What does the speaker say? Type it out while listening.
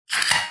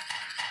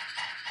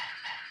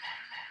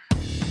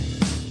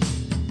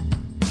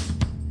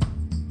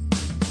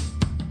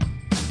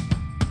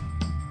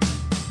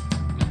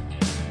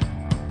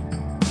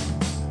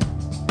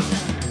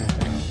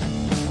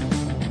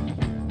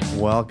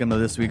Welcome to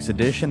this week's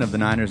edition of the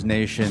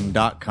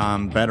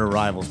NinersNation.com Better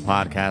Rivals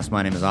podcast.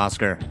 My name is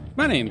Oscar.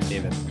 My name's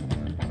David.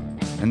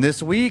 And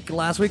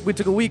last week we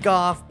took a week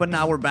off, but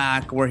now we're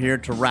back. We're here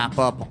to wrap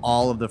up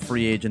all of the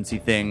free agency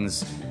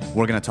things.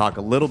 We're going to talk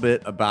a little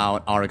bit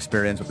about our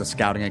experience with the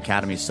Scouting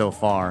Academy so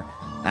far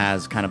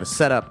as kind of a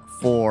setup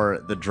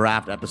for the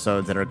draft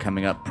episodes that are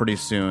coming up pretty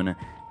soon.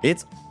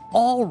 It's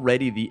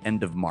already the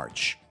end of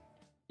March.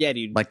 Yeah,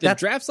 dude. The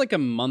draft's like a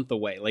month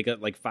away,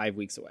 like 5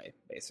 weeks away,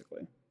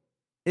 basically.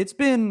 It's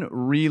been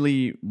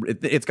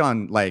it's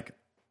gone like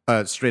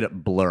a straight up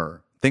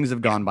blur. Things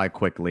have gone by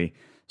quickly.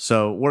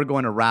 So we're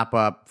going to wrap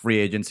up free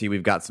agency.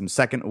 We've got some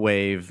second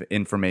wave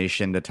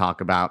information to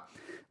talk about.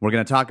 We're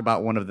going to talk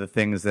about one of the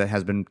things that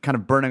has been kind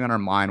of burning on our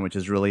mind, which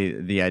is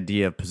really the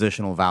idea of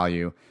positional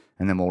value.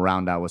 And then we'll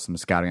round out with some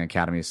Scouting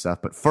Academy stuff.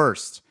 But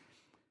first,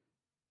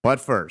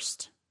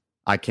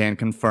 I can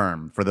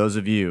confirm for those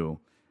of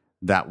you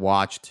that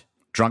watched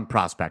Drunk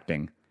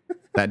Prospecting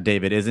that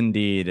David is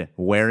indeed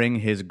wearing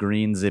his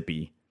green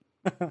zippy.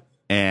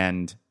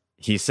 And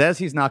he says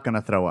he's not going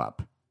to throw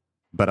up.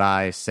 But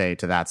I say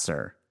to that,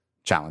 sir,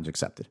 challenge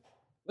accepted.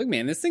 Look,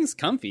 man, this thing's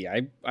comfy.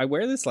 I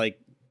wear this like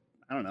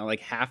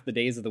half the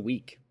days of the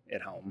week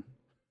at home.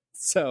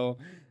 So,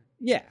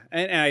 yeah.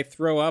 And I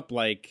throw up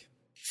like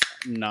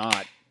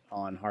not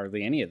on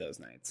hardly any of those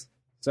nights.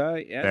 So,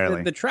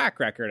 yeah, the track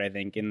record, I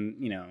think, in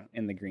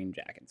the green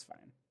jacket's fine.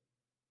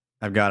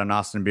 I've got an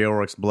Austin Beer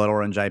Works Blood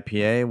Orange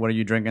IPA. What are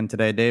you drinking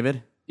today,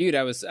 David? Dude,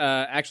 I was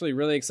actually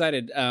really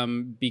excited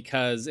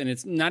because, and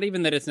it's not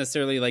even that it's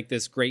necessarily like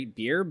this great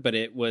beer, but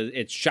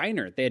it's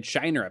Shiner. They had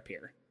Shiner up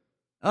here.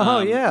 Oh,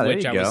 yeah, there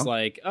which you I go. was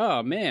like,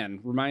 oh, man,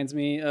 reminds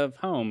me of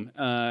home,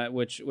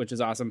 which is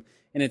awesome.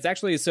 And it's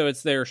actually, so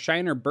it's their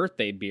Shiner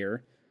birthday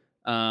beer,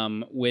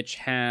 which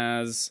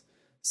has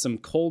some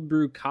cold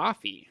brew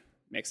coffee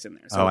mixed in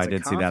there. So I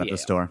did see that at the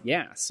store.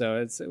 Yeah, so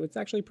it's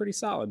actually pretty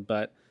solid,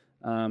 but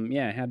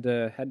yeah, I had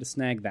to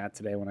snag that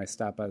today when I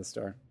stopped by the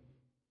store.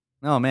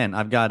 Oh man,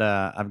 I've got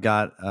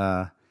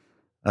a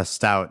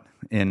stout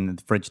in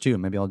the fridge too.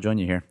 Maybe I'll join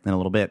you here in a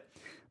little bit.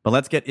 But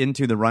let's get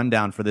into the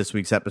rundown for this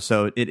week's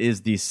episode. It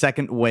is the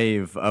second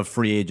wave of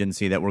free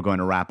agency that we're going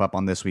to wrap up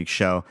on this week's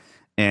show.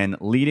 And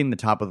leading the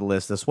top of the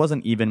list, this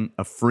wasn't even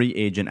a free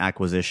agent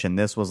acquisition.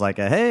 This was like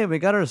hey, we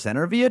got our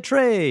center via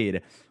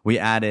trade. We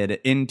added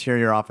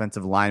interior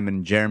offensive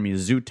lineman Jeremy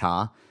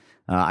Zuttah.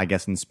 I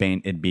guess in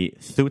Spain it'd be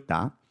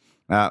Zuttah.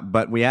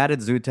 But we added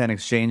Zuttah in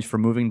exchange for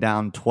moving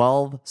down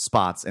 12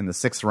 spots in the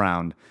 6th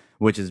round,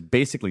 which is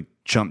basically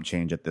chump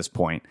change at this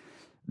point.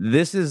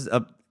 This is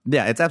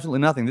it's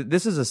absolutely nothing.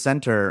 This is a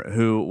center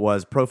who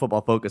was Pro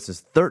Football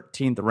Focus's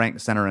 13th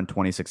ranked center in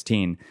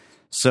 2016.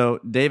 So,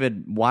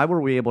 David, why were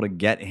we able to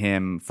get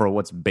him for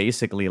what's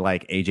basically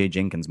like A.J.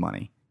 Jenkins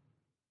money?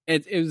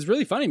 It was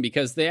really funny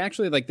because they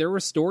actually, there were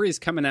stories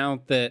coming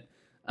out that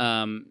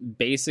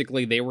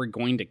basically they were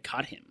going to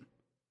cut him.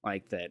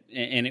 Like that,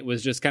 and it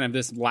was just kind of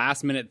this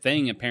last minute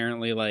thing.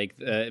 Apparently,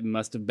 it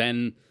must have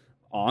been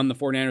on the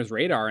 49ers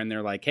radar, and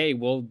they're like, "Hey,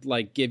 we'll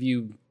give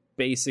you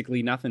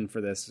basically nothing for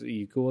this. Are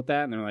you cool with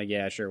that?" And they're like,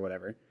 "Yeah, sure,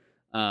 whatever."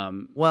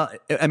 Well,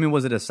 I mean,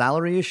 was it a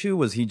salary issue?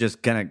 Was he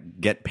just gonna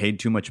get paid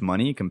too much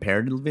money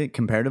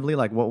comparatively?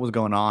 Like, what was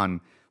going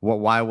on?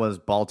 Why was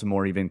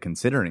Baltimore even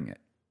considering it?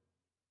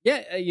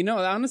 Yeah,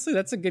 honestly,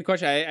 that's a good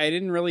question. I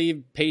didn't really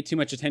pay too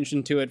much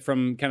attention to it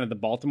from kind of the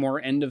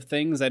Baltimore end of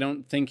things. I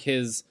don't think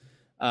his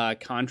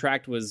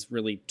contract was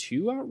really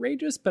too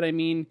outrageous, but I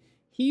mean,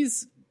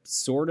 he's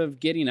sort of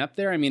getting up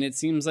there. I mean, it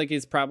seems like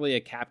it's probably a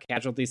cap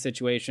casualty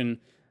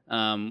situation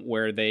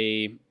where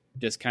they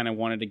just kind of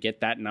wanted to get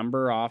that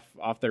number off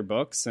their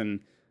books and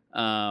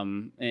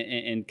kind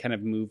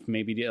of move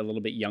maybe a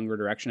little bit younger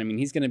direction. I mean,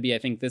 he's going to be, I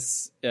think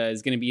this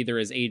is going to be either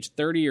his age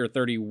 30 or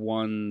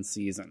 31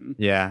 season.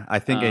 Yeah, I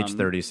think age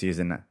 30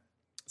 season.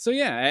 So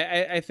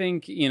yeah, I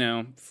think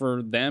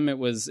for them it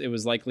was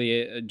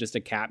likely just a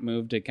cap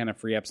move to kind of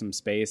free up some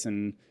space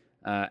and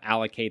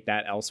allocate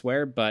that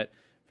elsewhere. But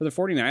for the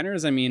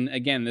 49ers, I mean,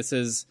 again, this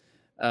is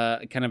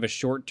kind of a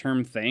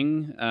short-term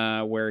thing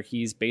where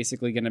he's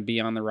basically going to be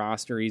on the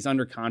roster. He's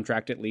under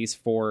contract at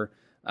least for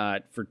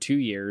 2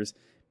 years.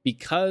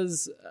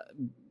 Because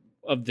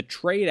of the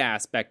trade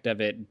aspect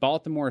of it,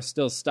 Baltimore is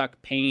still stuck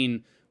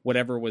paying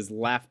whatever was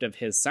left of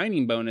his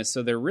signing bonus.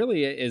 So there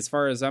really, as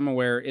far as I'm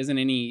aware, isn't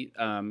any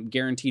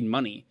guaranteed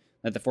money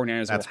that the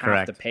 49ers will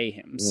have to pay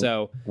him.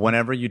 So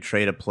whenever you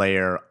trade a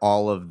player,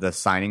 all of the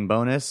signing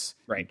bonus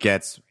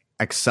gets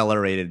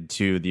accelerated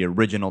to the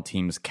original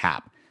team's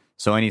cap.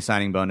 So any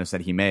signing bonus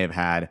that he may have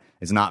had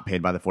is not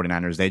paid by the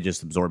 49ers. They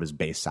just absorb his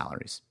base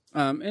salaries.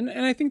 And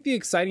I think the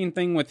exciting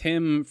thing with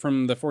him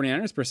from the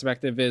 49ers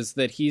perspective is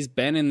that he's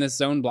been in this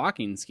zone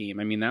blocking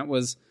scheme. I mean, that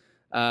was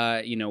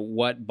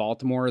what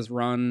Baltimore has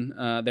run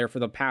there for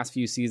the past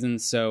few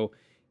seasons. So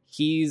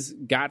he's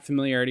got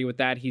familiarity with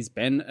that. He's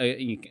been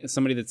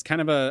somebody that's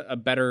kind of a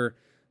better,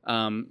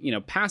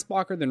 pass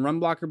blocker than run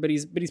blocker, but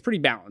he's pretty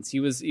balanced. He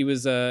was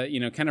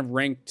kind of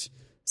ranked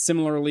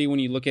similarly when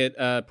you look at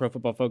Pro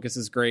Football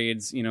Focus's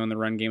grades, in the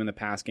run game and the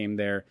pass game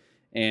there.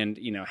 And,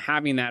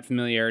 having that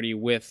familiarity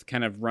with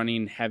kind of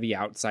running heavy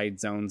outside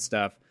zone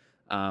stuff,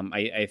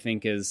 I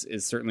think is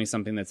certainly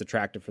something that's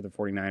attractive for the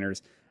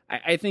 49ers.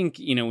 I think,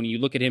 when you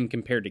look at him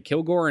compared to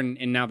Kilgore,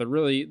 and now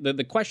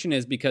the question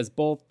is because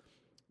both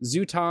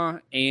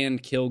Zuttah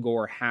and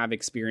Kilgore have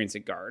experience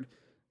at guard.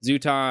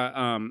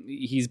 Zuttah,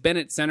 he's been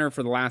at center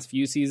for the last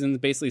few seasons,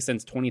 basically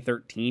since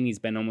 2013. He's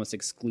been almost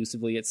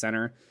exclusively at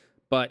center,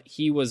 but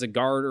he was a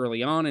guard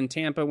early on in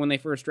Tampa when they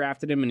first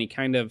drafted him, and he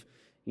kind of,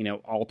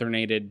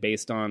 alternated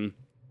based on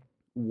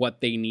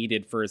what they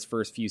needed for his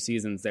first few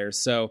seasons there.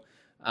 So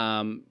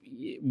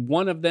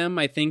one of them,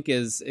 I think,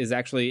 is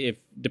actually, if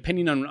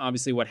depending on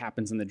obviously what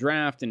happens in the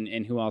draft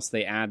and who else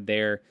they add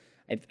there,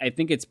 I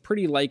think it's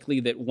pretty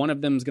likely that one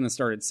of them is going to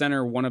start at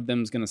center, one of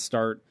them is going to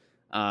start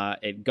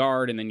at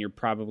guard, and then you're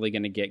probably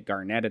going to get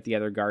Garnett at the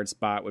other guard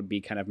spot, would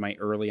be kind of my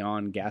early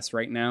on guess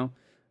right now.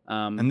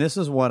 And this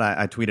is what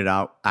I tweeted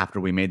out after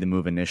we made the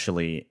move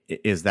initially,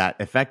 is that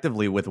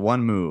effectively with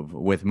one move,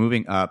 with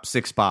moving up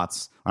 12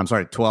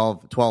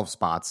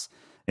 spots,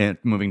 and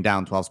moving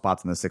down 12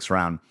 spots in the 6th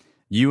round,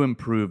 you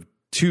improve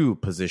 2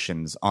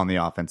 positions on the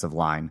offensive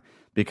line.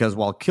 Because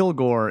while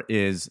Kilgore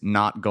is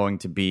not going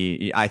to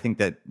be, I think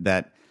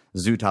that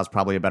Zuttah's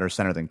probably a better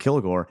center than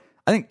Kilgore.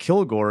 I think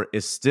Kilgore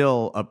is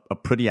still a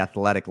pretty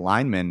athletic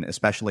lineman,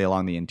 especially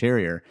along the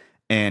interior,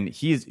 and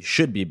he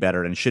should be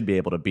better and should be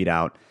able to beat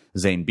out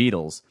Zane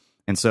Beadles.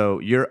 And so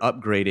you're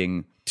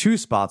upgrading 2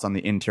 spots on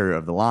the interior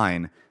of the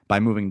line by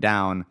moving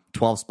down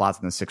 12 spots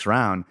in the 6th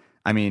round.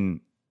 I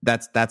mean,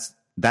 that's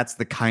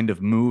the kind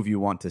of move you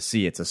want to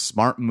see. It's a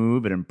smart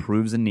move. It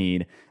improves a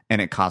need,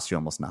 and it costs you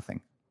almost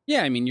nothing.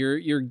 Yeah, I mean,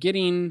 you're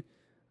getting,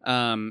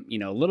 a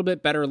little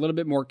bit better, a little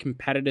bit more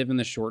competitive in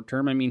the short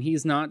term. I mean,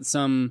 he's not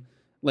some,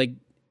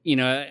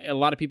 a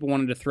lot of people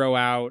wanted to throw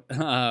out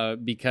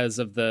because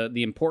of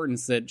the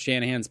importance that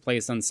Shanahan's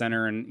placed on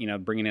center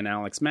and, bringing in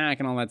Alex Mack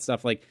and all that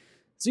stuff. Like,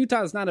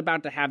 Zuttah is not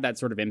about to have that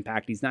sort of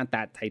impact. He's not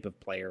that type of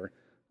player.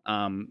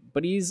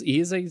 But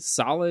he's a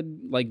solid,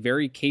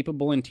 very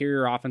capable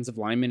interior offensive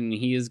lineman, and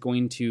he is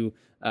going to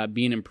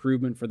be an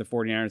improvement for the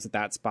 49ers at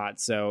that spot.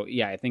 So,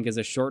 yeah, I think as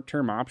a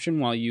short-term option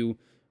while you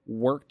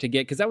work to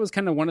get, because that was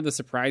kind of one of the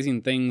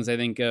surprising things, I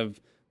think, of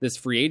this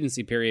free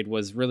agency period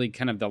was really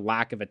kind of the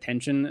lack of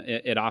attention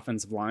at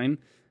offensive line.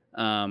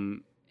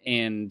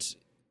 And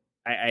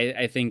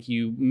I think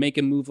you make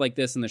a move like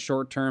this in the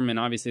short term, and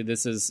obviously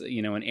this is,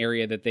 an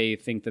area that they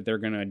think that they're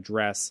going to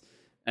address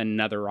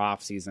another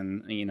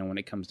offseason, when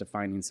it comes to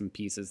finding some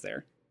pieces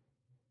there.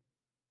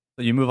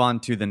 So you move on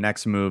to the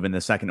next move in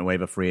the second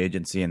wave of free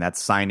agency, and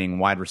that's signing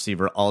wide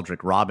receiver Aldrick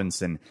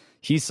Robinson.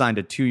 He signed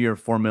a 2-year,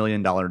 $4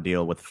 million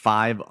deal with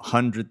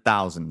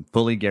 $500,000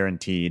 fully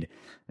guaranteed.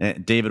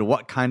 David,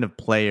 what kind of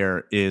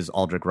player is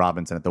Aldrick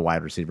Robinson at the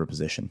wide receiver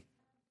position?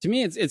 To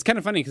me, it's kind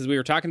of funny because we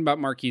were talking about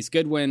Marquise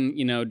Goodwin,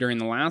 during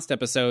the last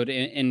episode,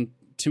 and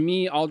to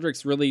me,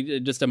 Aldrick's really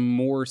just a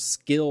more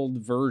skilled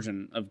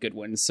version of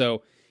Goodwin.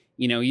 So,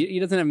 he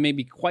doesn't have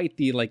maybe quite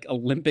the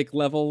Olympic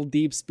level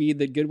deep speed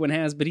that Goodwin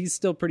has, but he's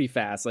still pretty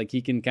fast.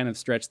 He can kind of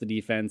stretch the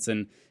defense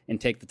and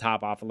take the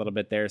top off a little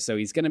bit there. So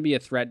he's going to be a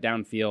threat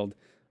downfield.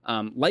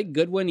 Like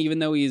Goodwin, even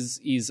though he's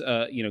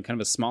kind of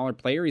a smaller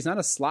player, he's not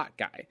a slot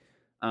guy.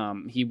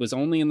 He was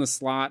only in the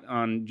slot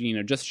on,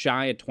 just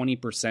shy of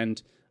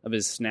 20% of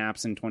his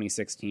snaps in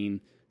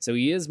 2016. So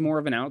he is more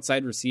of an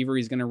outside receiver.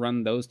 He's going to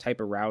run those type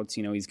of routes.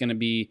 He's going to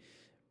be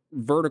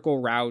vertical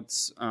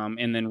routes,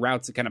 and then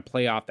routes that kind of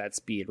play off that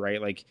speed,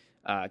 right?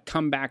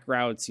 Comeback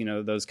routes,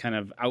 those kind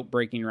of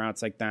outbreaking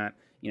routes like that,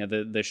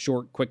 the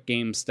short, quick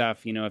game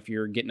stuff, if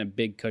you're getting a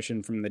big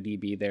cushion from the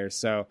DB there.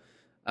 So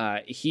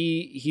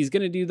he's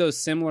going to do those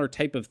similar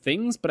type of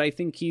things, but I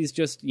think he's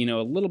just,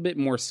 a little bit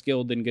more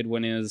skilled than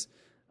Goodwin is.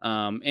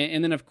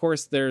 And then, of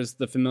course, there's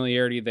the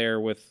familiarity there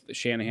with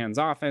Shanahan's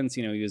offense.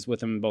 He was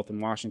with him both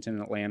in Washington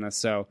and Atlanta.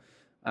 So,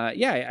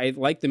 I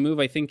like the move.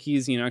 I think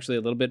he's, actually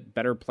a little bit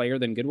better player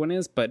than Goodwin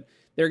is, but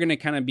they're going to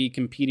kind of be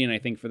competing, I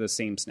think, for the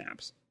same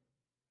snaps.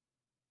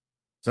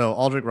 So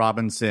Aldrick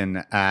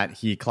Robinson,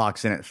 he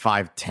clocks in at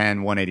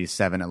 5'10",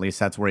 187. At least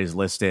that's where he's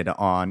listed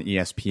on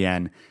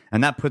ESPN.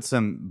 And that puts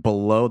him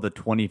below the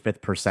 25th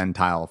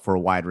percentile for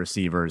wide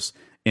receivers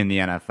in the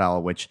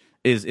NFL, which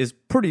is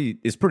pretty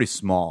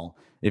small.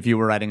 If you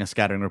were writing a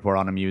scouting report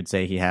on him, you would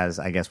say he has,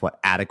 I guess,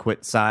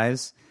 adequate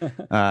size.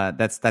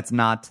 That's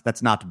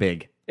not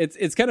big.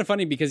 It's kind of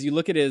funny because you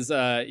look at his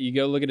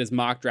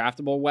mock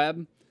draftable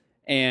web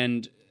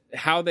and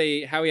how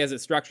he has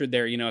it structured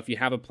there. If you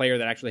have a player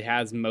that actually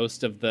has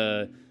most of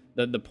the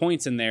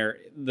points in there,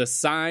 the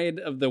side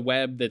of the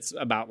web that's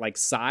about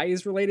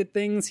size related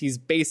things, he's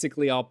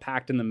basically all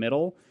packed in the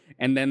middle.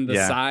 And then the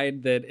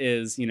side that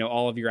is,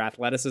 all of your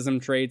athleticism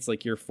traits,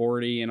 like your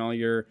 40 and all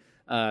your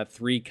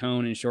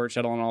 3-cone and short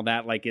shuttle and all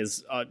that,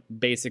 is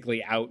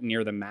basically out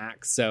near the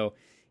max. So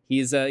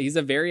he's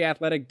a very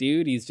athletic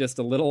dude. He's just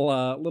a little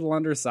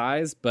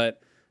undersized,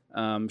 but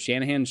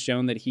Shanahan's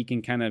shown that he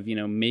can kind of,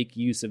 make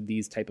use of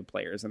these type of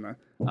players. And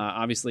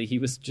obviously he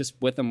was just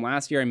with them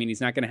last year. I mean,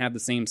 he's not going to have the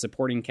same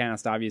supporting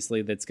cast,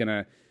 obviously, that's going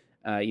to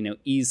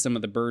ease some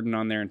of the burden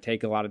on there and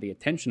take a lot of the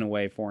attention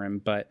away for him.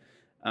 But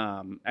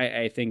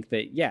I think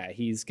that, yeah,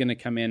 he's going to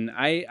come in.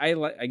 I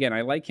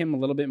like him a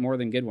little bit more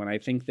than Goodwin. I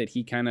think that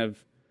he kind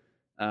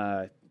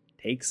of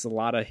takes a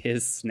lot of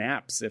his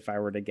snaps, if I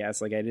were to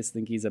guess. Like, I just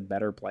think he's a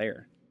better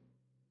player.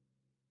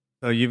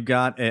 So you've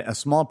got a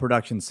small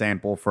production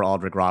sample for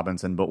Aldrick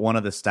Robinson, but one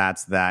of the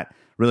stats that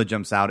really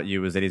jumps out at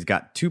you is that he's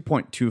got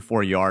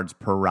 2.24 yards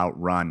per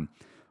route run,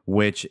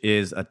 which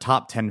is a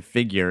top 10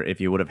 figure if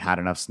you would have had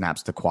enough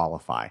snaps to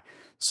qualify.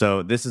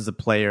 So this is a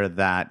player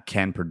that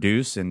can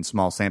produce in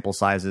small sample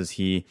sizes.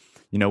 He,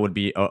 would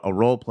be a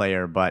role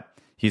player, but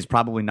he's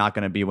probably not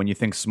going to be, when you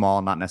think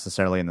small, not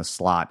necessarily in the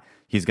slot,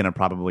 he's going to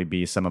probably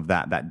be some of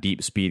that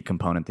deep speed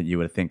component that you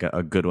would think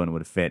a good one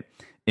would fit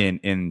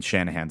in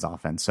Shanahan's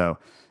offense. So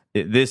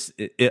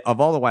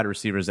of all the wide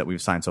receivers that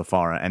we've signed so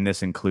far, and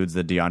this includes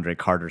the DeAndre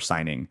Carter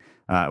signing,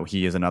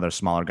 he is another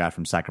smaller guy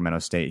from Sacramento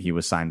State. He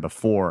was signed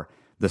before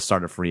the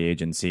start of free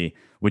agency.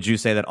 Would you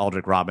say that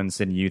Aldrick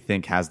Robinson, you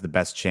think, has the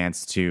best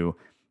chance to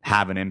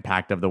have an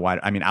impact of the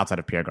wide? I mean, outside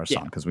of Pierre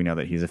Garçon, because we know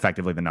that he's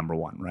effectively the number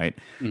one, right?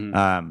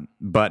 Mm-hmm.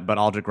 But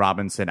Aldrick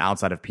Robinson,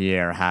 outside of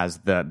Pierre, has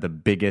the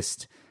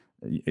biggest.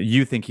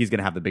 You think he's going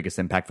to have the biggest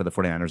impact for the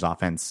 49ers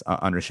offense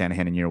under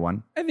Shanahan in year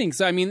one? I think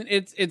so. I mean,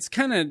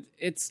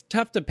 it's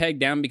tough to peg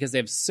down because they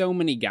have so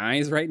many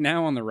guys right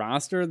now on the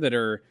roster that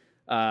are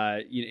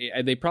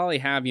they probably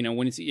have,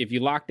 if you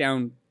lock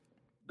down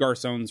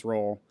Garçon's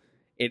role,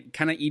 it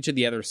kind of each of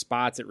the other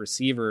spots at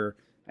receiver,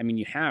 I mean,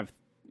 you have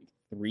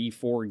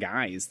 3-4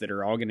 guys that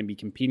are all going to be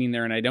competing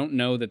there. And I don't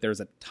know that there's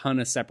a ton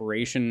of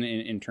separation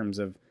in terms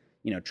of,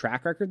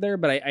 track record there,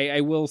 but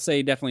I will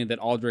say definitely that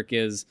Aldrick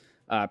is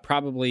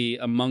probably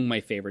among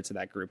my favorites of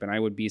that group, and I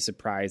would be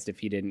surprised if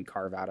he didn't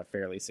carve out a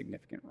fairly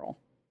significant role.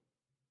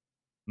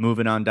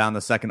 Moving on down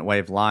the second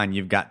wave line,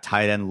 you've got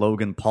tight end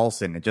Logan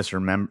Paulson.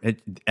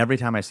 Every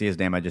time I see his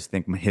name, I just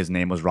think his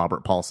name was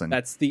Robert Paulson.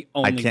 That's the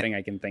only thing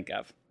I can think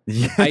of.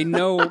 Yeah. I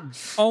know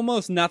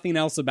almost nothing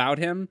else about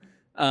him.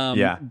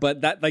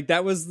 But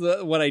that was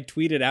what I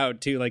tweeted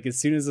out too. Like, as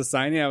soon as the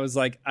signing, I was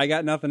like, I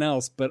got nothing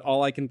else, but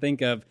all I can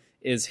think of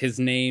is his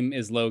name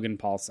is Logan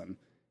Paulson.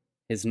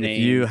 His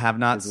name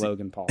is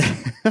Logan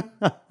Paulson.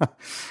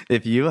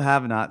 If you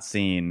have not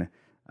seen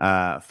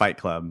Fight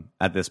Club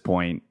at this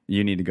point,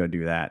 you need to go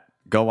do that.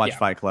 Go watch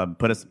Fight Club.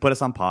 Put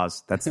us on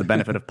pause. That's the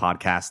benefit of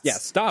podcasts. Yeah,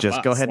 stop.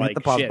 Just go ahead and hit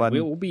the pause button.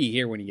 We'll be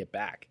here when you get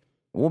back.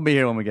 We'll be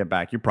here when we get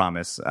back. You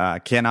promise.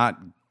 Cannot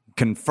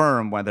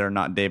confirm whether or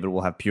not David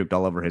will have puked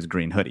all over his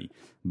green hoodie,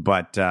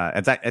 but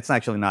it's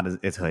actually not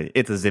it's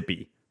a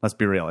zippy. Let's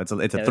be real. It's a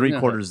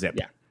 3/4 zip.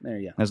 Yeah, there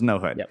you go. There's no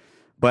hood. Yep.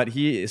 But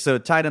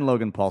tight end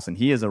Logan Paulson,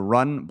 he is a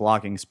run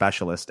blocking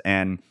specialist.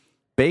 And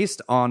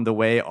based on the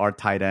way our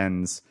tight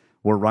ends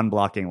were run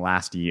blocking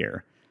last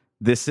year,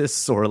 this is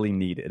sorely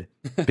needed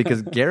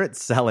because Garrett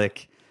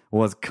Selleck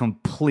was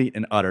complete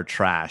and utter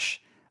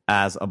trash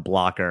as a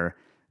blocker.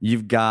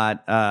 You've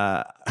got,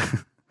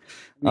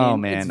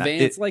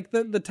 it's like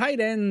the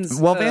tight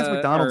ends. Well, Vance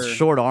McDonald's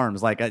short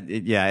arms.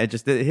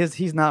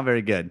 He's not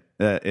very good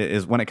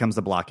is when it comes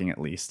to blocking,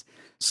 at least.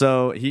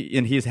 So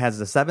he has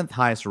the 7th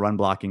highest run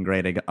blocking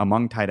grade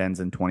among tight ends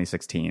in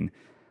 2016.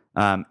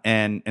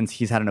 And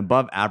he's had an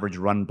above average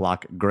run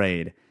block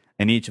grade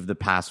in each of the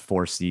past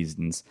 4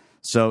 seasons.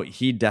 So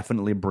he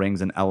definitely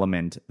brings an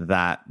element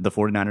that the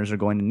 49ers are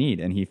going to need,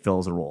 and he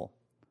fills a role.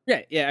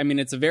 Yeah. I mean,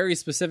 it's a very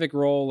specific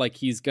role. Like,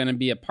 he's going to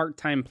be a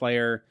part-time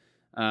player.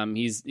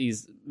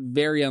 He's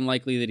very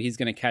unlikely that he's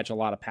going to catch a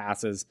lot of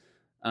passes.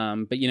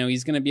 But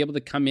he's going to be able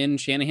to come in.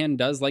 Shanahan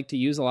does like to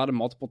use a lot of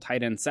multiple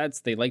tight end sets.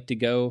 They like to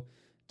go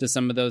to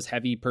some of those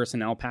heavy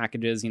personnel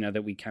packages,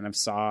 that we kind of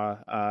saw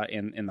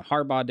in the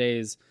Harbaugh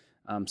days.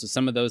 So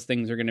some of those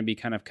things are going to be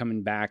kind of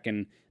coming back,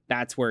 and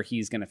that's where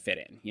he's going to fit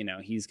in.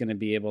 He's going to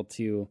be able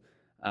to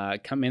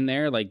come in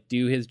there, like,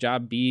 do his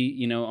job,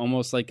 be,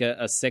 almost like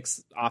a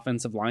 6th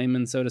offensive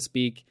lineman, so to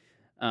speak.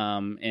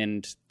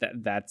 And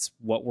that's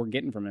what we're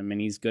getting from him. And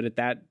he's good at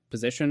that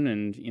position.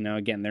 And,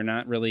 again, they're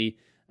not really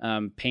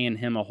paying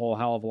him a whole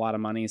hell of a lot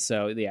of money.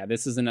 So, yeah,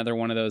 this is another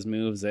one of those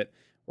moves that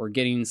we're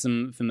getting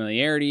some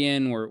familiarity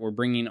in. We're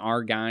bringing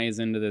our guys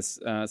into this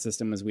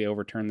system as we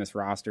overturn this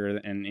roster.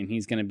 And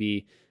he's going to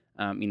be,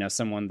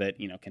 someone that,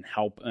 can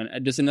help.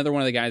 And just another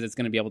one of the guys that's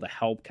going to be able to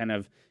help kind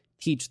of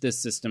teach this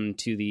system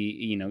to the,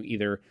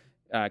 either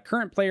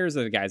current players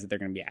or the guys that they're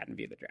going to be adding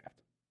via the draft.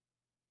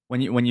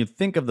 When you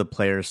think of the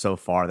players so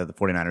far that the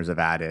 49ers have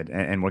added,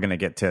 and we're going to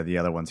get to the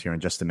other ones here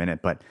in just a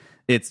minute, but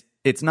it's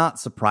not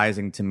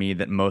surprising to me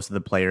that most of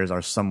the players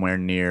are somewhere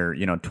near,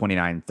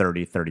 29,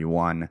 30,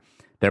 31.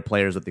 They're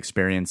players with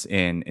experience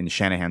in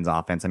Shanahan's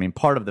offense. I mean,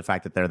 part of the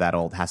fact that they're that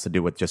old has to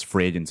do with just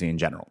free agency in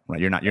general, right?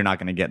 You're not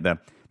going to get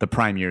the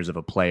prime years of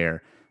a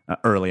player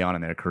early on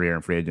in their career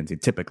in free agency,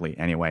 typically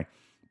anyway.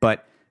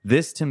 But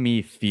this to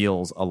me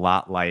feels a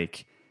lot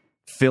like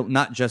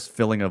not just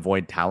filling a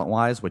void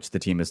talent-wise, which the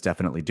team is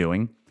definitely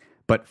doing,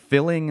 but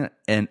filling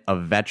a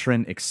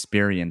veteran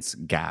experience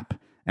gap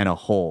and a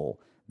hole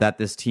that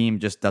this team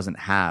just doesn't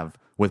have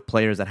with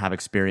players that have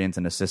experience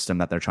in a system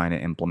that they're trying to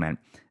implement.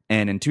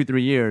 And in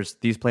 2-3 years,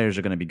 these players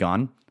are going to be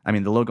gone. I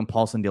mean, the Logan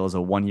Paulson deal is a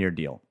 1-year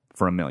deal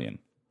for $1 million.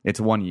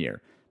 It's 1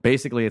 year.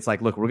 Basically, it's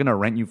like, look, we're going to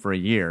rent you for a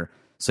year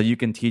so you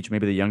can teach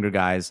maybe the younger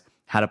guys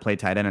how to play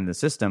tight end in the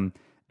system.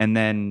 And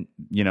then,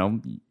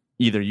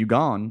 either you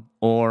gone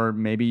or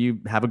maybe you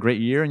have a great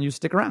year and you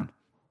stick around.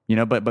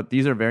 But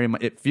these are very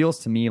much, it feels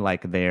to me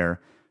like they're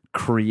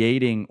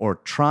creating or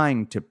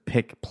trying to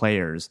pick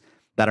players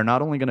that are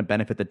not only going to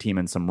benefit the team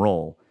in some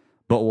role,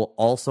 but will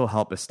also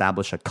help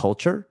establish a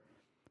culture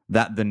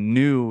that the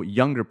new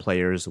younger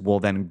players will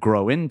then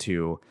grow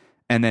into.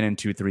 And then in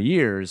 2-3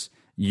 years,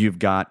 you've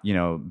got,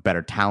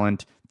 better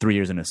talent, 3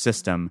 years in a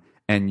system,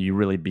 and you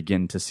really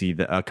begin to see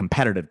a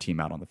competitive team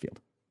out on the field.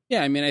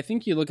 Yeah, I mean, I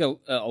think you look at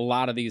a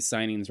lot of these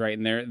signings, right,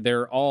 and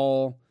they're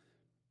all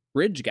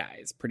bridge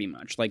guys, pretty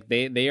much. Like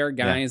they are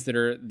guys that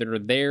are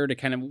there to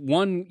kind of,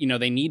 one,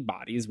 they need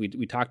bodies.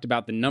 We talked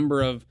about the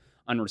number of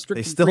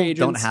unrestricted. They still free agents.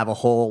 Don't have a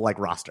whole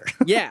roster.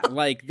 Yeah,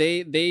 like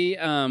they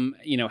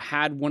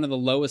had one of the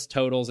lowest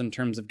totals in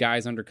terms of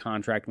guys under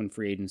contract when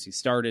free agency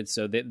started,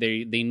 so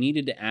they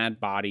needed to add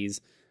bodies.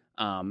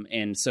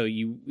 And so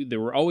there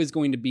were always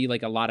going to be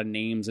a lot of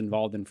names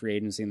involved in free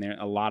agency, and there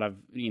a lot of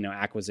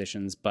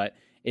acquisitions, but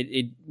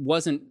it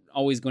wasn't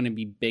always going to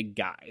be big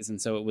guys.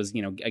 And so it was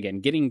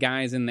again, getting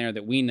guys in there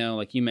that we know,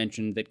 like you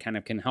mentioned, that kind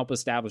of can help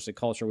establish the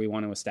culture we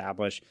want to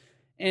establish.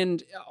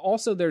 And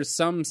also there's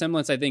some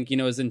semblance, I think,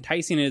 as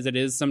enticing as it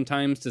is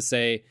sometimes to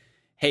say,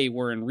 hey,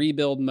 we're in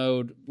rebuild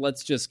mode,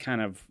 let's just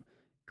kind of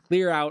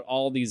clear out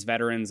all these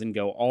veterans and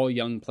go all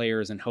young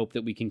players and hope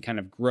that we can kind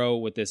of grow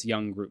with this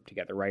young group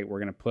together, right? We're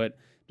going to put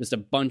just a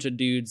bunch of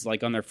dudes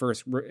on their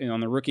on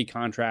the rookie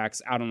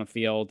contracts out on the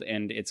field,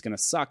 and it's going to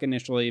suck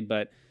initially,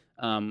 but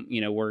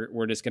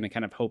we're just going to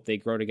kind of hope they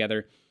grow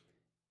together.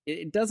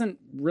 It doesn't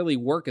really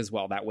work as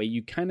well that way.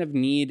 You kind of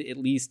need at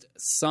least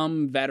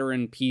some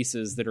veteran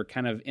pieces that are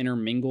kind of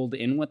intermingled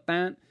in with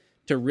that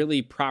to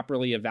really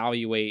properly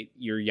evaluate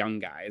your young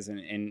guys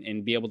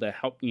and be able to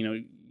help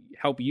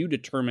you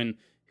determine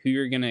who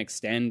you're going to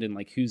extend and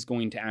who's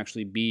going to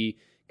actually be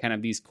kind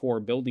of these core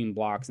building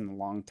blocks in the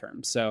long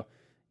term. So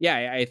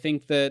yeah, I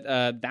think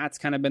that that's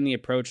kind of been the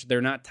approach.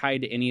 They're not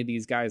tied to any of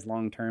these guys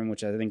long term,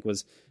 which I think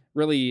was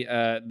really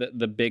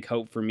the big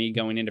hope for me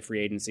going into free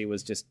agency,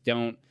 was just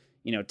don't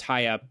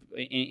tie up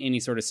any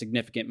sort of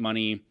significant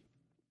money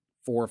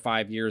 4 or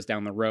 5 years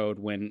down the road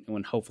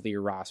when hopefully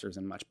your roster is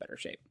in much better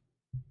shape.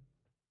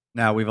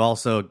 Now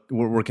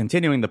we're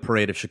continuing the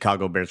parade of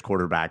Chicago Bears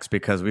quarterbacks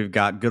because we've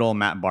got good old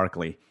Matt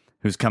Barkley,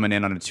 who's coming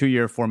in on a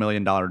 2-year, $4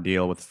 million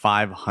deal with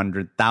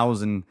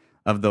 $500,000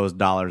 of those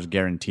dollars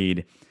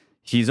guaranteed.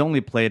 He's only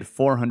played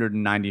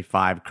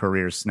 495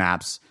 career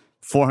snaps.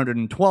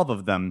 412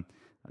 of them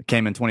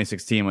came in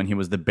 2016 when he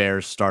was the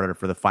Bears starter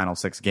for the final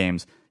 6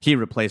 games. He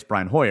replaced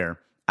Brian Hoyer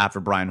after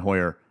Brian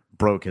Hoyer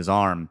broke his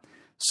arm.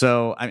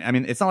 So, I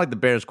mean, it's not like the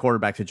Bears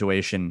quarterback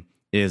situation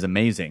is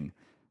amazing.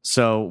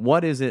 So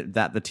what is it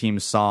that the team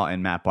saw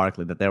in Matt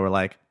Barkley that they were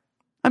like,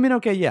 I mean,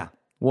 okay, yeah,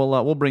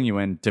 we'll bring you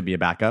in to be a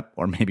backup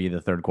or maybe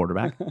the third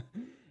quarterback?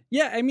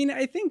 Yeah, I mean,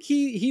 I think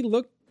he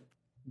looked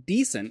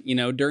decent,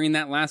 during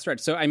that last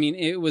stretch. So, I mean,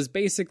 it was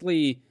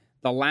basically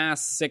the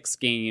last 6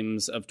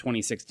 games of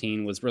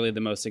 2016 was really the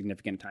most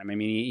significant time. I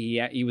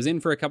mean, he was in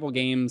for a couple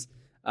games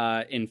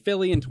in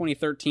Philly in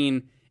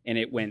 2013, and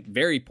it went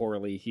very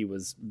poorly. He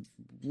was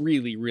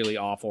really, really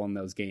awful in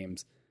those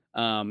games.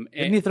 Didn't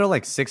he throw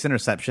 6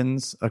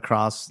 interceptions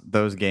across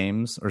those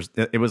games? Or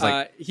it was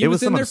he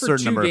was some in there for absurd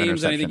 2 number of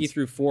games, interceptions. and I think he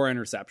threw 4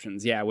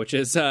 interceptions. Yeah, which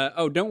is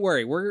don't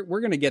worry, we're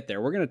going to get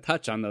there. We're going to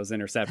touch on those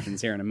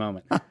interceptions here in a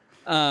moment.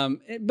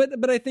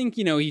 But I think,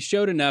 he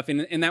showed enough,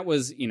 and that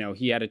was,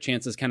 he had a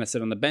chance to kind of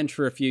sit on the bench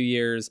for a few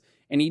years,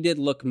 and he did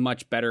look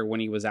much better when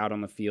he was out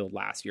on the field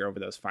last year over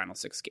those final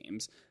 6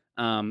 games.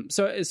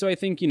 So I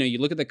think, you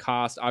look at the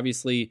cost.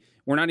 Obviously,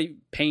 we're not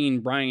paying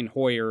Brian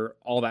Hoyer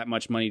all that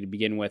much money to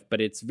begin with, but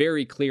it's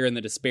very clear in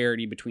the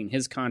disparity between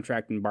his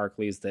contract and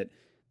Barkley's that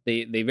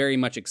they very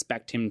much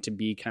expect him to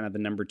be kind of the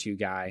number 2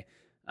 guy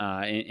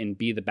and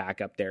be the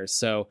backup there.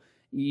 So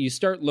you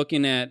start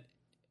looking at,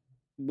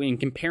 when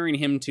comparing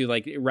him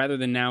to, rather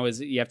than now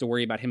is you have to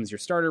worry about him as your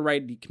starter,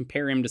 right? You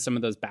compare him to some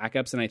of those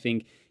backups, and I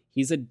think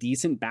he's a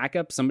decent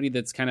backup, somebody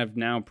that's kind of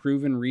now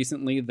proven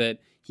recently that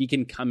he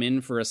can come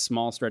in for a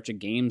small stretch of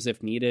games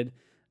if needed,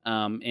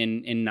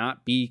 and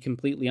not be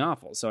completely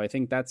awful. So I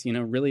think that's,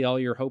 really all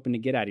you're hoping to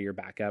get out of your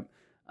backup.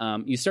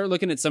 You start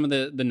looking at some of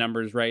the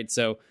numbers, right?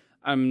 So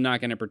I'm not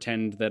going to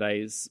pretend that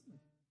I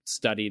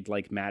studied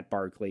Matt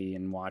Barkley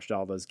and watched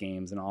all those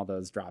games and all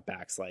those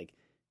dropbacks,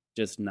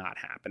 just not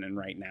happening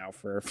right now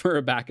for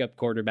a backup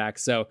quarterback.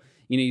 So,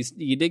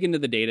 you dig into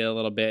the data a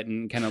little bit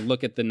and kind of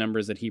look at the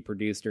numbers that he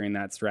produced during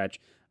that stretch.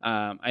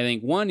 I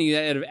think he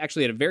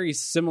actually had a very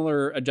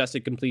similar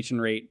adjusted completion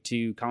rate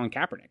to Colin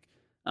Kaepernick.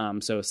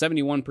 So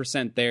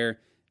 71% there,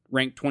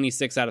 ranked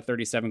 26 out of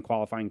 37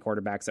 qualifying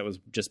quarterbacks. That was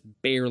just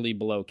barely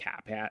below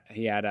Cap.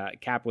 He had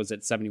Cap was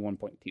at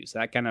 71.2. So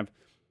that kind of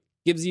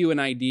gives you an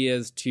idea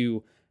as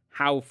to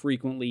how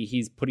frequently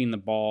he's putting the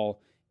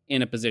ball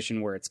in a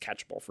position where it's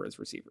catchable for his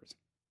receivers.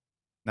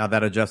 Now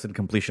that adjusted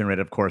completion rate,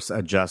 of course,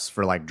 adjusts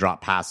for like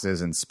drop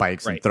passes and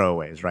spikes and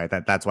throwaways, right?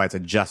 That's why it's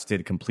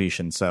adjusted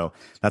completion. So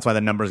that's why the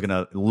number is going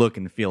to look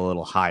and feel a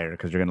little higher,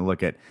 because you're going to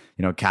look at,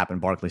 Cap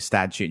and Barkley's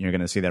stat sheet and you're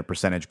going to see their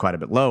percentage quite a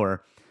bit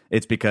lower.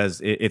 It's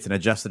because it's an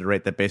adjusted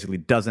rate that basically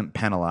doesn't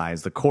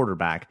penalize the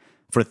quarterback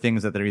for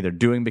things that they're either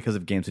doing because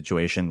of game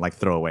situation, like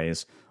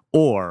throwaways,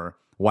 or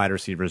wide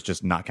receivers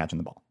just not catching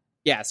the ball.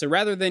 Yeah. So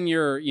rather than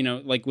your,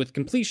 like with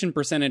completion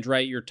percentage,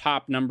 right, your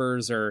top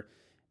numbers are,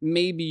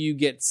 maybe you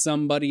get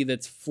somebody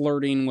that's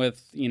flirting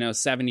with,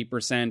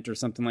 70% or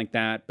something like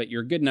that, but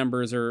your good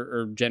numbers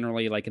are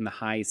generally like in the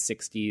high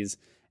 60s.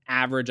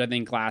 Average, I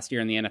think, last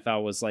year in the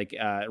NFL was like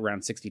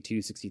around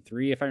 62,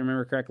 63, if I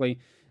remember correctly.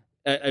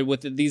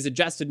 With these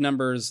adjusted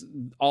numbers,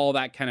 all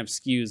that kind of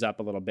skews up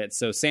a little bit.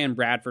 So Sam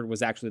Bradford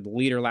was actually the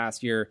leader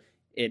last year,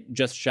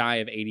 just shy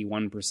of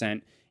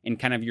 81%, and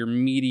kind of your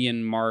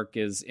median mark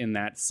is in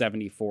that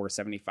 74,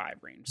 75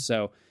 range.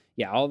 So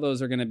yeah, all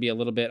those are going to be a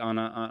little bit on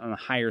a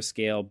higher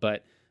scale,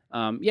 but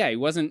he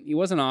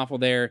wasn't awful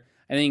there.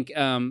 I think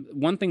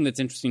one thing that's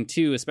interesting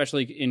too,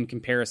 especially in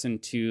comparison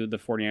to the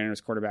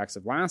 49ers quarterbacks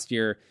of last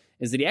year,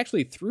 is that he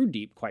actually threw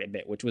deep quite a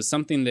bit, which was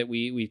something that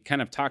we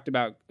kind of talked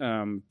about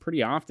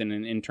pretty often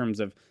in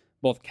terms of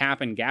both Cap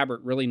and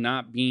Gabbert really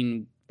not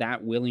being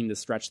that willing to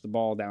stretch the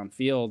ball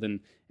downfield, and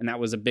that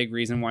was a big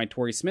reason why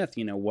Torrey Smith,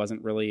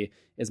 wasn't really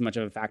as much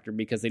of a factor,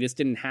 because they just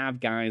didn't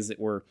have guys that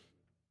were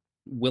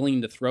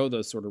willing to throw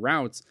those sort of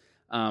routes.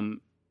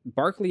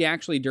 Barkley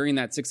actually, during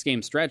that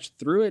 6-game stretch,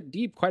 threw it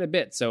deep quite a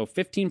bit. So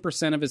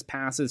 15% of his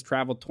passes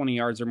traveled 20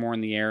 yards or more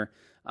in the air,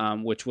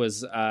 which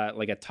was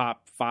like a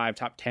top 5,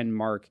 top 10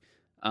 mark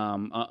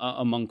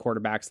among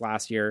quarterbacks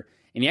last year.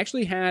 And he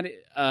actually had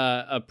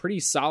a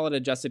pretty solid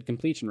adjusted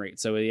completion rate.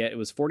 So it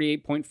was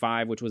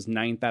 48.5, which was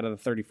 9th out of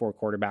the 34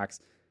 quarterbacks.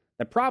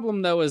 The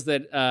problem, though, is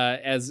that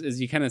as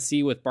you kind of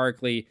see with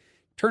Barkley,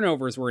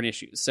 turnovers were an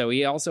issue. So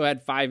he also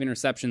had 5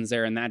 interceptions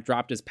there, and that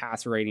dropped his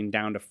passer rating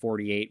down to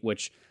 48,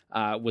 which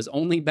was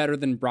only better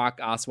than Brock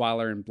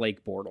Osweiler and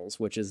Blake Bortles,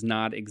 which is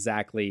not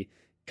exactly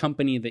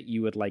company that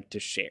you would like to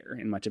share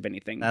in much of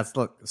anything. That's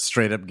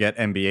straight up get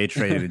NBA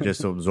traded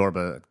just to absorb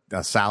a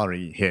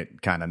salary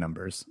hit kind of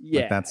numbers.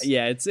 Yeah,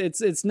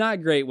 it's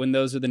not great when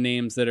those are the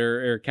names that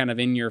are kind of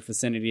in your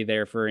vicinity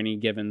there for any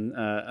given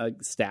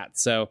stat.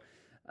 So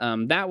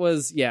that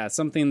was,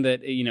 something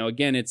that,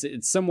 again, it's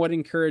somewhat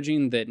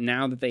encouraging that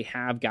now that they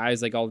have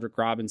guys like Aldrick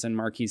Robinson,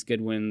 Marquise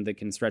Goodwin that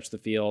can stretch the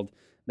field,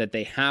 that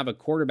they have a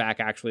quarterback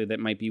actually that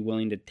might be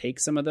willing to take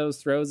some of those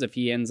throws if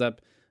he ends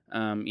up,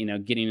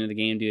 getting into the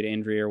game due to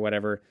injury or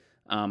whatever.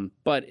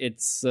 But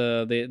it's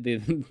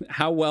the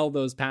how well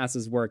those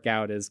passes work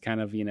out is kind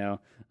of,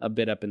 a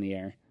bit up in the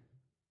air.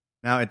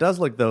 Now, it does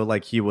look, though,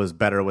 like he was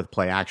better with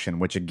play action,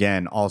 which,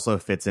 again, also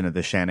fits into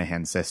the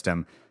Shanahan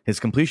system. His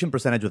completion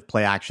percentage with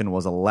play action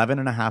was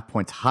 11.5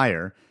 points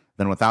higher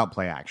than without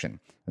play action.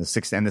 And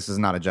this is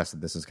not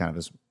adjusted. This is kind of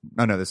his...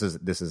 Oh, no, this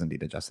is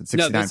indeed adjusted.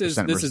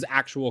 69%. This is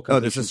actual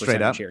completion this is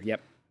straight up here. Yep.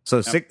 So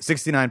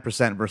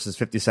 69% versus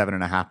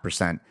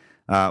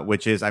 57.5%,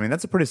 which is,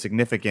 that's a pretty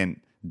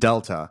significant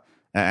delta.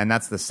 And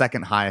that's the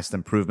second highest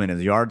improvement.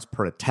 His yards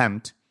per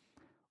attempt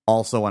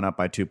also went up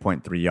by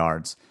 2.3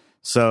 yards.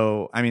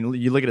 So,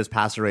 you look at his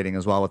passer rating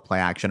as well with play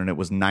action, and it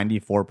was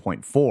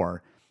 94.4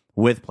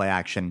 with play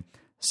action,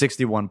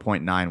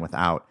 61.9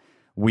 without.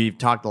 We've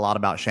talked a lot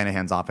about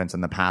Shanahan's offense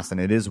in the past, and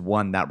it is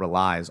one that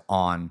relies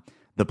on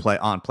the play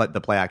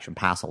action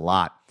pass a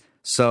lot.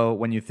 So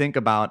when you think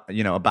about,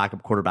 a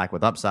backup quarterback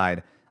with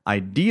upside,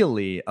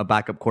 ideally a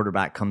backup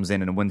quarterback comes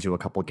in and wins you a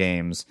couple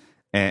games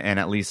and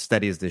at least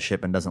steadies the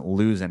ship and doesn't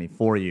lose any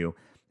for you.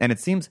 And it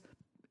seems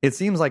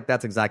like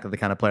that's exactly the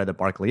kind of player that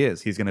Barkley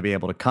is. He's going to be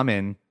able to come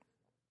in,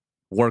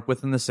 work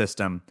within the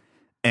system,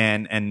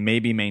 and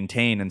maybe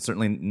maintain and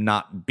certainly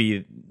not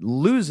be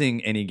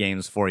losing any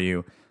games for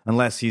you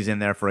unless he's in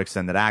there for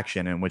extended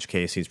action, in which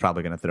case he's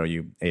probably going to throw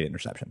you 8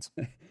 interceptions.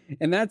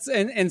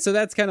 And so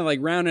that's kind of like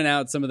rounding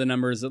out some of the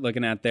numbers that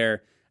looking at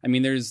there.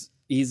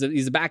 He's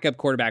a backup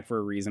quarterback for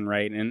a reason,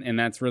 right? And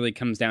that's really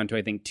comes down to,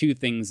 I think, 2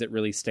 things that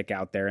really stick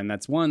out there. And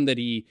that's one, that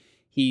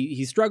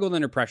he struggled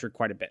under pressure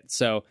quite a bit.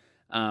 So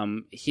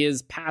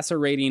his passer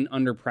rating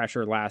under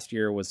pressure last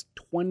year was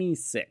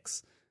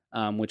 26.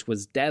 Which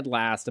was dead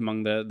last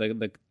among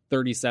the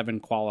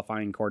 37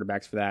 qualifying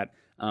quarterbacks for that,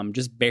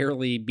 just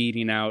barely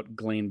beating out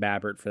Blaine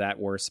Babbert for that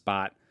worst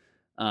spot.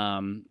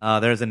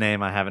 There's a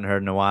name I haven't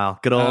heard in a while.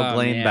 Good old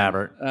Blaine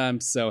Babbert. I'm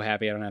so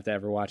happy I don't have to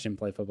ever watch him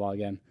play football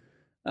again.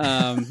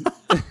 And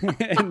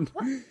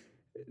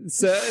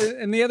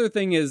the other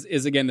thing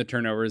is again, the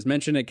turnovers.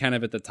 Mentioned it kind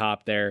of at the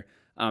top there.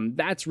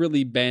 That's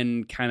really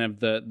been kind of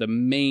the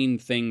main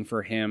thing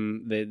for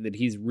him that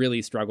he's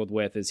really struggled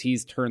with, is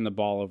he's turned the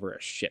ball over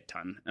a shit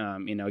ton.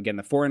 Again,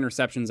 the 4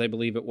 interceptions, I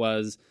believe it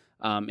was,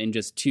 in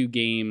just 2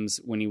 games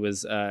when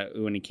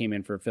he came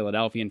in for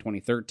Philadelphia in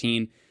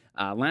 2013.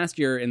 Last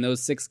year in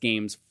those 6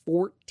 games,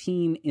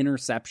 14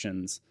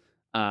 interceptions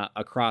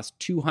across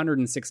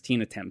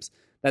 216 attempts.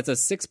 That's a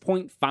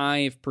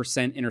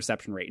 6.5%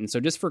 interception rate. And so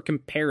just for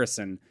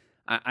comparison,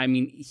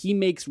 he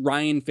makes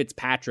Ryan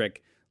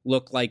Fitzpatrick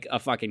look like a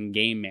fucking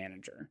game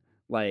manager.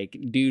 Like,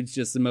 dude's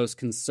just the most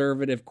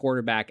conservative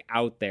quarterback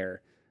out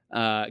there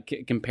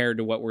compared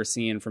to what we're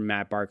seeing from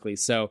Matt Barkley.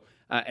 So,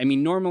 I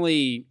mean,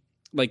 normally,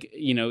 like,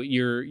 you know,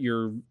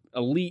 your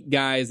elite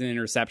guys in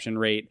interception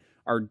rate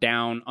are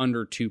down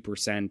under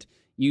 2%.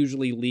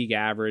 Usually league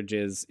average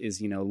is,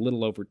 you know, a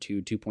little over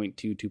 2.2,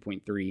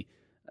 2.3,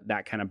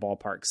 that kind of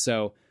ballpark.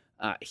 So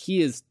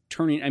he is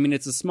turning, I mean,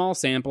 it's a small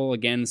sample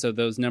again. So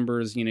those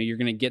numbers, you know, you're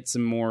going to get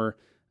some more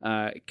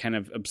kind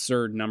of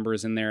absurd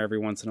numbers in there every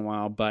once in a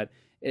while, but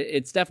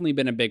it's definitely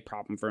been a big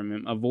problem for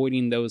him.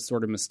 Avoiding those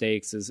sort of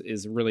mistakes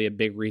is really a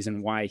big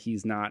reason why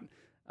he's not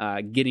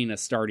getting a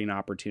starting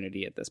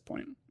opportunity at this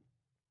point.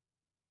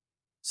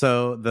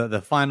 So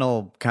the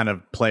final kind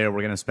of player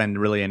we're going to spend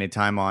really any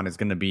time on is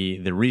going to be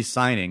the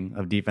re-signing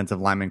of defensive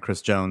lineman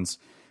Chris Jones.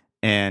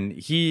 And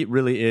he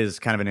really is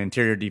kind of an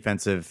interior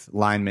defensive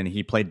lineman.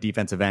 He played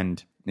defensive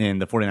end in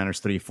the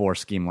 49ers 3-4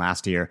 scheme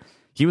last year.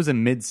 He was a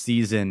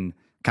mid-season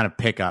kind of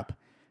pickup,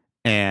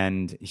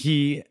 and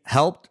he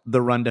helped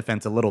the run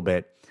defense a little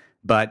bit.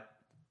 But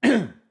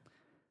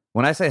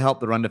when I say help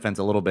the run defense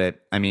a little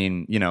bit, I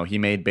mean, you know, he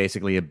made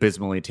basically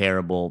abysmally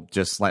terrible,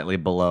 just slightly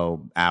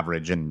below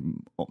average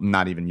and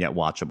not even yet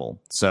watchable.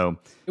 So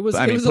it was,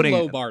 a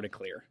low bar to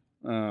clear.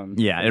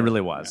 Yeah, it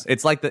really was. Yeah.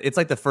 It's like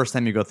the first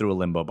time you go through a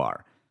limbo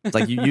bar. It's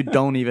like you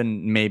don't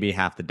even maybe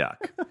have to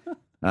duck.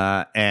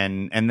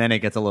 And then it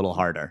gets a little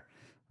harder.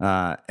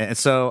 And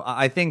so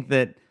I think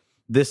that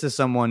this is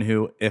someone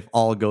who, if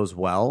all goes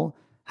well,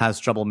 has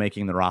trouble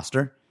making the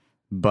roster,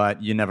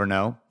 but you never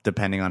know,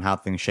 depending on how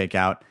things shake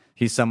out.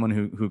 He's someone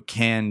who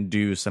can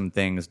do some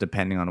things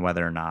depending on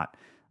whether or not,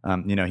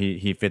 you know,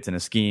 he fits in a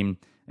scheme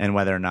and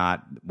whether or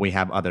not we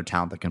have other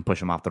talent that can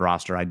push him off the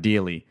roster.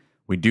 Ideally,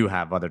 we do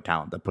have other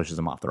talent that pushes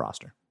him off the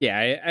roster. Yeah,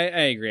 I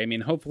agree. I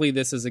mean, hopefully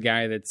this is a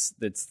guy that's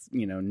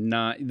you know,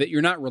 not that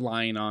you're not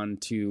relying on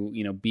to,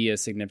 you know, be a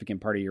significant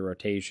part of your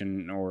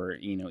rotation or,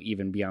 you know,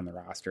 even be on the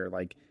roster.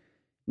 Like,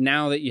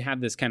 now that you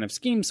have this kind of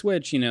scheme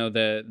switch, you know,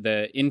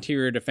 the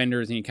interior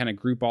defenders, and you kind of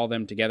group all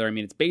them together. I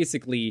mean, it's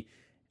basically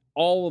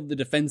all of the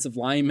defensive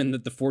linemen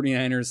that the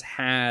 49ers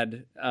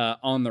had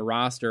on the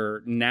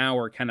roster now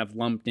are kind of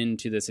lumped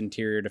into this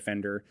interior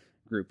defender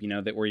group, you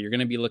know, that where you're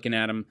going to be looking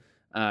at them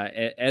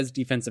as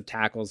defensive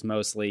tackles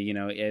mostly. You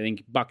know, I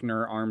think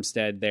Buckner,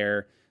 Armstead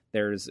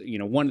there's, you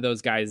know, one of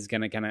those guys is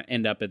going to kind of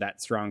end up at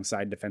that strong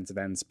side defensive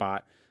end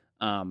spot.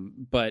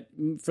 But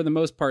for the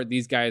most part,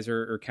 these guys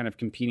are kind of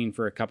competing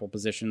for a couple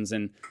positions.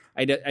 And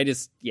I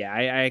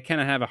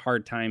kind of have a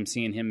hard time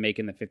seeing him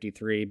making the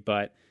 53,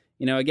 but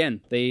you know, again,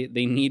 they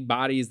need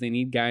bodies. They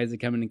need guys that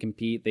come in and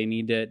compete. They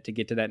need to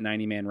get to that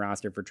 90-man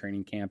roster for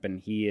training camp, and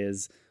he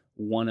is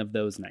one of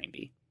those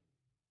 90.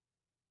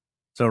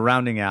 So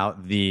rounding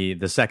out the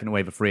second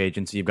wave of free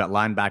agency, you've got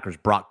linebackers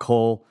Brock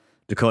Cole,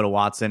 Dakota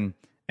Watson,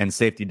 and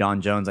safety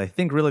Don Jones. I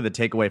think really the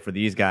takeaway for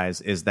these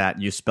guys is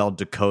that you spelled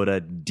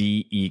Dakota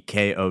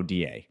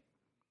Dekoda.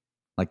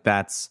 Like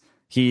that's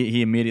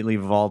he immediately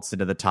vaults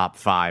into the top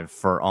 5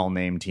 for all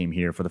name team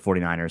here for the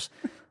 49ers.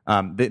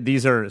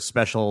 These are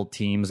special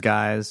teams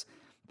guys.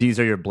 These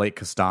are your Blake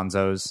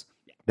Costanzos.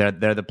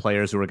 They're the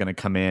players who are going to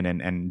come in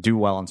and do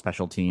well on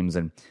special teams,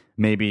 and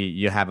maybe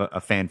you have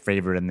a fan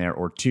favorite in there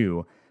or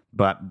two,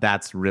 but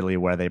that's really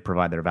where they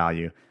provide their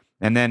value.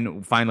 And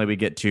then finally we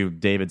get to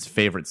David's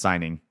favorite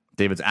signing,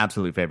 David's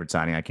absolute favorite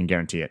signing, I can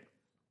guarantee it,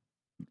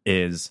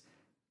 is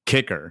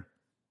kicker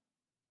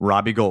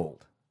Robbie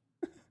Gould.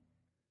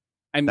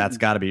 That's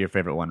got to be your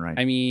favorite one, right?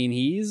 I mean,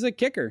 he's a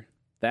kicker.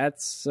 That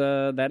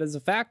is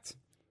a fact.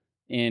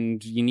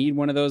 And you need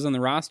one of those on the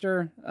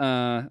roster,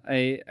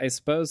 I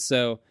suppose.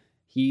 So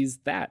he's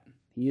that.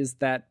 He is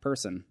that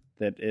person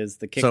that is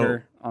the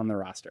kicker on the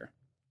roster.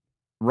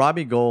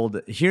 Robbie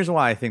Gould, here's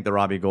why I think the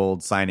Robbie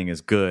Gould signing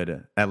is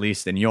good, at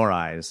least in your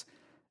eyes.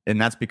 And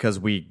that's because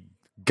we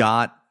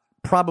got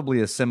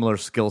probably a similar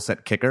skill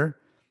set kicker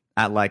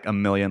at like $1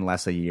 million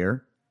less a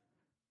year.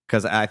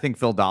 Because I think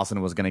Phil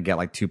Dawson was going to get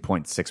like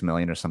 $2.6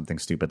 million or something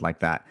stupid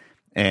like that.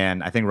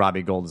 And I think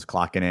Robbie Gould is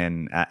clocking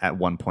in at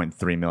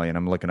 $1.3 million.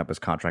 I'm looking up his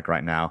contract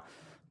right now.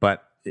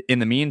 But in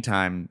the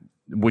meantime,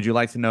 would you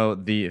like to know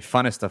the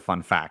funnest of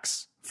fun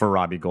facts for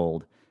Robbie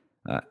Gould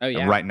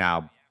right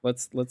now?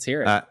 Let's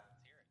hear it.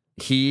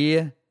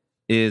 He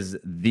is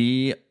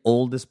the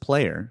oldest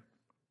player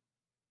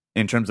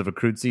in terms of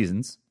accrued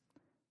seasons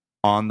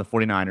on the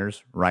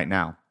 49ers right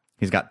now.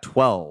 He's got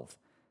 12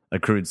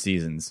 accrued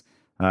seasons.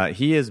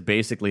 He is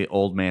basically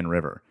old man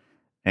River.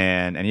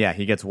 And yeah,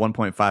 he gets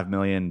 1.5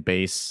 million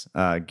base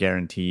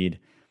guaranteed,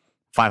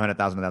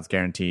 500,000 of that's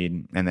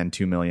guaranteed, and then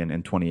 2 million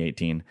in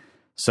 2018.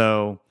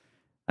 So,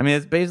 I mean,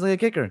 it's basically a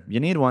kicker. You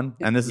need one,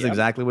 and this is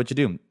exactly what you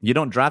do. You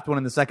don't draft one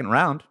in the second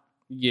round,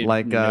 you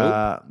don't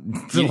draft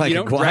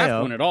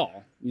one at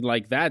all.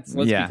 Like that's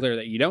let's be clear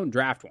that you don't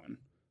draft one.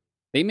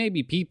 They may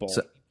be people,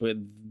 but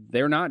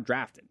they're not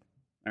drafted.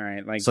 All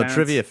right, like so.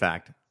 Trivia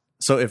fact: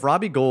 so if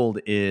Robbie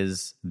Gould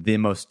is the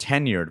most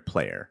tenured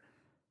player,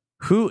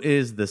 who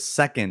is the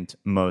second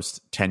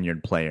most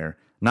tenured player?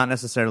 Not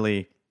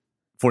necessarily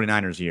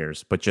 49ers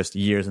years, but just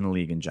years in the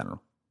league in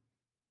general.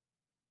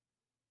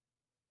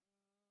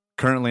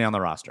 currently on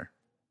the roster.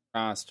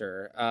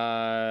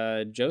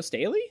 Joe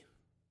Staley?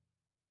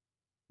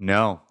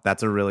 No,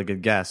 that's a really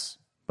good guess,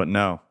 but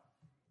no.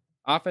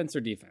 Offense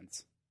or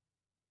defense?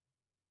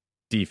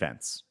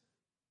 Defense.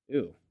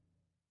 Ooh.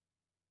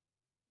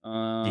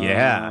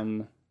 Yeah.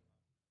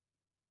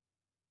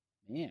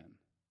 Man.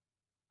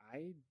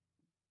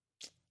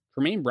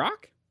 Tremaine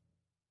Brock?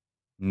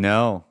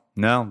 No,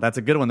 that's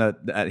a good one.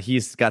 That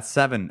he's got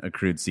 7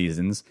 accrued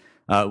seasons,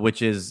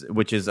 which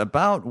is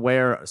about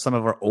where some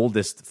of our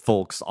oldest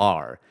folks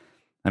are.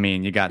 I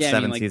mean, you got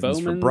 7 seasons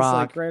Bowman's for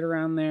Brock, right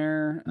around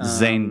there.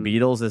 Zane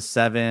Beadles is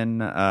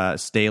 7.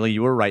 Staley,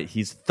 you were right.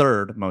 He's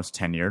 3rd most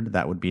tenured.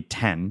 That would be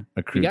 10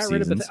 accrued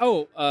seasons.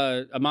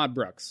 Ahmad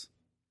Brooks.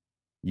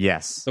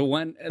 Yes, The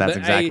one that's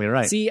exactly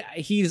right. See,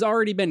 he's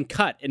already been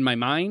cut in my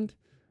mind.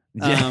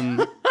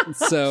 Yeah.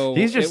 So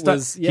he's your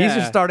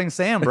starting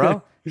Sam,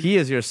 bro. He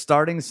is your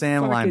starting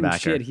Sam linebacker.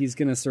 Shit, he's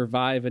gonna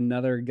survive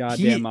another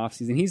goddamn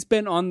offseason. He's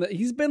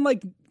been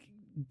like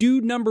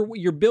dude number.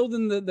 You're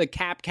building the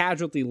cap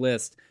casualty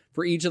list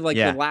for each of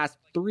the last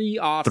 3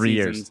 off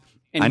seasons,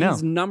 and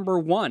he's number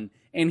 1,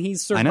 and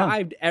he's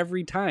survived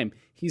every time.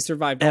 He's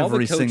survived all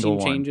the coaching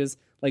changes.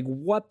 Like,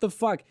 what the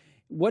fuck?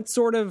 What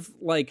sort of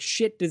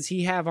shit does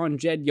he have on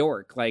Jed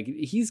York? Like,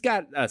 he's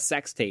got a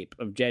sex tape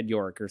of Jed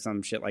York or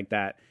some shit like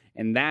that,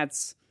 and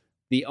that's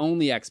the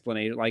only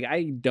explanation. Like,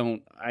 I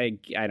don't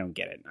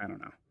get it. I don't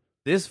know.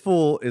 This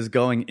fool is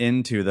going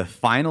into the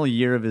final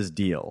year of his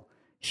deal.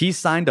 He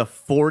signed a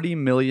 $40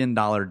 million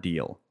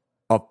deal.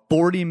 A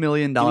 $40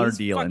 million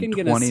deal in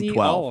 2012. See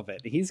all of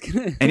it. He's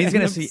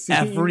gonna see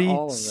every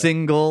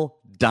single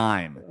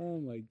dime. Oh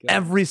my god!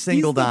 Every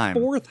single dime.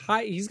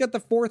 He's got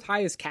the 4th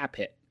highest cap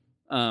hit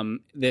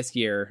this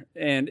yeir,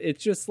 and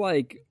it's just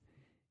like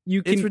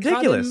you can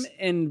cut him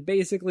and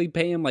basically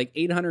pay him like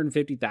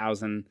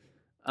 $850,000.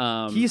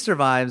 He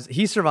survives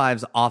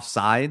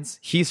offsides.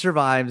 He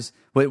survives.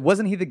 Wait,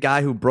 wasn't he the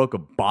guy who broke a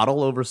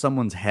bottle over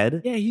someone's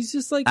head? Yeah, he's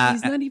just like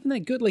he's not even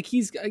that good. Like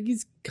he's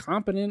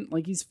competent,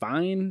 like he's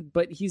fine,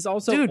 but he's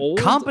also old.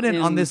 Competent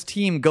on this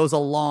team goes a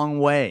long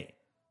way.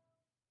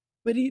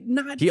 But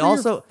he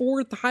also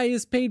 4th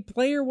highest paid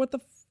player. What the?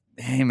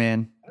 Hey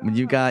man,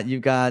 you got.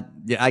 Yeah,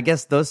 I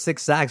guess those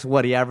 6 sacks.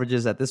 What he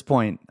averages at this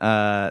point.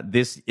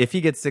 If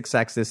he gets 6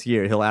 sacks this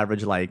year, he'll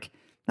average over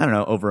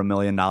 $1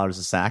 million a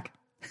sack.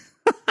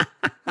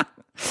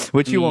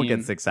 Which you won't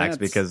get 6 sacks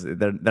because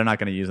they're not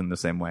going to use them the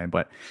same way.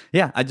 But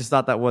yeah, I just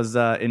thought that was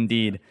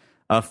indeed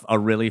a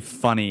really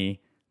funny,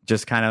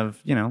 just kind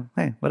of,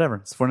 hey, whatever.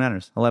 It's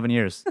 49ers, 11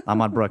 years.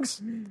 Ahmad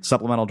Brooks,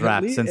 supplemental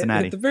draft,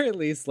 Cincinnati. At the very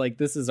least,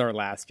 this is our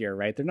last year,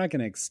 right? They're not going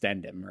to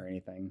extend him or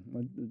anything.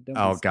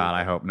 Oh God,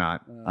 I hope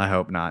not. I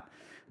hope not.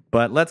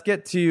 But let's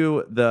get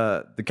to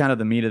the kind of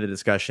the meat of the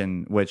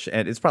discussion, which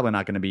it's probably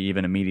not going to be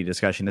even a meaty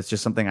discussion. It's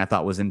just something I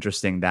thought was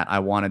interesting that I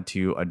wanted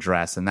to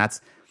address, and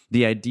that's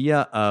the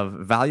idea of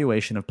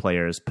valuation of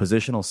players,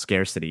 positional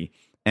scarcity,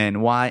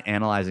 and why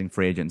analyzing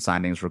free agent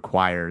signings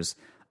requires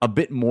a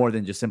bit more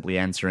than just simply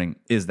answering,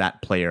 is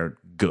that player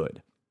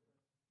good?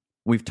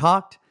 We've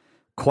talked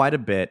quite a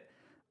bit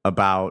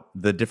about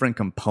the different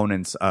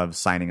components of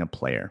signing a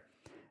player.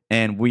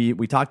 And we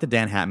talked to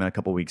Dan Hatman a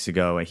couple weeks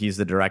ago. He's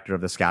the director of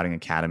the Scouting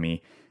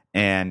Academy.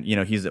 And,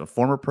 he's a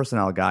former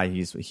personnel guy.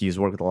 He's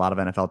worked with a lot of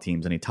NFL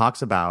teams. And he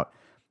talks about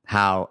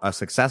how a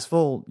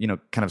successful,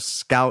 kind of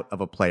scout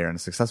of a player and a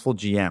successful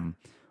GM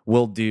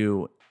will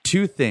do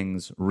 2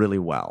 things really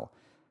well.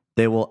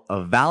 They will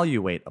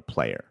evaluate a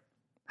player.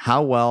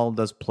 How well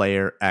does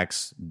player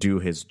X do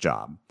his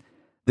job?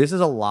 This is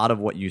a lot of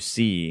what you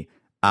see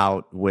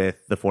out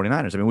with the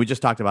 49ers. I mean, we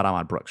just talked about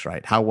Ahmad Brooks,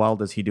 right? How well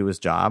does he do his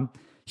job?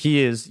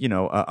 He is,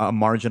 a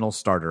marginal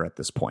starter at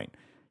this point.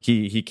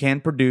 He can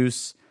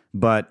produce,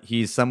 but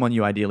he's someone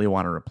you ideally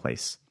want to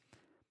replace.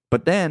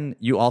 But then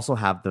you also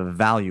have the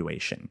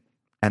valuation,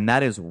 and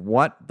that is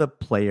what the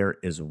player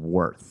is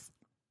worth.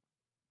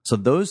 So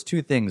those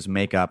 2 things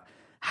make up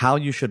how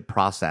you should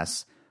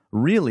process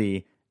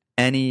really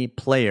any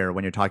player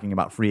when you're talking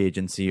about free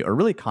agency or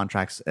really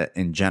contracts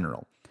in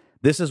general.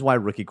 This is why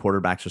rookie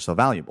quarterbacks are so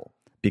valuable,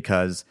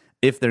 because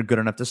if they're good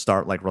enough to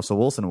start like Russell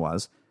Wilson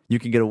was, you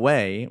can get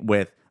away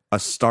with a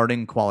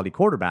starting quality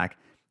quarterback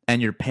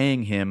and you're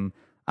paying him,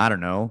 I don't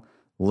know,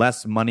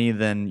 less money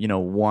than,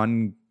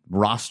 one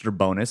roster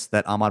bonus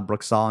that Ahmad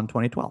Brooks saw in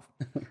 2012.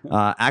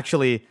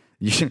 Actually,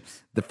 the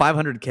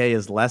 $500K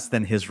is less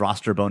than his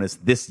roster bonus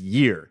this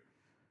year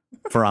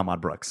for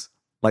Ahmad Brooks.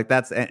 Like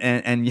that's so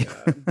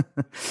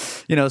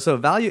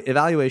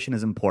evaluation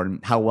is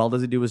important. How well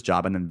does he do his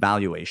job? And then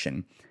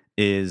valuation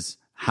is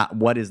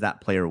what is that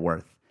player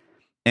worth?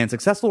 And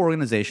successful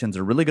organizations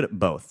are really good at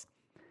both,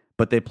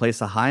 but they place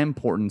a high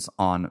importance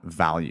on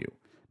value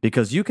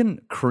because you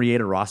can create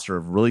a roster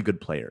of really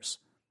good players.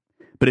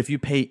 But if you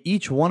pay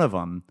each one of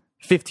them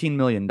 $15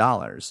 million,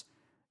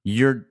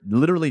 you're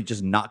literally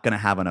just not going to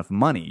have enough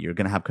money. You're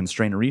going to have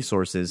constrained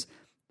resources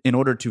in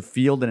order to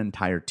field an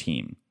entire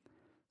team.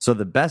 So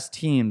the best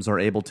teams are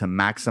able to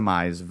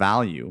maximize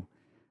value,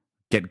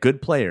 get good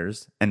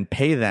players, and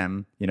pay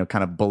them,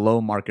 kind of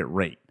below market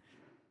rate.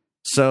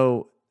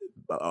 So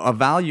a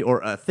value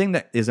or a thing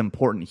that is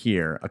important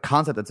here, a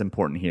concept that's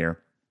important here,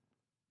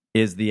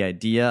 is the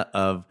idea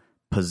of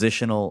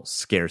positional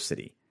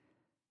scarcity.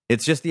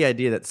 It's just the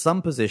idea that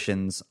some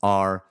positions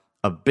are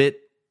a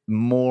bit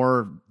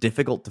more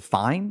difficult to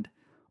find,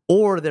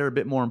 or they're a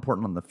bit more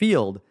important on the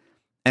field.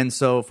 And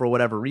so for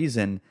whatever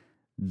reason,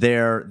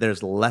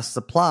 there's less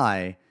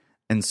supply.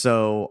 And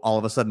so all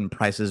of a sudden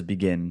prices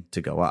begin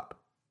to go up.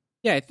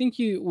 Yeah, I think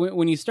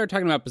when you start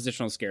talking about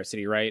positional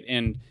scarcity, right?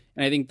 And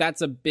I think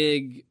that's a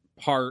big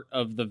part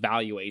of the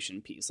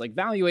valuation piece. Like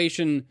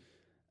valuation,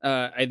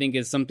 I think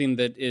is something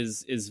that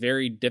is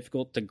very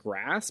difficult to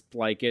grasp.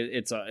 Like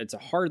it's a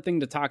hard thing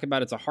to talk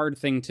about. It's a hard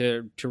thing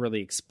to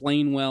really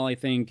explain well, I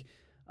think.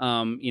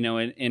 And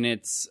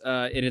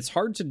it's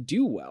hard to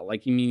do well.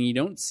 Like, I mean, you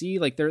don't see,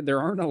 like,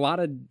 there aren't a lot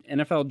of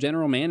NFL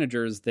general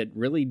managers that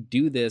really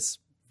do this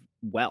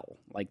well,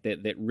 like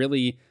that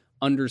really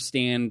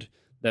understand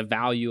the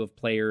value of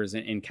players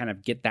and kind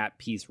of get that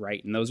piece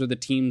right. And those are the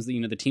teams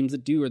that, the teams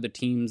that do are the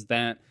teams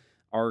that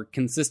are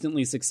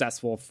consistently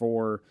successful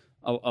for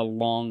a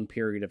long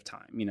period of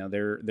time.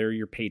 They're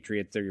your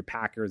Patriots, they're your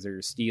Packers, they're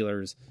your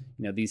Steelers,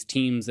 these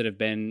teams that have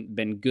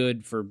been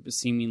good for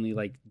seemingly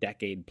like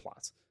decade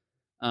plus.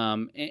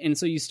 And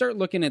so you start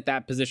looking at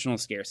that positional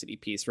scarcity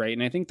piece, right?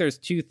 And I think there's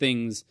two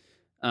things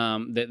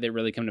that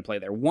really come to play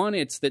there. One,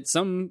 it's that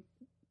some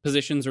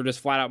positions are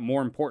just flat out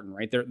more important,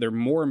 right? They're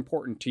more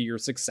important to your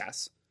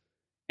success.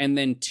 And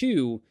then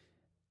two,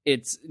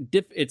 it's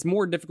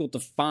more difficult to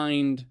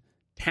find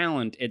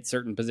talent at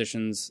certain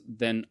positions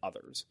than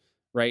others,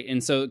 right?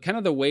 And so kind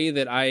of the way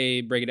that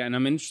I break it down, and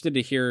I'm interested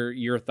to hear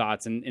your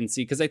thoughts and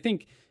see, because I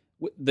think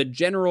the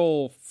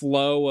general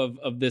flow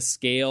of this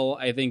scale,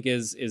 I think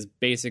is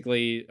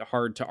basically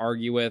hard to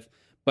argue with,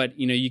 but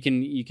you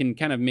can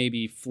kind of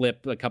maybe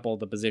flip a couple of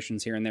the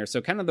positions here and there.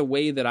 So kind of the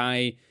way that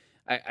I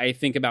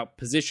think about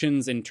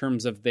positions in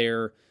terms of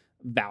their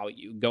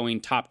value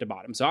going top to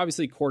bottom. So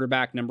obviously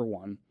quarterback, number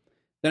one.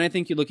 Then I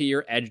think you look at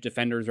your edge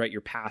defenders, right?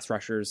 Your pass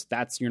rushers,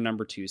 that's your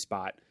number 2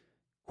 spot.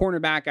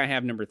 Cornerback, I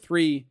have number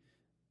 3.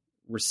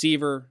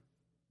 Receiver.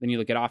 Then you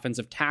look at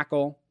offensive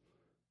tackle.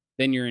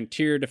 Then your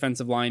interior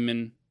defensive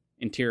lineman,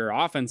 interior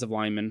offensive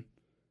lineman,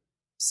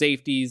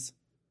 safeties,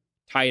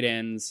 tight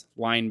ends,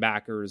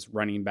 linebackers,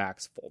 running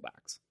backs,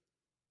 fullbacks.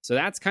 So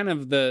that's kind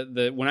of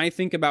the when I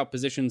think about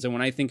positions and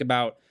when I think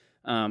about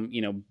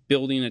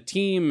building a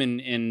team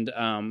and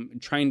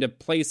trying to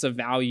place a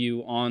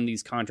value on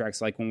these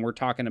contracts, like when we're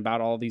talking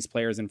about all these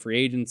players in free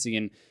agency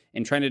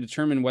and trying to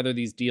determine whether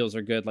these deals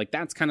are good, like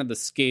that's kind of the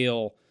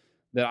scale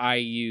that I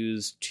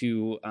use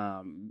to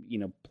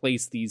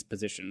place these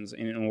positions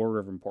in an order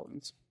of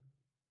importance.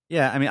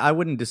 Yeah, I mean, I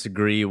wouldn't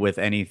disagree with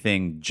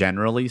anything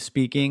generally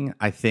speaking.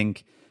 I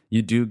think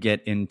you do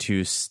get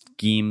into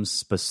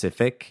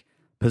scheme-specific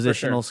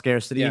positional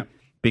scarcity. Yeah.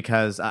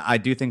 Because I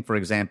do think, for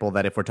example,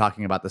 that if we're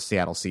talking about the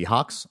Seattle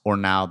Seahawks or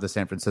now the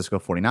San Francisco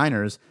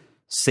 49ers,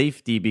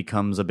 safety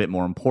becomes a bit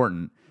more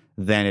important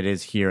than it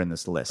is here in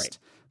this list. Right.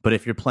 But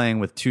if you're playing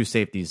with 2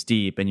 safeties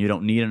deep and you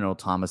don't need an Earl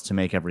Thomas to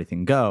make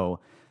everything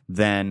go,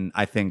 then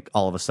I think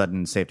all of a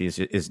sudden safety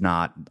is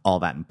not all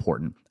that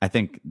important. I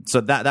think so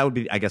that would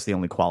be, I guess, the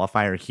only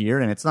qualifier here.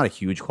 And it's not a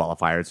huge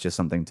qualifier. It's just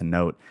something to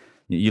note.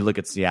 You look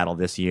at Seattle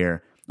this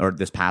year or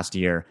this past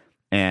year,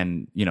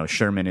 and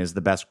Sherman is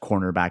the best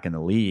cornerback in the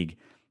league.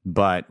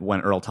 But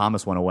when Earl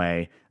Thomas went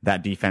away,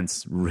 that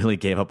defense really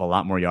gave up a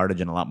lot more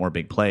yardage and a lot more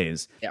big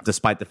plays,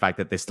 despite the fact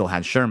that they still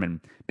had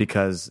Sherman,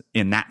 because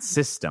in that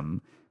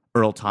system,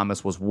 Earl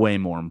Thomas was way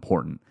more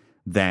important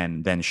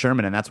than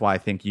Sherman. And that's why I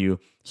think you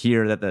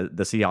hear that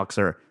the Seahawks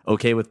are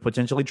okay with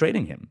potentially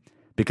trading him,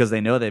 because they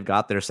know they've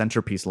got their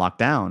centerpiece locked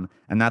down,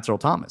 and that's Earl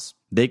Thomas.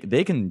 They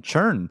can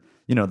churn,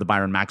 the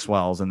Byron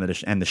Maxwells and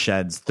the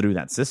Sheds through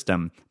that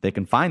system. They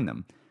can find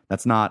them.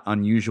 That's not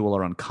unusual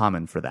or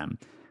uncommon for them.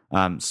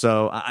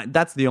 So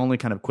that's the only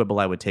kind of quibble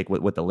I would take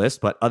with the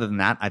list. But other than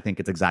that, I think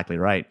it's exactly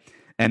right.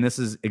 And this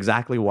is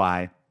exactly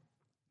why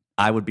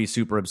I would be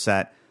super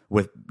upset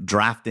with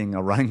drafting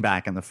a running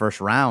back in the first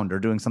round or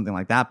doing something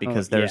like that,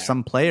 because there are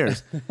some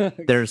players,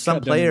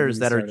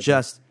 that are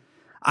just,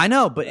 I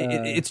know, but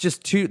it's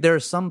just there are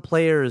some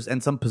players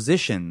and some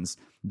positions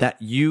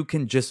that you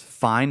can just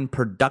find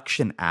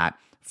production at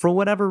for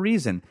whatever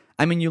reason.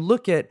 I mean, you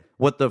look at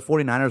what the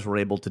 49ers were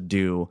able to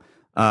do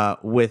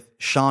with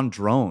Sean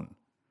Drone.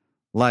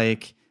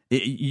 Like,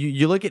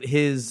 you look at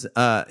his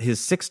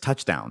 6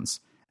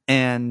 touchdowns,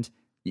 and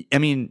I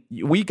mean,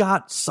 we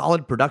got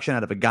solid production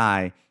out of a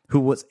guy who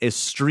was a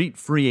street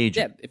free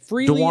agent. Yeah,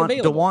 freely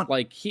available.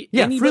 Like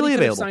anybody freely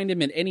could have signed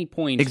him at any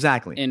point.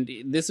 Exactly. And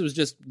this was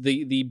just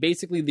the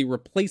basically the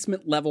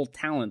replacement level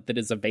talent that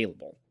is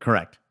available.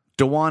 Correct.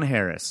 DeJuan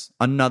Harris,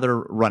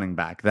 another running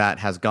back that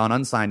has gone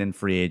unsigned in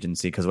free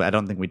agency, because I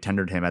don't think we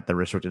tendered him at the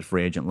restricted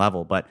free agent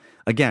level. But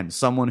again,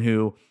 someone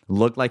who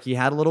looked like he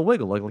had a little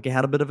wiggle, looked like he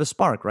had a bit of a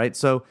spark, right?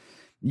 So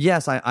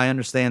yes, I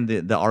understand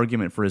the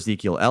argument for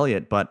Ezekiel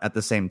Elliott, but at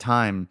the same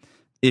time,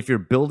 if you're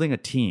building a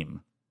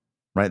team,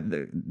 right?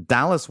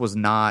 Dallas was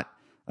not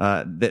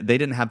they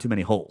didn't have too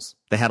many holes.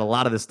 They had a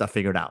lot of this stuff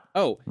figured out.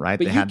 Oh, right.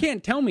 But you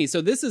can't tell me.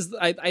 So this is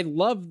I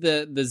love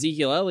the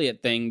Ezekiel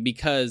Elliott thing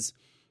because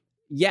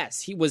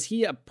yes,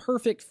 he a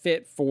perfect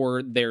fit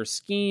for their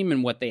scheme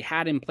and what they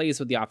had in place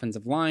with the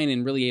offensive line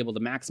and really able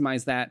to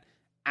maximize that.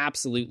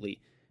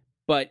 Absolutely.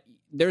 But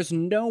there's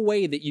no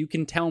way that you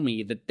can tell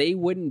me that they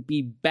wouldn't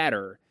be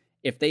better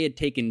if they had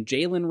taken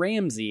Jalen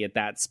Ramsey at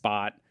that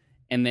spot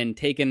and then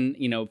taken,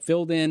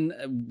 filled in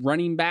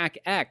running back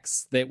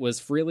X that was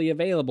freely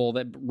available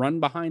that run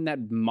behind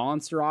that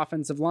monster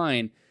offensive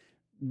line.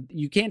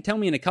 You can't tell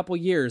me in a couple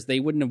years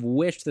they wouldn't have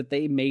wished that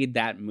they made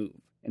that move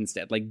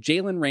instead. Like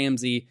Jalen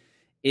Ramsey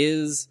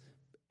is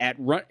at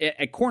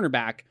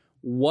cornerback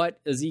what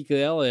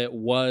Ezekiel Elliott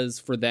was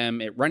for them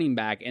at running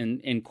back,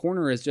 and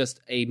corner is just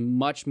a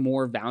much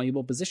more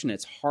valuable position.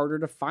 It's harder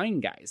to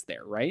find guys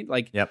there, right?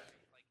 Like, yep.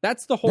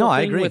 That's the whole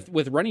thing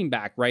with running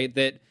back, right?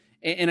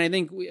 And I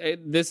think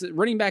this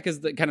running back is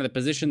the kind of the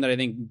position that I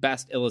think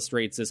best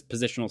illustrates this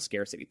positional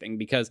scarcity thing,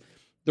 because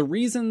the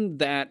reason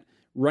that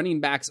running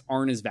backs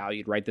aren't as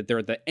valued, right, that they're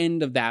at the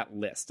end of that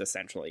list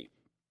essentially,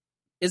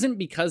 isn't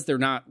because they're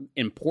not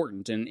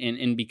important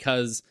and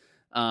because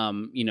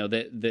we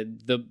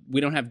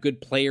don't have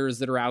good players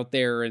that are out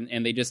there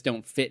and they just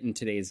don't fit in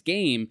today's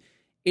game.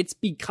 It's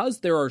because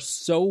there are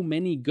so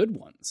many good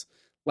ones.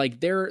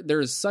 Like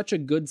there's such a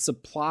good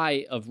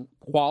supply of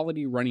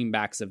quality running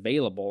backs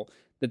available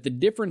that the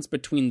difference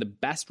between the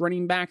best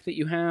running back that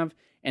you have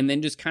and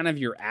then just kind of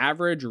your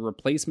average or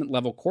replacement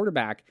level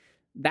quarterback,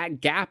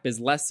 that gap is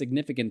less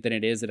significant than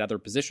it is at other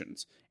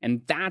positions.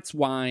 And that's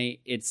why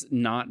it's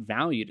not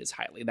valued as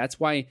highly. That's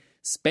why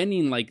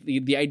spending like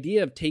the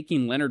idea of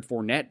taking Leonard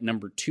Fournette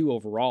number 2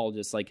 overall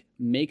just like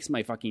makes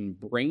my fucking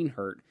brain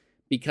hurt,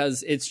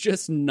 because it's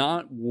just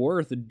not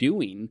worth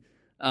doing.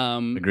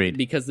 Agreed.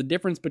 Because the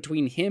difference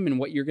between him and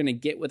what you're going to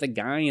get with a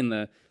guy in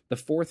the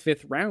 4th,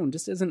 5th round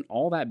just isn't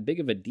all that big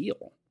of a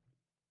deal.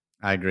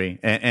 I agree.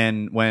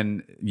 And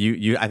when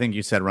you I think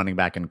you said running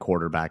back and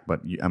quarterback,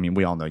 but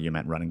we all know you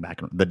meant running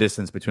back. The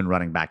distance between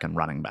running back and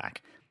running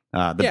back.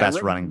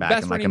 Best running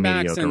back and like a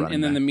mediocre running back.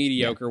 And then the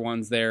mediocre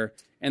ones there.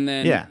 And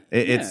then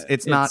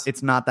it's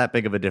not that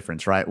big of a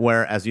difference, right?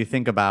 Whereas you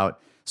think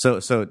about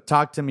so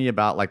talk to me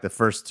about like the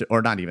first,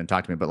 or not even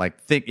talk to me, but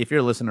like think, if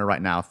you're a listener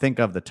right now, think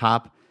of the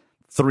top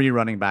 3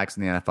 running backs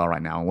in the NFL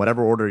right now, in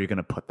whatever order you're going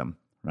to put them,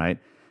 right?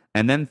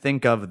 And then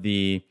think of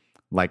the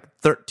like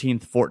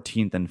 13th,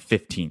 14th, and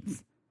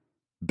 15th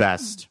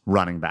best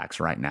running backs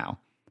right now.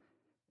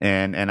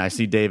 And I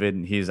see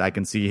David, I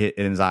can see it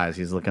in his eyes.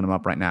 He's looking them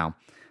up right now.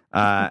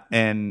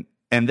 And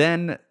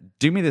then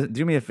do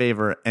me a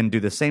favor and do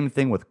the same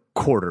thing with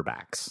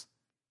quarterbacks.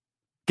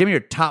 Give me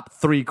your top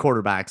 3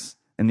 quarterbacks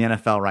in the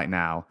NFL right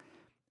now,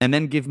 and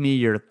then give me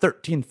your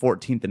 13th,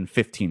 14th, and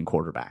 15th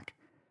quarterback.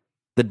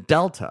 The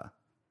delta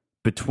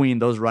between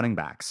those running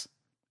backs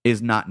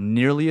is not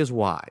nearly as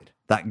wide.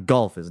 That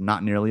gulf is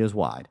not nearly as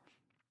wide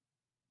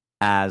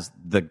as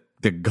the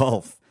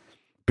gulf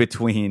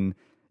between,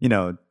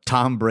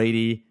 Tom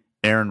Brady,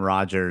 Aaron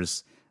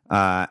Rodgers,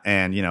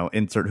 and,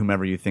 insert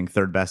whomever you think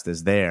third best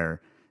is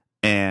there,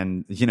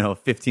 and, the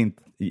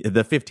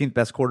 15th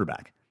best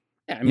quarterback.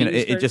 Yeah,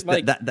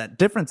 that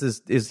difference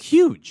is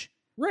huge.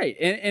 Right.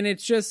 And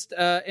it's just,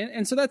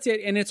 and so that's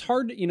it. And it's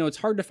hard, it's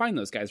hard to find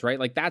those guys, right?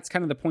 Like that's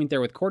kind of the point there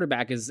with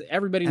quarterback is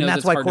everybody knows. And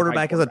that's why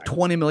quarterback is a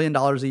 $20 million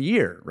a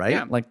year, right?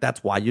 Yeah. Like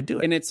that's why you do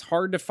it. And it's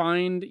hard to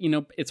find,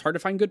 it's hard to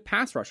find good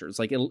pass rushers.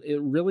 Like it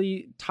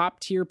really top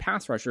tier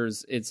pass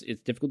rushers. It's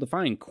difficult to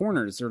find.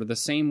 Corners are the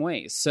same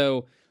way.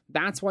 So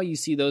that's why you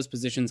see those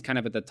positions kind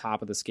of at the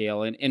top of the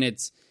scale. And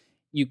it's,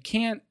 you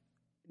can't,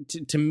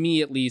 to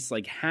me at least,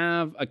 like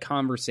have a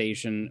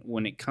conversation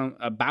when it comes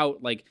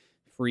about like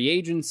free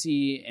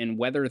agency and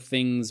whether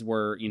things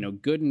were,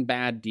 good and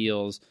bad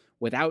deals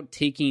without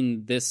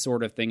taking this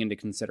sort of thing into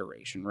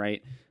consideration,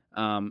 right?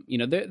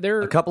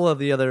 There a couple of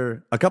the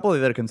other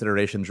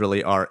considerations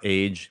really are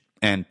age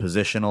and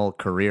positional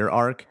career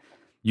arc.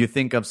 You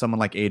think of someone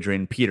like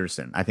Adrian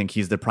Peterson. I think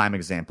he's the prime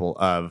example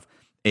of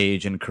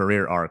age and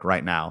career arc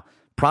right now.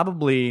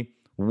 Probably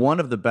one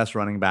of the best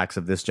running backs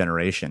of this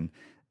generation.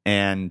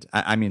 And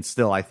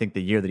still, I think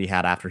the year that he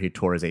had after he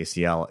tore his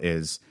ACL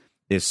is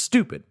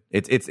stupid.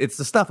 It's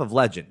the stuff of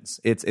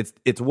legends.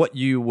 It's what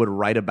you would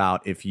write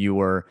about if you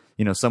were,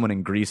 someone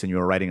in Greece and you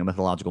were writing a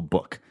mythological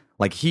book.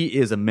 Like he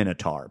is a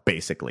minotaur,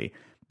 basically.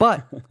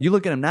 But you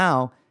look at him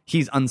now,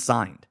 he's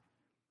unsigned.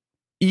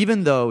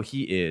 Even though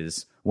he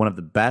is one of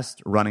the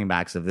best running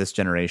backs of this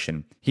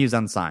generation, he's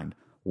unsigned.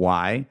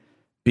 Why?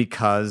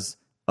 Because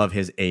of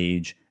his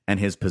age and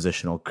his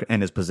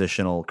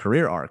positional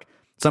career arc.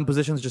 Some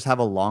positions just have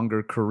a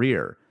longer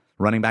career.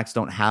 Running backs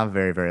don't have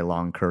very, very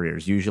long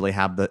careers. Usually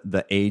have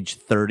the age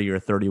 30 or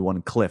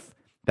 31 cliff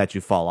that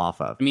you fall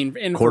off of.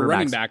 And for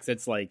running backs,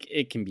 it's like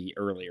it can be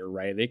earlier,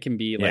 right? It can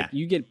be like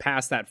you get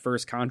past that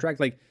first contract.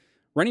 Like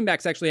running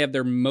backs actually have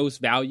their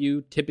most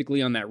value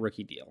typically on that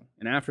rookie deal.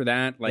 And after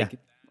that,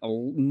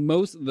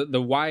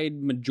 the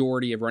wide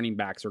majority of running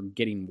backs are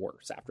getting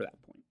worse after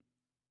that point.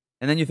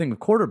 And then you think of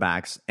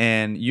quarterbacks,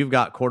 and you've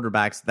got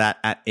quarterbacks that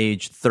at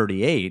age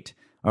 38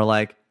 are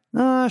like,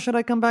 should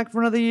I come back for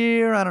another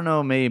year? I don't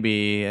know,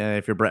 maybe.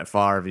 If you're Brett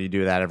Favre, you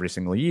do that every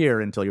single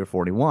year until you're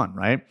 41,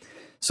 right?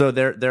 So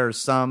there's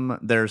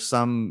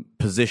some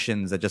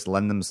positions that just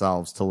lend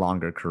themselves to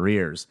longer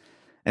careers.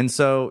 And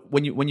so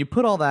when you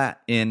put all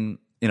that in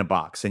a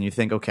box and you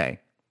think, okay,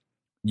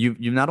 you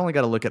not only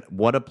got to look at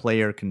what a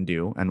player can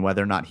do and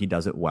whether or not he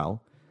does it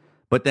well,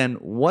 but then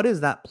what is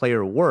that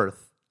player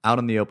worth out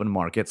in the open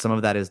market? Some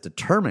of that is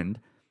determined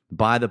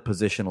by the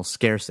positional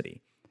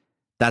scarcity.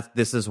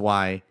 This is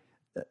why,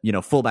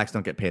 fullbacks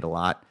don't get paid a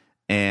lot,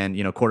 and,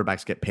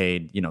 quarterbacks get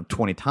paid,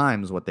 20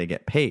 times what they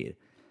get paid.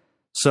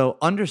 So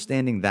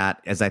understanding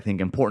that is, I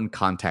think, important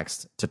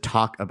context to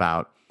talk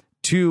about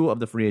two of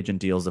the free agent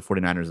deals the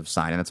 49ers have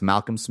signed, and that's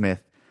Malcolm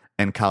Smith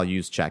and Kyle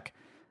Juszczyk.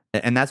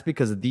 And that's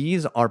because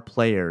these are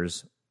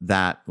players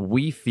that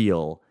we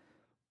feel,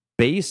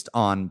 based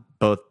on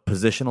both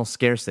positional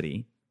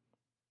scarcity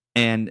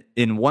and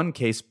in one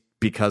case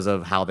because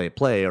of how they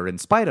play or in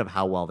spite of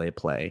how well they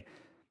play,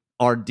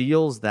 are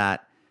deals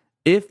that,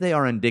 if they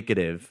are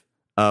indicative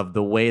of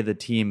the way the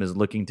team is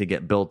looking to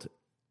get built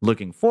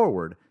looking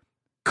forward,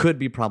 could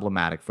be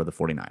problematic for the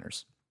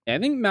 49ers. I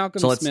think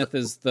Malcolm Smith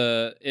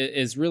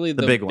is really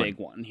the big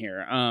one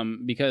here,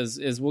 because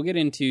as we'll get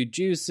into,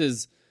 Juice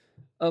is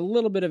a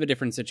little bit of a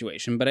different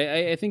situation. But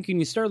I think when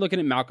you start looking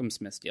at Malcolm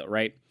Smith's deal,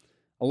 right,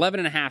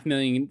 $11.5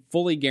 million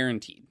fully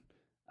guaranteed,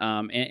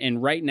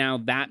 and right now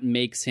that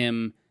makes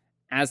him,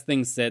 as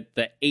things sit,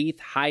 the 8th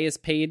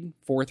highest paid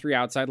 4-3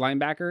 outside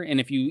linebacker. And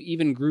if you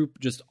even group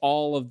just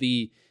all of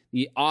the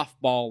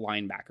off-ball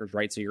linebackers,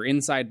 right, so your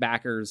inside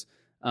backers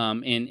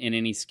in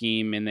any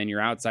scheme, and then your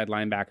outside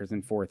linebackers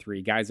in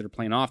 4-3, guys that are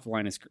playing off the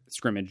line of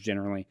scrimmage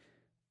generally,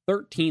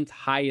 13th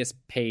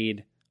highest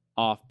paid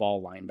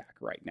off-ball linebacker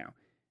right now.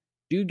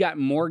 Dude got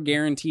more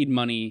guaranteed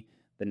money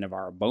than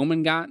Navarro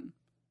Bowman got,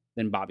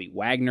 than Bobby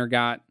Wagner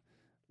got.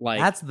 Like,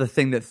 that's the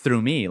thing that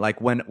threw me. Like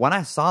when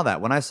I saw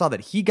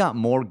that he got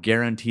more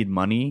guaranteed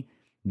money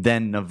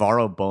than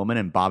Navarro Bowman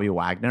and Bobby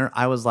Wagner,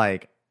 I was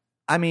like,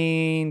 I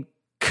mean,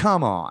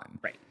 come on.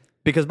 Right.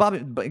 Because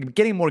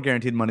getting more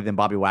guaranteed money than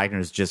Bobby Wagner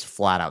is just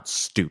flat out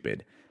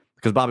stupid.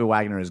 Because Bobby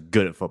Wagner is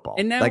good at football.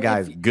 And now that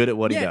guy's good at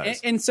what he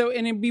does. And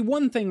it'd be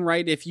one thing,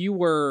 right, if you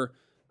were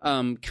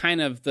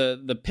kind of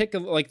the pick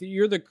of, like,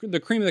 you're the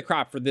cream of the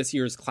crop for this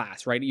year's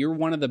class, right? You're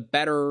one of the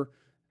better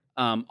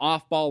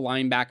off-ball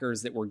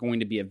linebackers that were going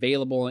to be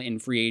available in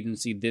free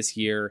agency this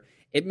year.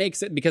 It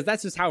makes it, because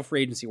that's just how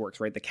free agency works,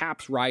 right? The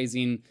cap's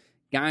rising.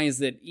 Guys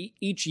that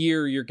each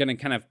year you're going to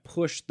kind of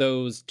push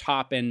those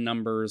top-end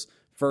numbers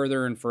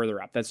further and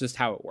further up. That's just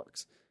how it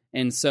works.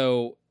 And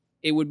so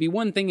it would be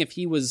one thing if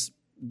he was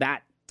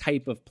that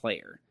type of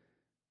player,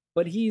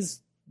 but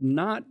he's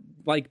not,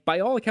 like, by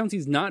all accounts,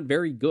 he's not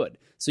very good.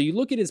 So you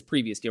look at his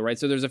previous deal, right?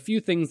 So there's a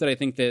few things that I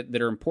think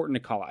that are important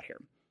to call out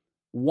here.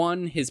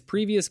 One, his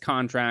previous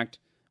contract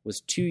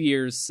was 2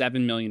 years,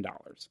 $7 million.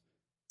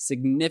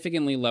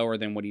 Significantly lower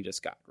than what he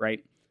just got,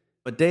 right?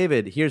 But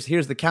David, here's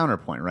the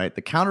counterpoint, right?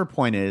 The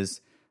counterpoint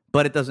is,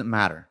 but it doesn't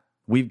matter.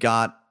 We've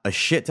got a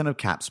shit ton of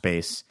cap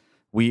space.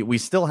 We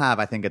still have,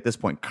 I think, at this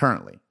point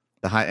currently,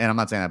 and I'm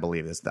not saying I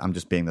believe this, I'm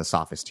just being the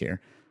sophist here,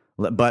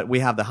 but we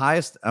have the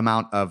highest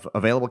amount of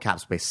available cap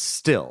space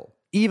still,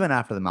 even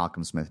after the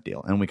Malcolm Smith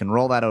deal. And we can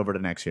roll that over to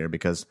next year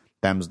because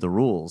them's the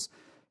rules.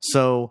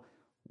 So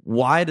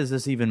why does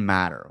this even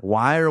matter?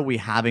 Why are we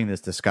having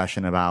this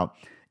discussion about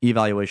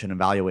evaluation and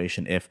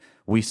valuation if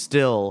we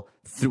still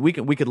we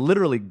could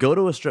literally go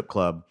to a strip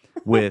club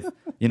with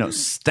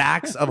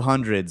stacks of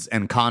hundreds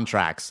and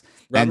contracts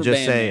and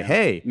just say,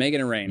 hey, make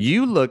it rain.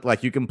 You look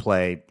like you can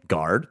play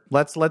guard.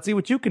 Let's see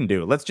what you can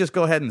do. Let's just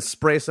go ahead and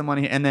spray some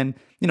money, and then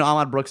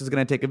Ahmad Brooks is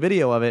going to take a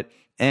video of it,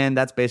 and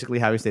that's basically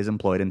how he stays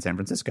employed in San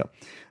Francisco.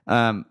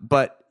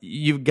 But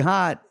you've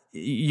got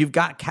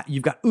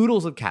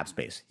oodles of cap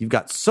space. You've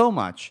got so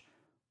much.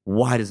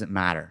 Why does it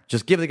matter?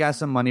 Just give the guy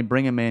some money,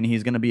 bring him in.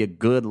 He's going to be a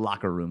good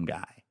locker room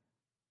guy.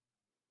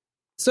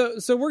 So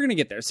we're going to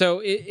get there.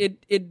 So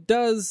it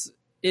does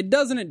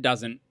and it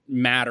doesn't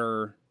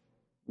matter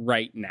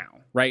right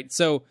now, right?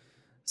 So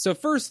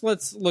first,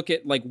 let's look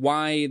at, like,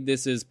 why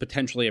this is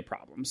potentially a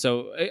problem.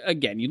 So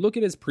again, you look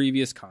at his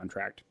previous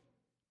contract,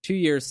 2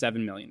 years,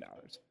 $7 million.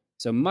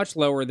 So much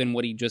lower than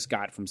what he just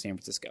got from San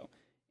Francisco.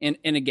 And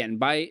again,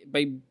 by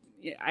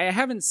I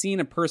haven't seen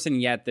a person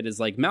yet that is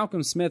like,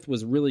 Malcolm Smith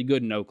was really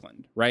good in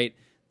Oakland, right?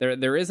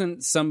 There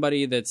isn't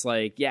somebody that's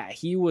like, yeah,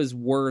 he was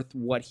worth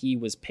what he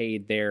was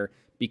paid there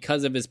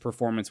because of his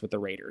performance with the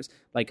Raiders.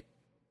 Like,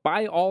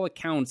 by all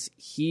accounts,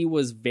 he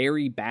was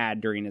very bad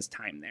during his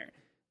time there.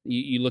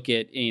 You look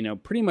at,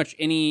 pretty much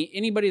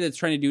anybody that's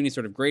trying to do any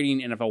sort of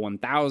grading, NFL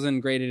 1000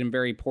 graded him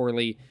very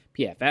poorly,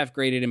 PFF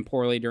graded him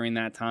poorly during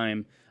that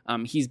time.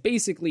 He's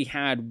basically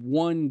had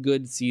one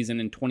good season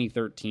in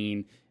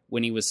 2013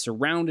 when he was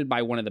surrounded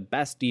by one of the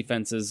best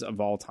defenses of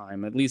all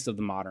time, at least of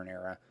the modern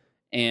era.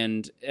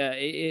 And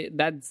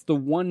that's the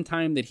one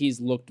time that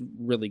he's looked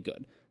really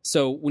good.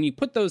 So when you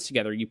put those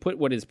together, you put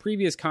what his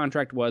previous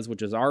contract was,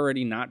 which is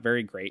already not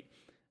very great,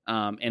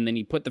 and then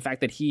you put the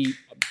fact that he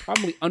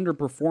probably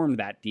underperformed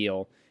that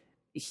deal,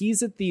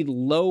 he's at the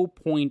low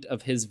point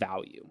of his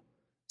value.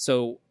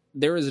 So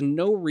there is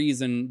no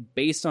reason,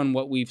 based on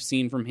what we've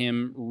seen from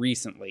him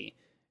recently,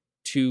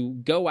 to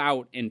go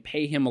out and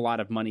pay him a lot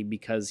of money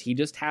because he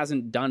just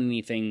hasn't done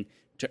anything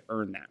to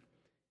earn that.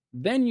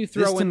 Then you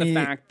throw in the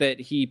fact that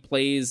he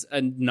plays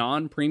a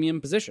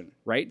non-premium position,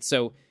 right?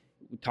 So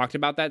we talked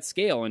about that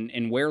scale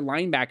and where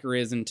linebacker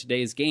is in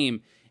today's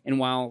game. And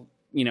while,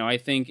 I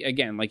think,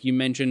 again, like you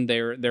mentioned,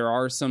 there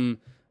are some,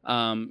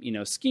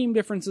 scheme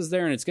differences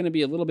there, and it's going to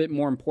be a little bit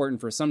more important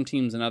for some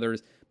teams than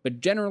others. But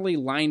generally,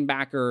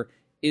 linebacker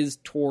is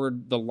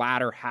toward the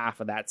latter half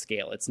of that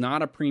scale. It's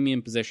not a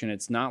premium position.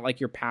 It's not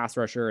like your pass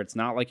rusher. It's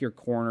not like your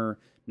corner,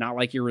 not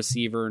like your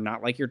receiver,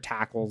 not like your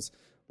tackles.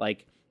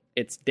 Like,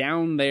 it's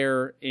down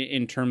there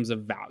in terms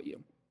of value.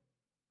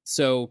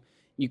 So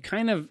you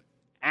kind of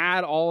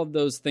add all of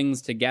those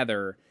things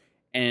together,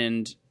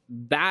 and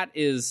that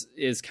is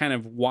kind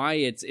of why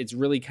it's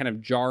really kind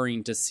of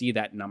jarring to see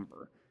that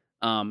number.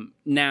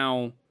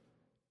 Now,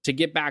 to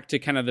get back to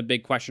kind of the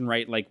big question,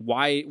 right? Like,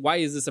 why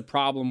is this a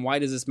problem? Why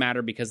does this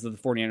matter because of the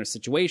 49ers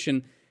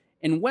situation?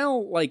 And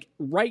well, like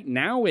right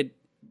now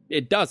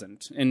it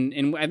doesn't.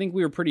 And I think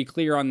we were pretty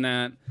clear on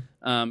that,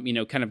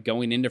 kind of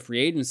going into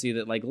free agency,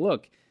 that like,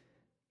 look,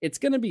 it's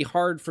going to be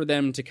hard for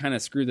them to kind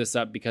of screw this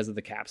up because of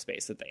the cap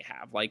space that they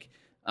have. Like,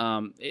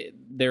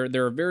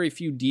 there are very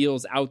few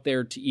deals out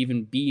there to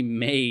even be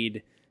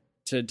made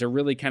to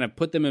really kind of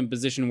put them in a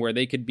position where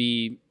they could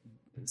be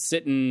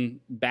sitting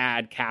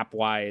bad cap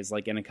wise,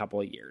 like in a couple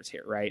of years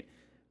here, right?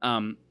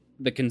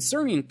 The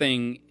concerning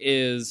thing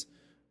is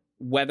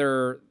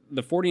whether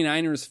the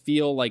 49ers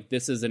feel like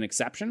this is an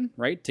exception,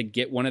 right? To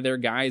get one of their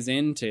guys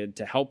in to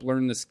help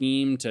learn the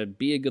scheme, to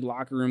be a good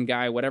locker room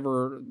guy,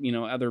 whatever,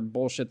 other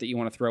bullshit that you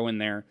want to throw in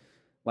there.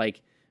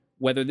 Like,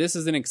 whether this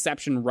is an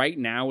exception right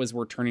now as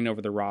we're turning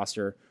over the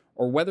roster,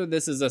 or whether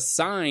this is a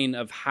sign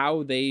of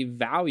how they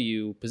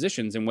value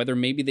positions, and whether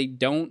maybe they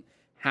don't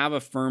have a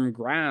firm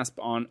grasp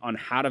on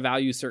how to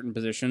value certain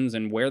positions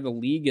and where the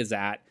league is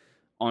at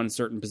on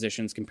certain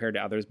positions compared to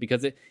others.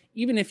 Because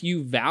even if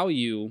you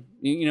value,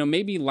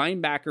 maybe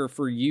linebacker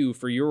for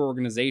your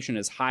organization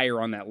is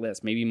higher on that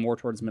list, maybe more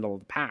towards middle of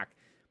the pack.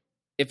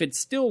 If it's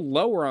still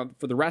lower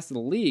for the rest of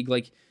the league,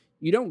 like,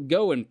 you don't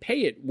go and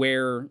pay it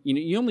where,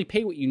 you only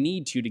pay what you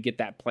need to get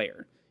that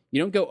player.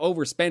 You don't go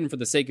overspend for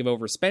the sake of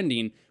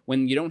overspending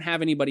when you don't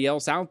have anybody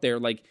else out there.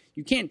 Like,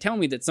 you can't tell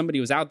me that somebody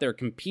was out there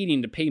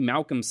competing to pay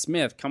Malcolm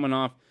Smith coming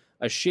off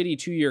a shitty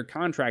 2-year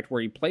contract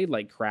where he played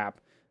like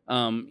crap.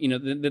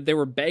 That they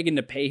were begging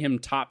to pay him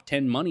top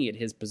 10 money at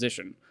his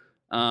position.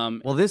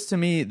 Well, this to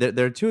me,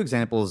 there are two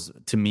examples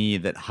to me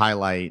that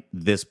highlight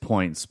this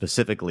point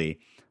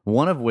specifically.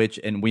 One of which,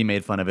 and we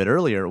made fun of it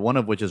earlier, one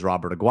of which is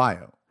Robert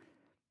Aguayo.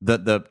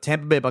 The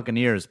Tampa Bay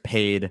Buccaneers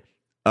paid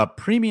a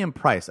premium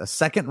price, a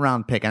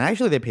second-round pick, and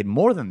actually they paid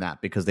more than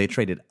that because they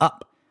traded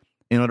up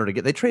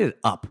they traded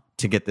up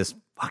to get this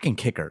fucking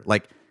kicker.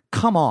 Like,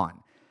 come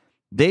on.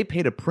 They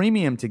paid a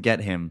premium to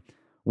get him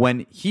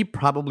when he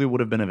probably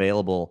would have been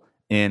available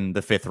in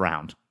the 5th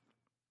round.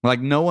 Like,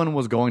 no one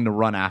was going to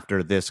run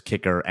after this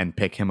kicker and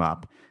pick him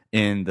up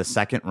in the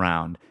 2nd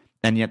round,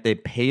 and yet they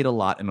paid a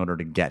lot in order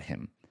to get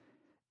him.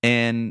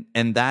 And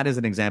that is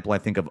an example, I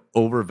think, of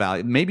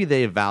overvalue. Maybe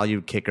they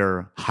valued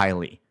kicker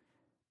highly.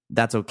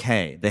 That's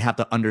okay. They have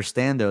to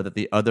understand, though, that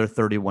the other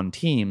 31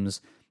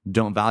 teams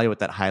don't value it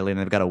that highly,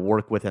 and they've got to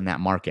work within that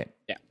market.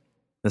 Yeah.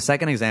 The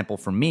second example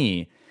for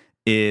me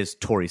is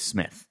Torrey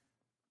Smith.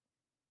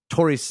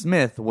 Torrey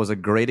Smith was a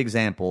great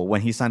example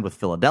when he signed with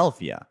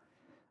Philadelphia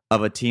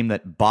of a team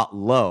that bought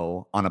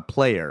low on a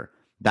player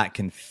that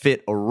can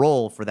fit a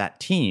role for that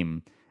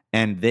team,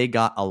 and they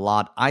got a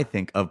lot, I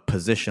think, of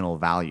positional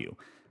value.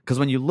 Because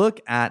when you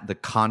look at the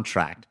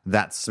contract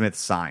that Smith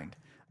signed,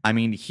 I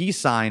mean, he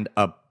signed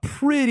a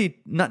pretty,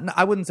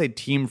 I wouldn't say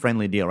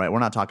team-friendly deal, right? We're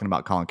not talking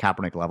about Colin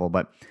Kaepernick level,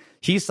 but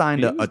he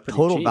signed a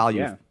total cheap,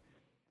 value.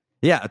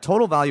 Yeah, a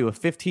total value of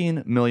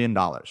 $15 million,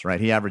 right?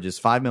 He averages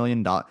 $5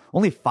 million.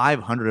 Only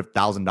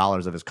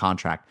 $500,000 of his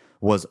contract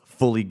was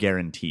fully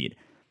guaranteed.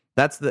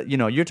 That's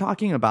you're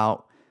talking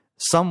about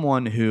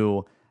someone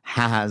who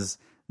has,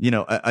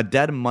 a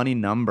dead money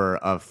number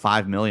of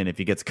 $5 million if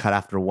he gets cut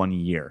after 1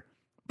 year.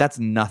 That's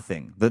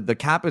nothing. The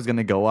cap is going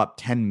to go up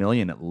 $10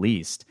 million at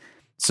least.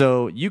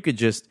 So you could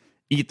just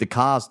eat the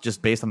cost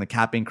just based on the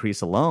cap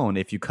increase alone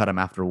if you cut him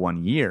after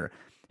 1 year.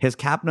 His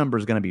cap number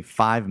is going to be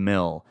 $5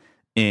 million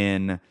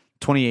in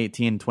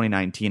 2018,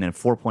 2019, and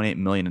 $4.8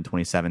 million in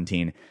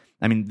 2017.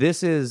 I mean,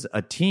 this is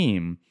a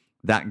team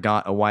that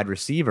got a wide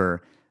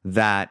receiver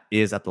that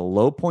is at the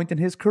low point in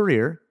his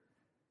career,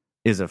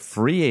 is a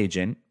free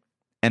agent,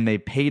 and they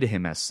paid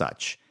him as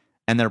such.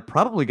 And they're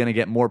probably going to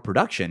get more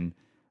production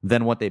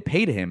than what they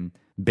paid him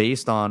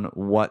based on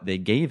what they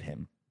gave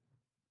him.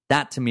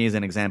 That, to me, is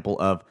an example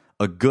of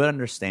a good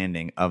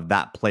understanding of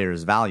that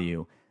player's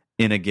value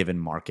in a given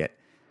market.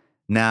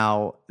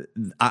 Now,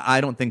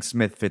 I don't think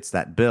Smith fits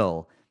that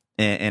bill,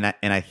 and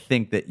I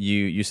think that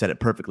you said it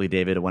perfectly,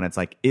 David, when it's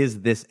like,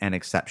 is this an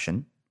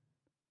exception?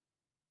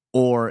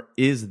 or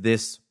is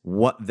this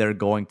what they're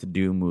going to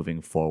do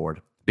moving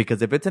forward?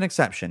 Because if it's an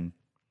exception,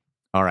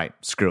 all right,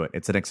 screw it.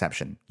 It's an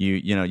exception.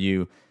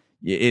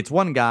 It's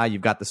one guy.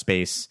 You've got the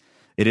space.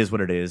 It is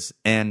what it is.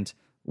 And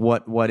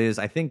what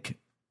buoys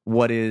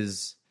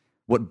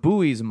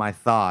my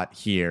thought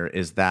here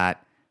is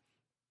that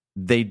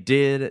they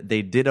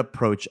did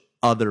approach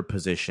other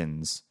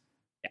positions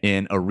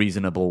in a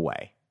reasonable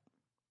way.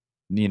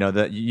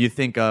 That you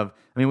think of.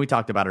 I mean, we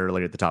talked about it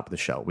earlier at the top of the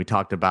show. We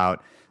talked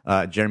about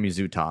Jeremy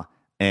Zuttah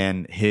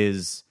and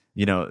his,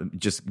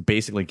 just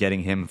basically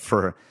getting him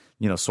for,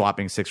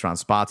 swapping 6-round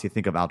spots. You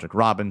think of Aldrick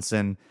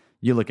Robinson.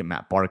 You look at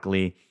Matt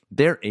Barkley.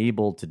 They're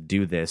able to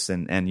do this.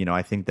 And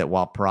I think that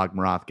while Parag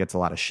Marathe gets a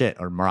lot of shit,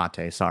 or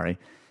Marate, sorry,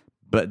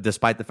 but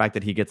despite the fact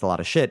that he gets a lot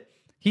of shit,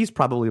 he's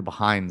probably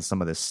behind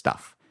some of this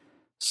stuff.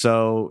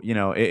 So,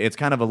 it's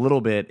kind of a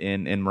little bit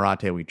in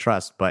Marate we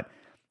trust, but,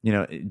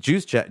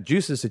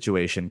 Juice's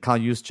situation, Kyle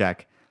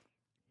Juszczyk,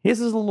 his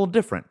is a little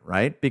different,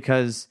 right?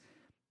 Because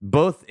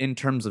both in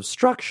terms of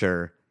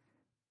structure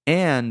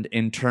and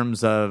in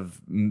terms of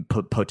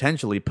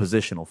potentially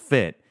positional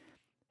fit,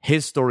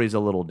 his story is a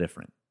little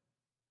different.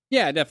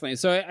 Yeah, definitely.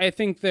 So I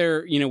think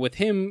they're, with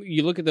him,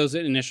 you look at those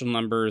initial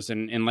numbers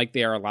and like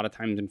they are a lot of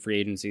times in free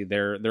agency,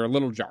 they're a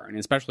little jarring,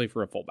 especially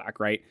for a fullback,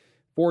 right?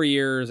 4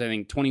 years, I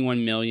think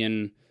 21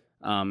 million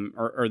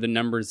are the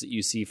numbers that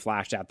you see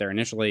flashed out there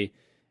initially.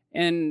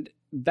 And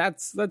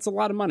that's a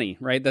lot of money,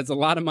 right? That's a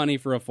lot of money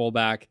for a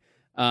fullback.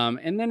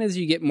 And then as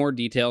you get more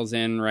details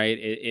in, right,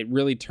 it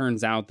really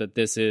turns out that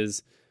this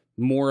is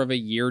more of a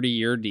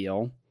year-to-year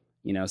deal,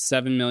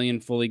 $7 million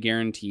fully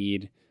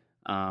guaranteed.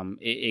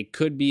 It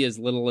could be as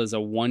little as a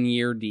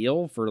 1-year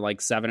deal for like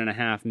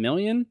 $7.5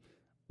 million.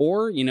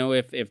 Or,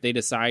 if they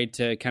decide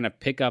to kind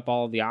of pick up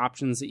all of the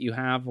options that you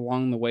have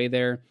along the way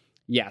there,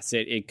 yes,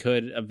 it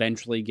could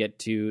eventually get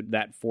to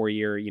that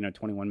 4-year,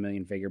 21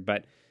 million figure.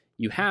 But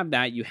you have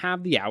that, you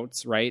have the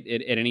outs, right,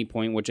 at any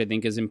point, which I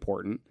think is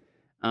important.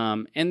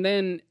 And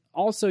then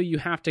also you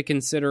have to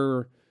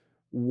consider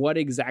what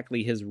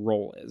exactly his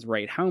role is,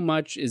 right? How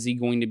much is he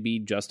going to be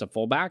just a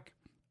fullback?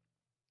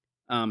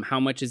 How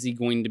much is he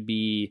going to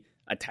be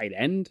a tight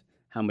end?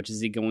 How much is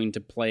he going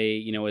to play,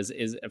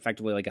 is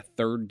effectively like a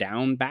third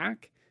down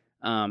back?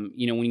 When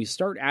you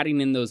start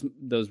adding in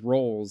those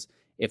roles,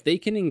 if they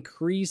can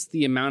increase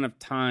the amount of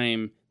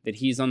time that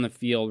he's on the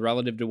field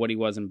relative to what he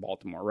was in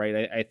Baltimore,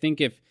 right? I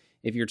think if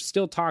you're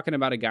still talking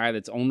about a guy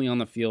that's only on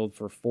the field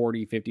for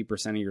 40,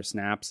 50% of your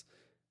snaps,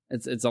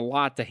 it's a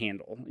lot to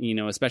handle,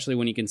 especially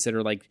when you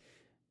consider, like,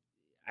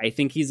 I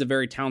think he's a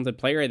very talented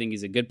player. I think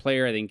he's a good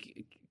player. I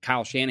think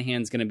Kyle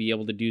Shanahan's going to be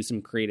able to do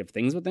some creative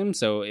things with him.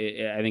 So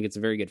I think it's a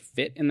very good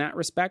fit in that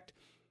respect.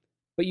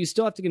 But you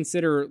still have to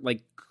consider,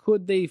 like,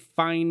 could they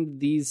find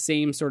these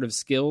same sort of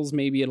skills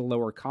maybe at a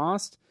lower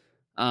cost?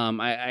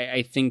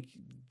 I think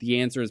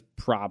the answer is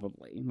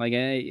probably. Like,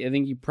 I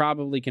think you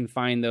probably can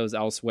find those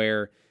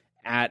elsewhere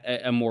at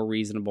a more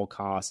reasonable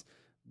cost.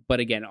 But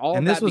again, all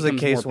of that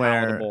becomes more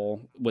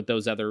palatable with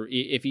those other.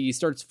 If he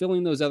starts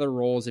filling those other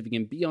roles, if he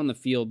can be on the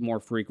field more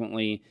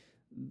frequently,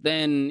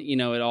 then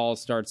it all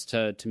starts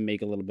to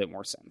make a little bit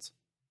more sense.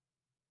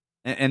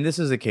 And this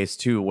is a case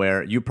too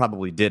where you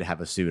probably did have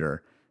a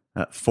suitor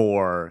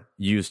for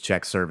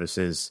Juszczyk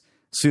services.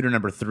 Suitor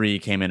number 3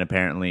 came in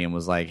apparently and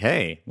was like,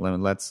 "Hey,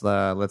 let's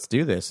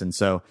do this." And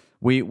so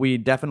we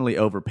definitely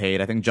overpaid.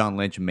 I think John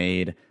Lynch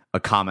made a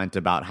comment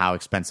about how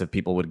expensive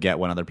people would get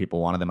when other people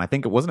wanted them. I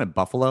think it wasn't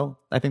Buffalo,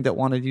 I think, that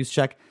wanted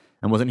Juszczyk,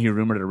 and wasn't he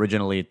rumored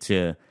originally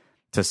to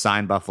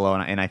sign Buffalo?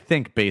 And I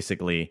think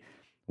basically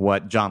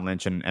what John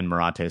Lynch and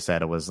Marate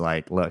said, it was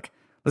like, look,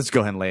 let's go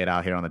ahead and lay it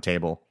out here on the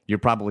table. You're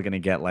probably going to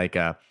get like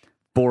a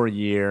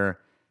 4-year,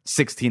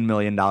 $16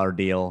 million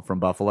deal from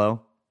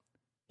Buffalo.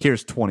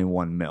 Here's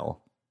 21 mil.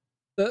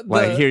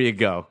 Here you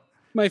go.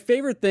 My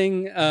favorite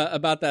thing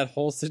about that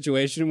whole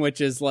situation, which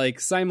is like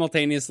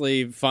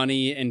simultaneously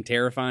funny and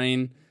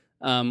terrifying,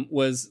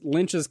 was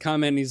Lynch's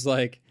comment. He's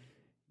like,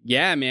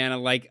 "Yeah, man,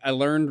 I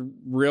learned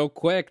real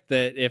quick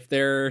that if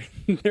there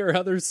are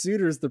other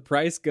suitors, the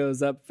price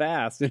goes up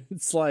fast." And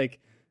it's like,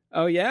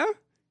 "Oh yeah,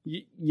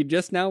 you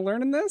just now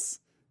learning this?"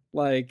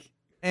 Like,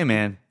 hey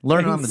man,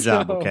 learning on the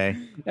job, okay?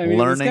 I mean,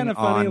 it's kind of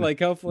funny. Like,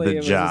 hopefully it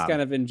was just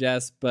kind of in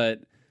jest,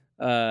 but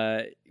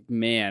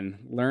man,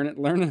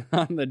 learning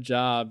on the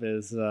job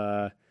is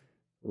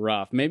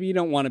rough. Maybe you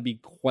don't want to be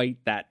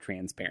quite that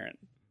transparent.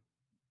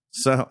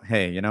 So,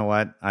 hey, you know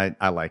what?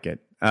 I like it.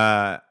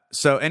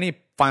 So any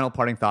final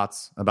parting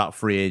thoughts about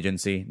free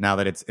agency now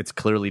that it's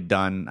clearly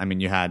done? I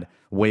mean, you had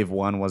wave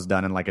 1 was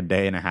done in like a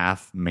day and a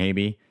half,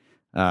 maybe.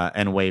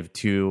 And wave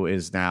 2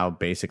 is now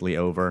basically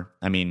over.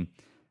 I mean,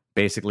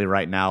 basically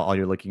right now, all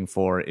you're looking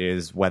for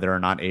is whether or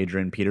not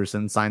Adrian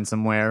Peterson signs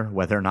somewhere,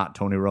 whether or not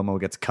Tony Romo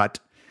gets cut.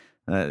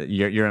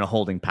 You're in a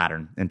holding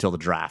pattern until the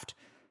draft.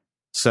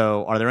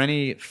 So are there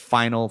any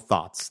final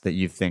thoughts that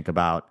you think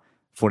about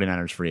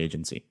 49ers free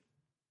agency?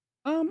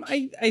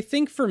 I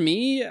think for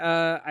me,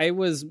 I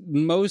was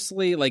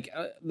mostly like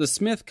the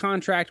Smith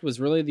contract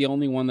was really the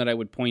only one that I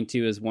would point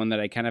to as one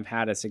that I kind of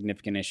had a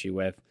significant issue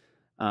with.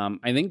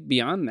 I think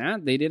beyond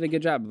that, they did a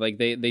good job. Like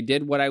they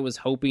did what I was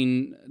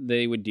hoping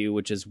they would do,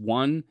 which is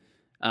one,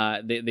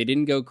 they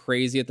didn't go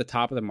crazy at the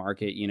top of the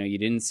market. You know, you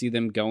didn't see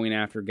them going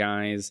after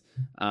guys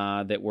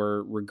that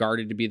were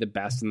regarded to be the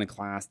best in the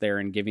class there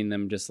and giving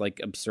them just like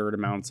absurd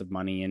amounts of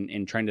money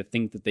and trying to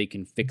think that they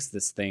can fix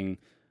this thing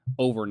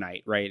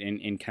overnight, right?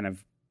 And kind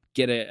of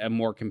get a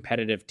more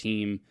competitive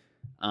team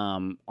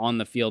on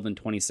the field in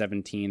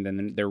 2017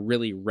 than they're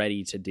really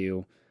ready to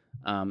do.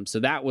 So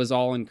that was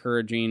all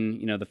encouraging.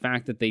 You know, the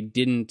fact that they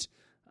didn't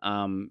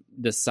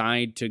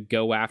decide to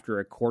go after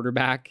a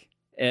quarterback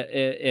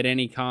at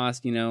any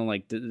cost, you know,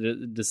 like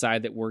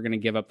decide that we're going to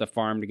give up the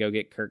farm to go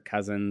get Kirk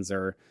Cousins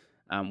or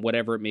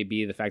whatever it may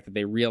be. The fact that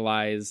they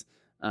realize,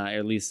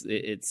 at least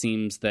it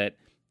seems that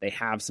they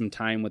have some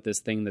time with this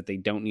thing, that they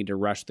don't need to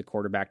rush the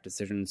quarterback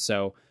decision.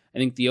 So I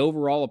think the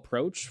overall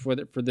approach for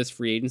this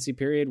free agency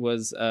period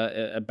was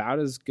about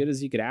as good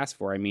as you could ask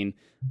for. I mean,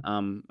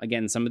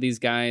 again, some of these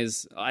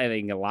guys, I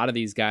think a lot of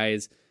these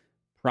guys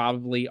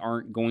probably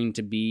aren't going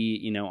to be,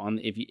 you know,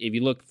 if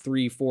you look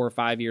 3, 4,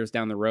 5 years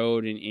down the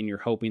road and you're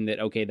hoping that,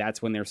 okay,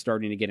 that's when they're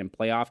starting to get in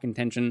playoff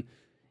contention,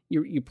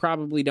 you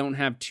probably don't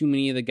have too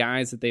many of the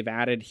guys that they've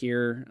added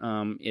here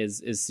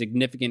is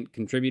significant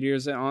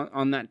contributors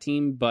on that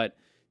team. But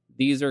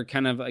these are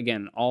kind of,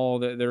 again,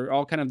 they're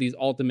all kind of these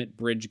ultimate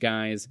bridge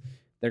guys.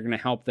 They're going to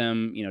help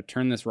them, you know,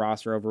 turn this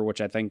roster over, which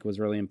I think was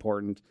really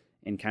important,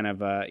 and kind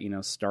of, you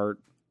know, start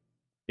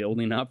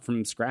building up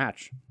from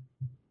scratch.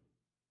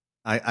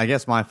 I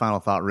guess my final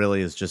thought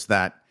really is just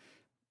that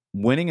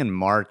winning in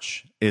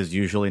March is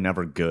usually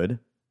never good.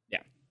 Yeah.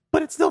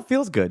 But it still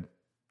feels good.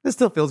 It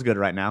still feels good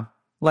right now.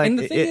 Like, and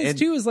the thing is,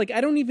 too, is like, I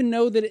don't even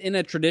know that in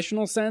a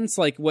traditional sense,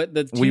 like what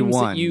the teams we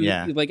won,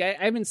 like, I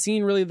haven't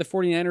seen really the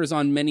 49ers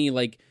on many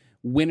like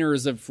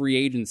winners of free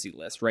agency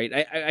lists, right?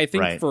 I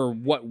think for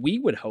what we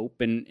would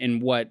hope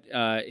and what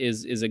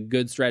is a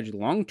good strategy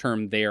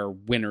long-term, they are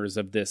winners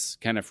of this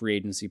kind of free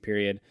agency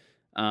period.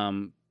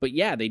 But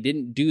yeah, they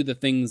didn't do the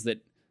things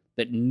that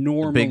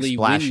normally big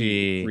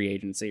splashy win free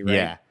agency, right?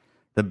 Yeah.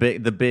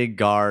 The big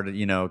guard,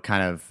 you know,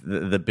 kind of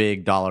the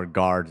big dollar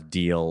guard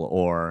deal,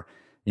 or,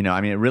 you know,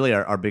 I mean, really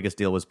our biggest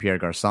deal was Pierre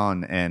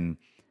Garçon, and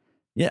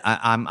yeah,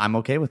 I'm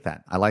okay with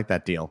that. I like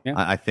that deal. Yeah.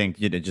 I think,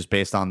 you know, just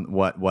based on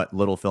what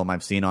little film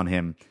I've seen on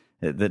him,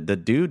 the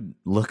dude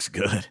looks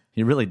good.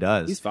 He really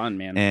does. He's fun,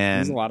 man.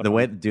 And he's a lot of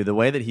fun. The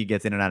way that he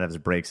gets in and out of his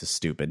breaks is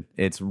stupid.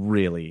 It's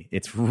really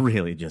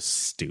just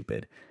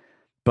stupid.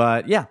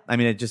 But yeah, I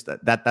mean, it just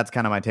that's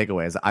kind of my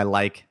takeaway. Is I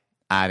like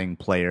adding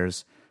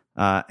players,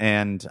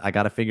 and I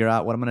got to figure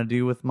out what I'm going to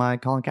do with my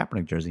Colin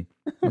Kaepernick jersey.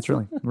 That's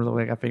really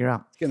what I got to figure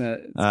out. It's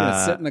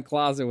gonna sit in the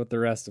closet with the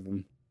rest of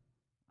them.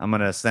 I'm going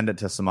to send it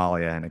to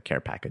Somalia in a care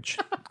package.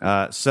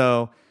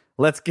 So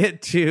let's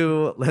get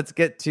to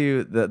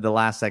the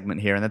last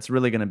segment here, and that's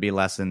really going to be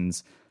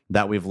lessons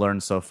that we've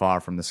learned so far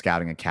from the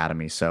Scouting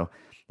Academy. So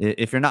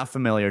if you're not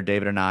familiar,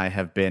 David and I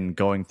have been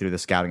going through the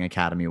Scouting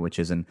Academy, which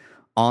is an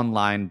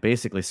online,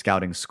 basically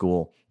scouting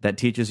school that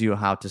teaches you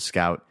how to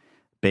scout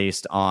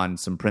based on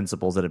some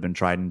principles that have been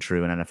tried and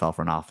true in NFL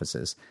front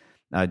offices.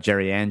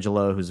 Jerry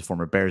Angelo, who's a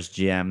former Bears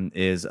GM,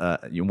 is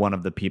one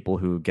of the people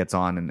who gets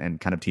on and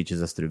kind of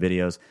teaches us through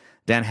videos.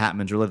 Dan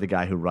Hatman's really the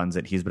guy who runs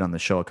it. He's been on the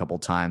show a couple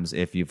times.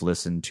 If you've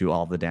listened to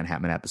all of the Dan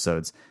Hatman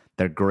episodes,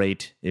 they're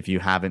great. If you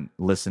haven't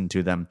listened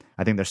to them,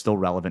 I think they're still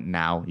relevant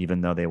now,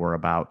 even though they were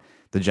about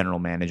the general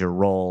manager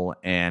role,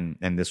 and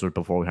this was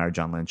before we hired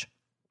John Lynch.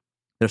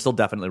 They're still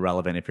definitely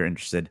relevant if you're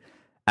interested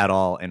at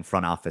all in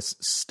front office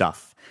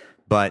stuff.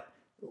 But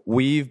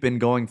we've been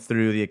going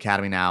through the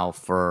academy now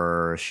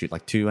for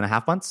like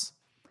 2.5 months.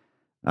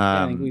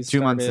 I think we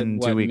 2 months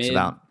and 2 weeks,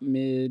 about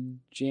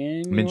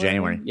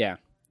mid-January. Yeah.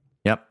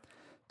 Yep.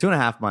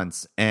 2.5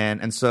 months,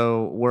 and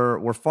so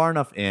we're far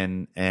enough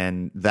in,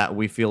 and that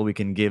we feel we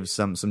can give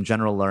some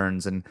general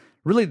learns, and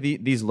really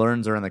these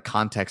learns are in the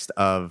context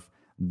of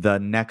the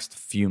next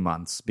few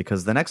months,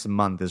 because the next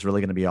month is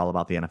really going to be all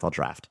about the NFL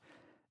draft.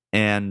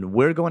 And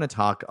we're going to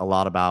talk a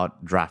lot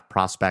about draft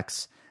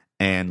prospects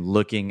and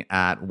looking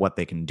at what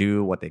they can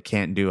do, what they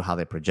can't do, how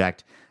they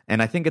project.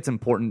 And I think it's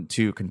important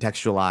to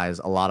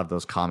contextualize a lot of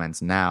those comments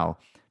now,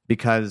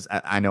 because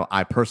I know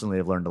I personally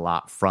have learned a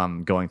lot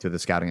from going through the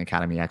Scouting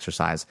Academy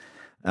exercise.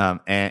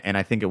 And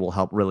I think it will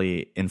help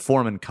really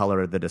inform and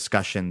color the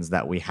discussions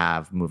that we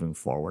have moving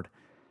forward.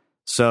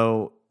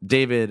 So,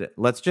 David,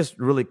 let's just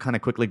really kind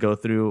of quickly go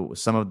through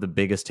some of the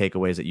biggest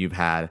takeaways that you've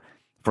had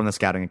from the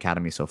Scouting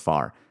Academy so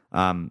far.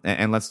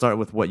 And let's start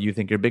with what you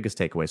think your biggest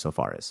takeaway so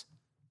far is.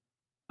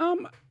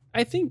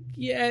 I think,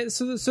 yeah.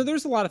 So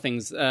there's a lot of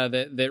things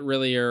that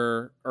really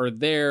are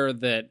there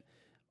that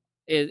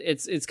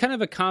it's kind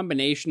of a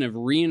combination of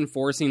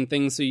reinforcing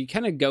things. So you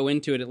kind of go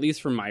into it, at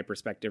least from my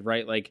perspective,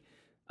 right? Like,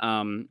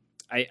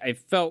 I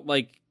felt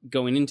like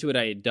going into it,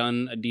 I had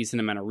done a decent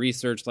amount of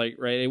research. Like,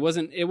 right, it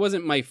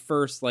wasn't my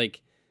first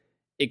like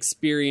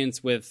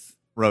experience with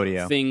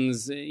rodeo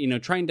things. You know,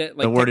 trying to like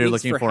the word you're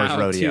looking for is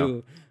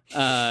rodeo.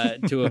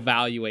 To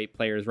evaluate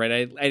players,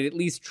 right? I at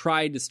least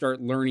tried to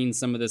start learning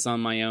some of this on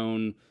my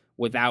own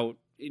without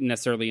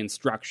necessarily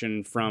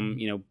instruction from,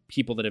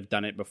 people that have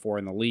done it before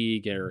in the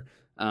league or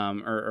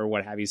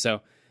what have you.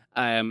 So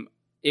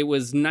it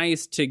was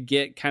nice to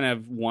get kind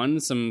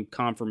of some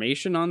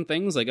confirmation on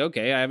things like,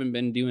 okay, I haven't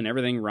been doing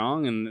everything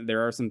wrong. And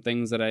there are some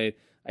things that I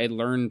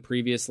learned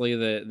previously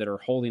that are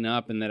holding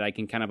up and that I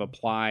can kind of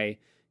apply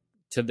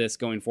to this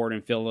going forward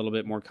and feel a little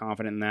bit more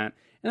confident in that.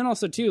 And then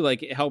also too,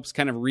 like it helps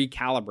kind of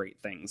recalibrate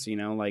things,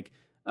 like,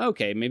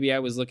 okay, maybe I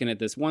was looking at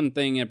this one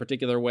thing in a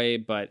particular way,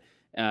 but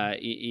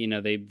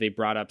they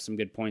brought up some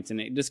good points, and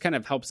it just kind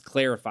of helps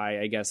clarify,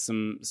 I guess,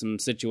 some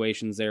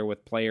situations there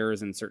with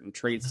players and certain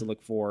traits to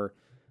look for,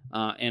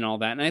 and all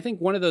that. And I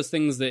think one of those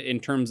things that in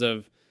terms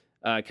of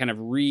kind of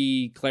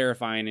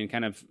re-clarifying and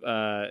kind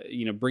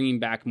of bringing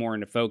back more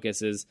into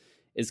focus is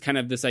kind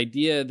of this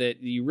idea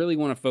that you really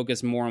want to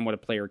focus more on what a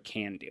player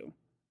can do,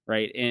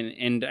 right?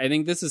 And I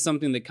think this is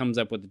something that comes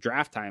up with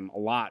draft time a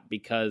lot,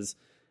 because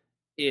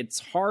it's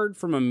hard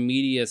from a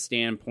media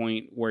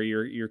standpoint where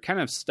you're kind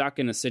of stuck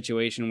in a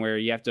situation where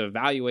you have to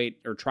evaluate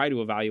or try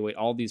to evaluate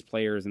all these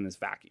players in this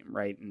vacuum,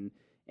 right? And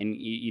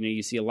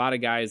you see a lot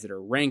of guys that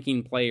are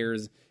ranking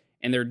players,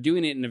 and they're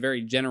doing it in a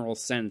very general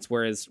sense,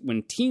 whereas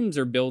when teams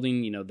are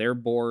building, their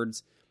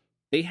boards,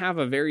 they have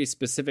a very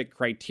specific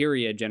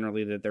criteria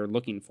generally that they're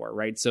looking for,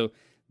 right? So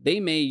they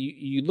may,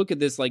 you look at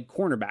this like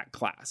cornerback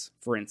class,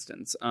 for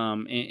instance,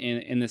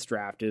 in this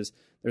draft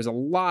there's a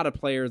lot of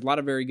players, a lot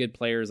of very good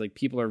players. Like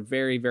people are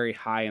very, very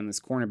high on this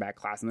cornerback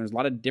class, and there's a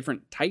lot of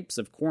different types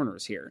of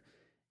corners here.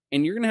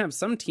 And you're going to have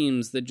some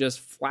teams that just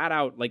flat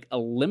out like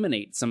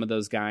eliminate some of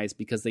those guys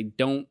because they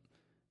don't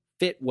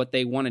fit what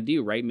they want to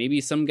do, right?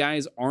 Maybe some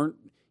guys aren't,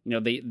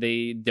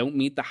 they don't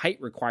meet the height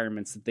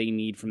requirements that they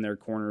need from their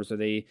corners, or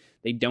they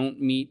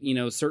don't meet,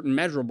 certain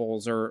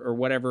measurables or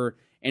whatever.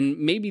 And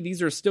maybe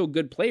these are still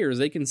good players.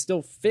 They can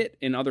still fit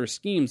in other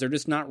schemes. They're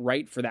just not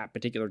right for that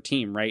particular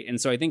team, right?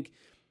 And so I think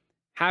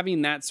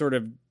having that sort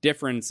of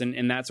difference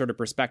and that sort of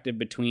perspective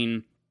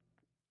between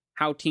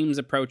how teams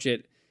approach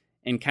it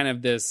and kind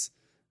of this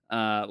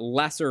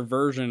lesser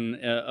version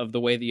of the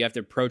way that you have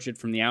to approach it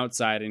from the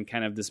outside and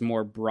kind of this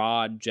more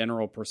broad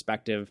general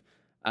perspective,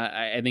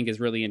 I think is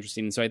really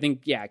interesting. So I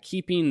think,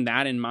 keeping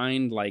that in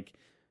mind, like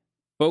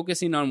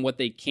focusing on what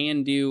they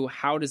can do,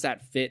 how does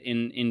that fit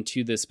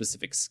into the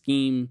specific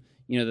scheme,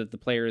 that the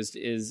player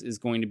is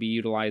going to be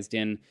utilized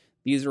in.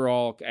 These are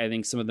all, I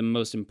think, some of the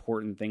most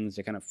important things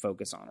to kind of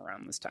focus on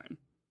around this time.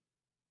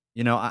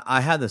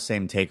 I had the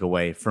same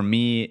takeaway. For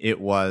me,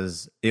 it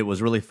was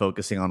really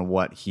focusing on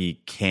what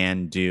he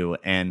can do.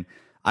 And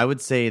I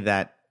would say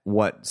that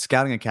what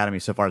Scouting Academy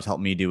so far has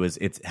helped me do is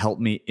it's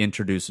helped me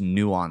introduce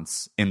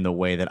nuance in the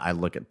way that I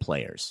look at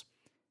players.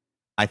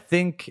 I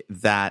think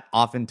that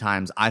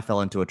oftentimes I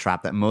fell into a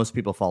trap that most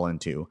people fall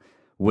into,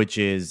 which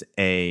is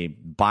a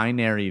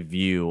binary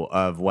view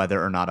of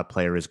whether or not a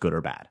player is good or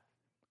bad.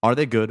 Are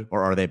they good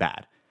or are they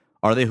bad?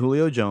 Are they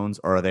Julio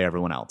Jones or are they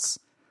everyone else?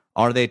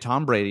 Are they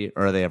Tom Brady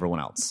or are they everyone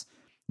else?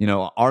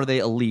 Are they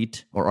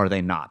elite or are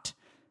they not?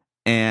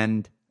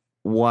 And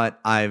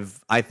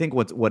I think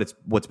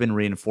what's been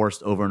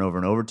reinforced over and over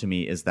and over to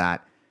me is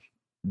that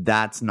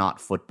that's not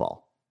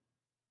football.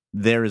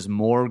 There is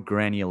more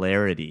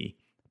granularity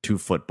to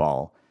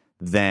football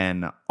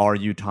than are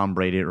you Tom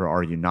Brady or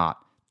are you not?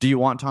 Do you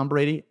want Tom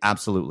Brady?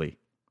 Absolutely.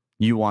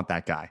 You want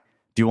that guy.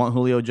 Do you want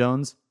Julio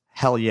Jones?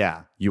 Hell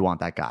yeah, you want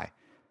that guy.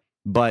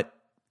 But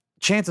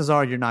chances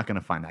are you're not going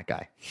to find that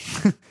guy.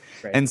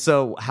 Right. And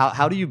so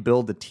how do you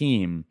build a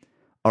team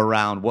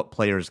around what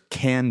players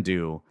can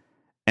do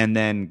and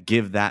then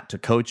give that to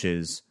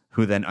coaches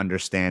who then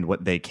understand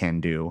what they can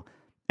do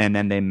and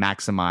then they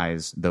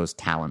maximize those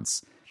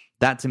talents?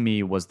 That to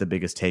me was the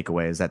biggest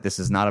takeaway, is that this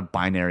is not a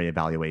binary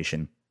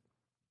evaluation.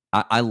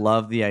 I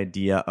love the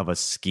idea of a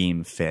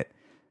scheme fit.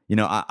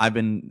 When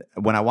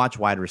I watch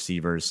wide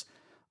receivers,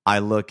 I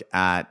look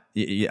at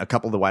a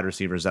couple of the wide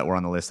receivers that were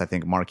on the list. I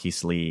think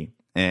Marquise Lee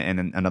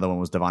and another one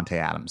was Devontae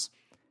Adams.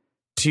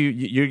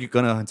 You're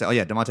going to say, oh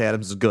yeah, Devontae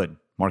Adams is good,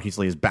 Marquise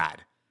Lee is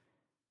bad.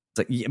 It's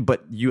like, yeah,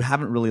 but you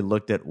haven't really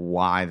looked at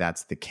why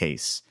that's the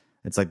case.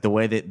 It's like the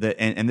way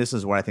that and this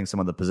is where I think some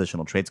of the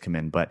positional traits come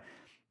in. But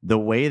the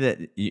way that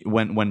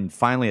when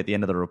finally at the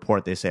end of the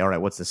report they say, all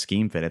right, what's the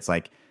scheme fit? It's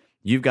like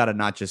you've got to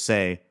not just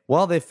say,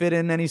 well, they fit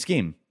in any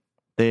scheme.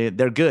 They're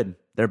good,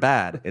 they're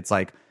bad. It's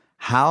like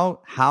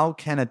how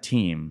can a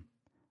team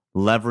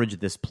leverage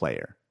this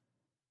player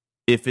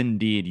if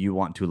indeed you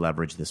want to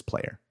leverage this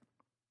player?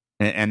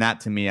 And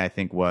that to me, I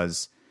think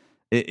was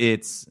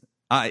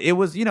it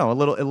was a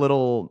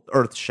little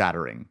earth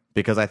shattering,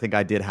 because I think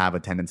I did have a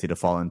tendency to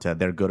fall into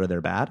they're good or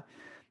they're bad,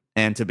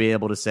 and to be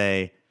able to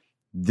say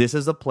this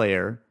is a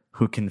player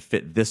who can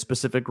fit this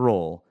specific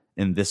role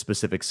in this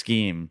specific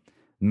scheme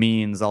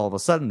means all of a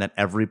sudden that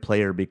every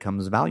player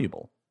becomes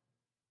valuable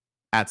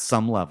at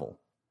some level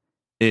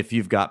if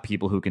you've got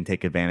people who can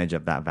take advantage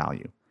of that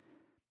value.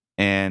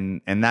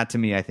 And that to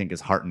me, I think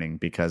is heartening,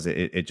 because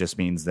it just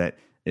means that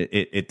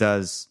it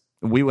does.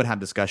 We would have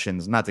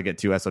discussions, not to get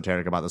too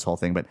esoteric about this whole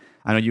thing, but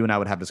I know you and I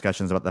would have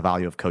discussions about the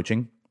value of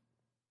coaching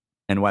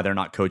and whether or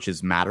not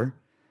coaches matter.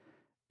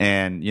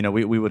 And,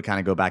 we would kind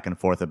of go back and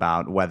forth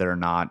about whether or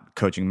not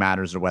coaching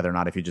matters or whether or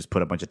not if you just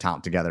put a bunch of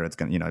talent together, it's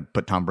going to,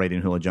 put Tom Brady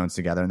and Julio Jones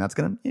together, and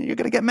you're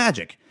going to get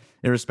magic,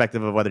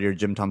 irrespective of whether you're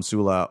Jim Tom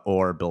Sula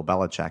or Bill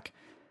Belichick.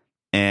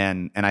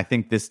 And I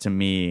think this, to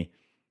me,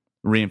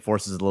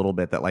 reinforces a little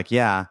bit that, like,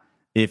 yeah,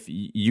 if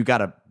you got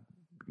to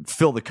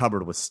fill the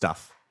cupboard with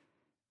stuff,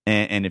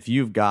 and if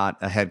you've got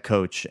a head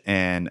coach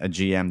and a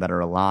GM that are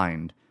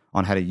aligned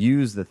on how to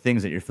use the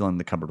things that you're filling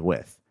the cupboard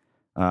with,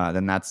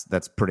 then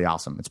that's pretty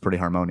awesome. It's pretty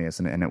harmonious,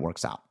 and it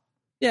works out.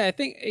 Yeah, I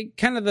think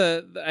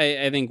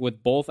I think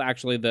with both,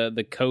 actually,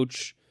 the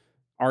coach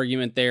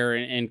argument there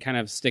and kind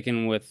of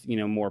sticking with,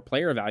 more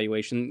player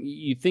evaluation,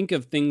 you think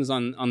of things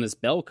on this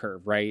bell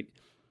curve, right?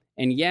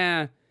 And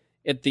yeah,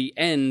 at the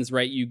ends,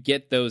 right, you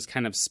get those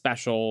kind of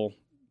special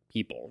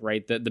people,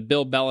 right? The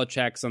Bill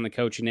Belichick's on the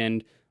coaching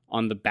end.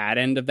 On the bad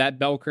end of that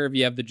bell curve,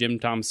 you have the Jim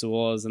Tom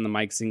Sulas and the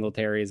Mike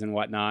Singletaries and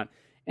whatnot.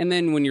 And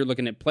then when you're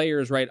looking at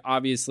players, right,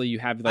 obviously you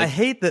have... I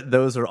hate that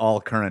those are all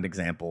current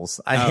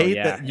examples. I hate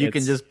that you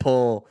can just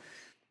pull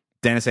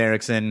Dennis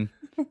Erickson,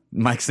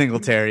 Mike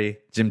Singletary,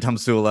 Jim Tom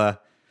Sula.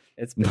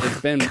 It's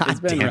been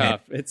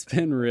rough. It's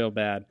been real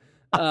bad.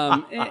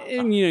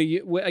 And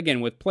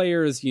again, with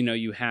players,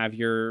 you have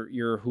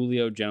your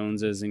Julio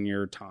Joneses and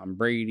your Tom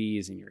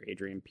Brady's and your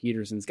Adrian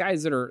Petersons,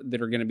 guys that are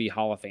going to be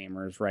Hall of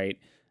Famers, right?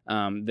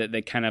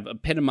 That kind of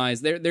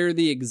epitomize, they're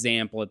the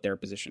example at their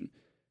position.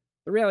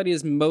 The reality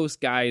is most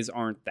guys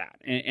aren't that,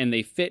 and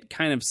they fit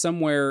kind of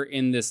somewhere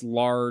in this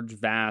large,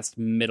 vast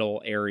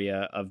middle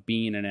area of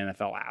being an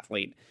NFL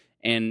athlete.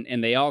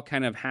 And they all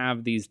kind of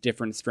have these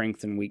different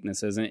strengths and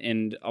weaknesses,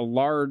 and a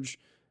large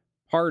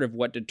part of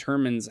what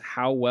determines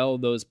how well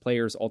those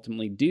players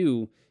ultimately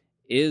do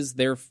is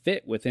their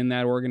fit within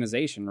that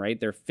organization, right?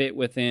 Their fit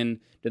within,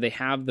 do they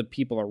have the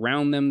people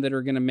around them that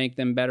are going to make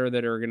them better,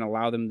 that are going to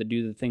allow them to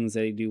do the things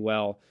they do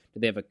well? Do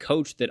they have a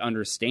coach that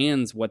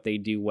understands what they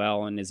do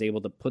well and is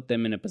able to put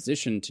them in a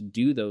position to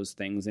do those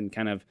things and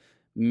kind of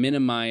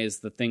minimize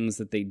the things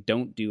that they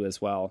don't do as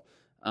well?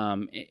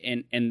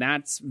 And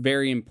that's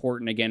very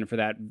important, again, for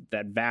that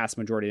vast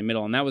majority of the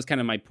middle. And that was kind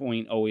of my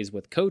point always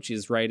with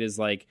coaches, right? Is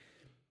like,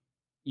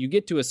 you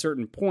get to a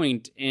certain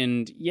point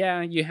and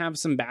yeah, you have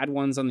some bad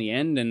ones on the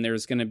end and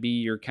there's going to be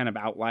your kind of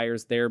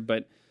outliers there.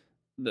 But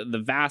the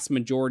vast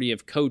majority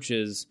of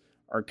coaches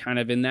are kind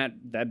of in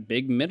that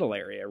big middle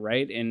area,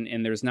 right?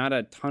 And there's not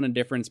a ton of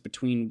difference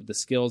between the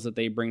skills that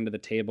they bring to the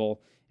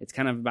table. It's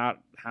kind of about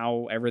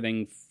how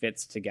everything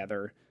fits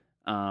together,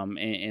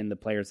 and the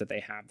players that they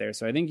have there.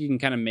 So I think you can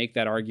kind of make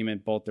that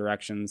argument both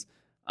directions.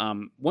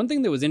 One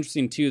thing that was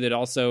interesting too, that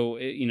also,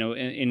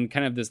 in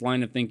kind of this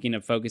line of thinking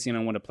of focusing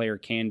on what a player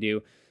can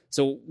do.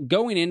 So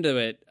going into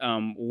it,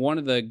 one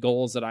of the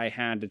goals that I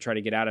had to try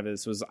to get out of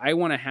this was I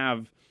want to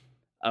have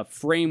a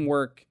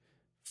framework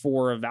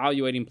for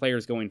evaluating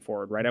players going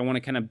forward, right? I want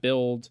to kind of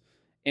build,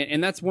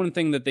 and that's one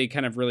thing that they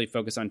kind of really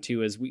focus on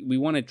too, is we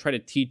want to try to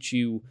teach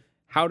you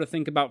how to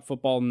think about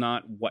football,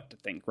 not what to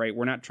think, right?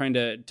 We're not trying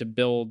to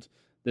build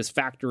this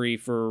factory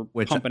for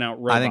pumping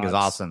out robots. I think is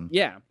awesome.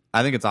 Yeah.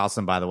 I think it's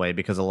awesome, by the way,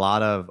 because a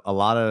lot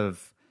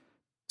of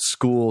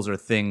schools or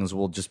things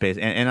will just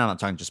and I'm not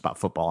talking just about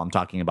football. I'm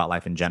talking about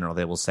life in general.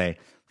 They will say,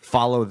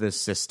 follow this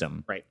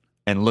system, right,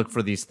 and look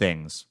for these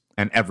things,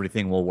 and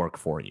everything will work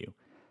for you.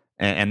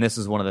 And this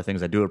is one of the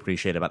things I do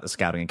appreciate about the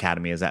Scouting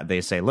Academy, is that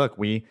they say, look,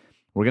 we're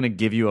going to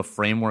give you a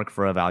framework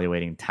for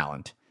evaluating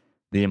talent.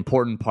 The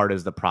important part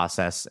is the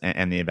process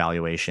and the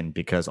evaluation,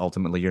 because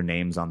ultimately your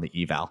name's on the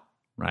eval,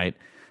 right?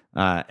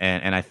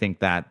 And I think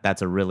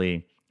that's a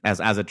really,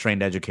 as a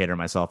trained educator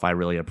myself, I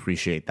really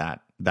appreciate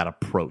that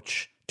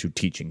approach to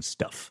teaching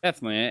stuff.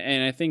 Definitely.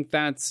 And I think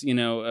that's,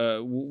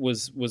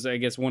 was I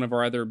guess one of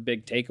our other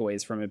big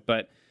takeaways from it.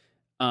 But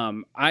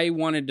I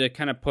wanted to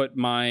kind of put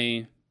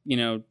my,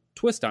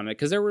 twist on it,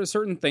 because there were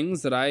certain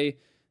things that I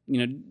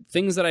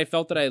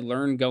felt that I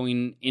learned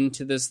going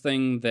into this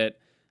thing, that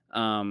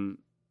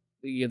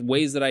the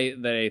ways that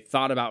I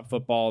thought about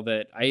football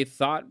that I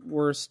thought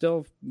were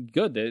still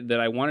good, that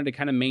I wanted to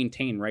kind of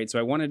maintain, right? So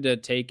I wanted to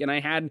take, and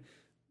I had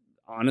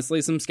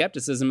honestly some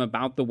skepticism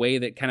about the way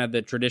that kind of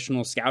the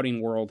traditional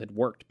scouting world had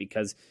worked,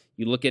 because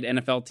you look at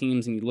NFL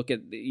teams and you look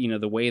at,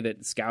 the way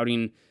that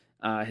scouting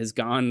has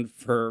gone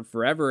for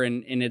forever,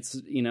 and it's,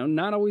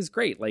 not always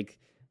great. Like,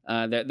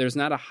 there's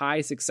not a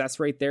high success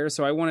rate there.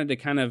 So I wanted to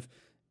kind of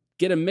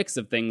get a mix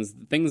of things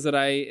that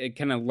I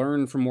kind of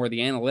learned from more the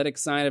analytics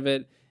side of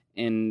it,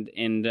 and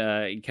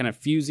kind of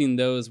fusing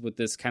those with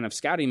this kind of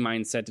scouting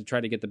mindset to try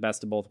to get the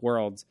best of both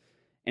worlds.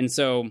 And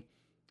so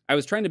I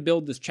was trying to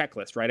build this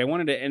checklist, right? I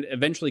wanted to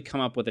eventually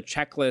come up with a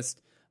checklist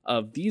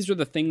of, these are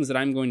the things that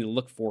I'm going to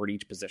look for at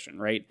each position,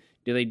 right?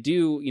 Do they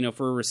do,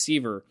 for a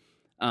receiver,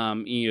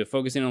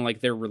 focusing on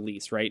like their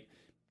release, right?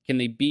 Can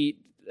they beat,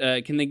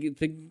 can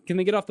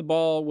they get off the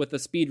ball with a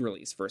speed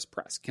release versus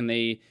press? Can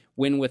they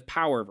win with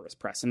power versus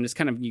press? And just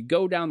kind of, you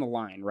go down the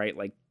line, right?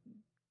 Like,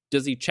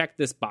 does he check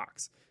this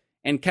box?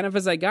 And kind of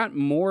as I got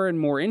more and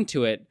more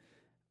into it,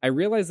 I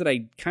realized that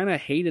I kind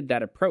of hated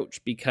that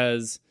approach,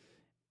 because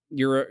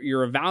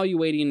you're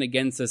evaluating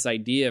against this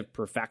idea of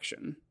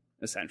perfection.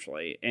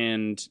 essentially.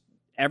 And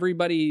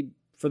everybody,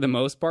 for the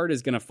most part,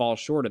 is going to fall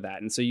short of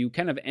that. And so you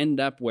kind of end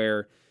up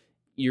where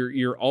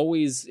you're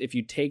always, if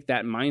you take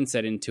that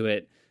mindset into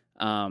it,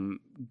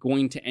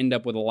 going to end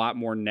up with a lot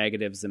more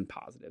negatives than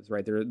positives,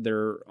 right?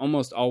 They're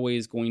almost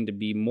always going to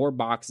be more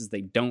boxes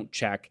they don't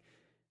check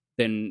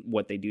than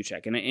what they do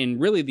check.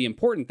 And really the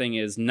important thing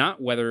is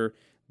not whether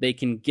they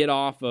can get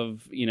off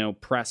of,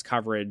 press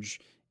coverage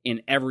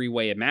in every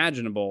way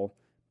imaginable,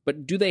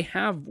 but do they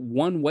have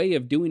one way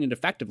of doing it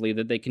effectively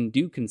that they can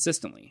do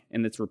consistently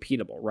and that's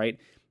repeatable, right?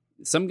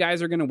 Some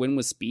guys are going to win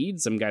with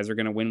speed. Some guys are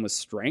going to win with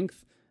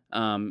strength.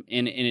 And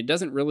it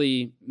doesn't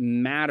really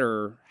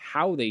matter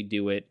how they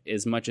do it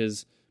as much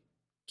as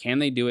can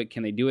they do it?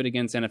 Can they do it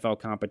against NFL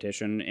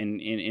competition?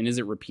 And is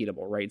it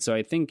repeatable, right? So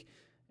I think,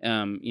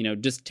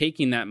 just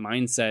taking that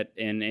mindset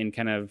and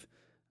kind of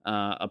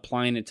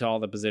applying it to all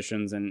the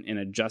positions and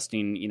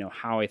adjusting,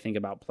 how I think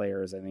about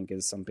players, I think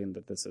is something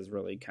that this has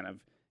really kind of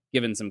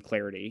given some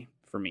clarity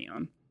for me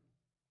on.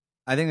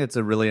 I think that's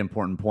a really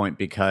important point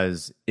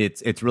because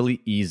it's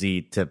really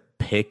easy to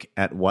pick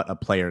at what a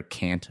player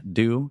can't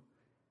do.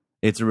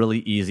 It's really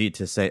easy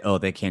to say, oh,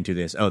 they can't do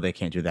this. Oh, they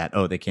can't do that.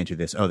 Oh, they can't do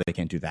this. Oh, they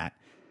can't do that.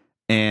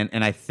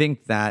 And I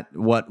think that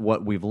what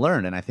we've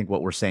learned, and I think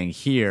what we're saying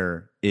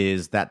here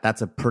is that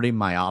that's a pretty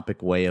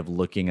myopic way of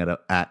looking at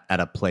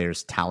a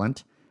player's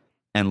talent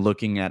and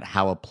looking at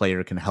how a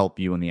player can help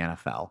you in the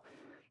NFL.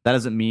 That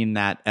doesn't mean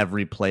that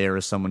every player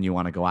is someone you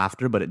want to go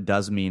after, but it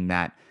does mean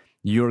that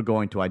you're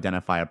going to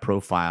identify a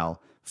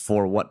profile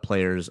for what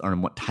players or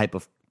what type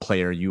of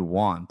player you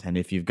want. And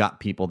if you've got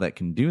people that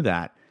can do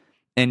that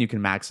and you can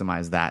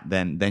maximize that,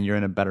 then you're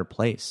in a better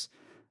place.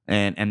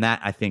 And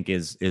that I think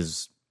is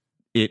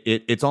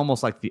it's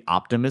almost like the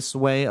optimist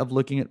way of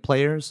looking at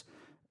players.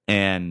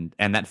 And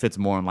that fits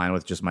more in line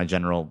with just my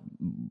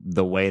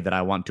the way that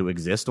I want to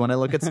exist when I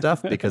look at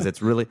stuff, because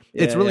it's really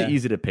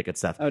easy to pick at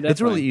stuff. Oh,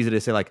 it's really easy to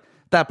say like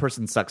that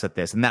person sucks at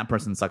this and that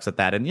person sucks at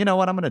that, and you know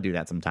what, I'm going to do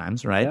that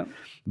sometimes, right? Yep.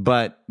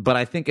 But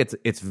I think it's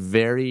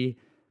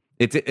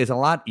a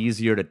lot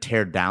easier to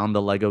tear down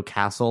the Lego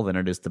castle than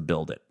it is to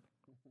build it.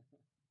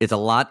 It's a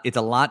lot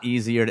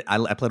easier.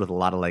 I played with a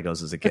lot of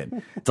Legos as a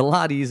kid. It's a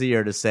lot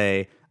easier to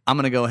say I'm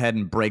going to go ahead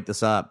and break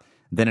this up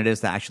than it is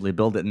to actually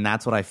build it, and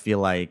that's what I feel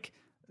like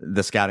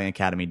the Scouting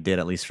Academy did,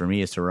 at least for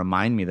me, is to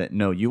remind me that,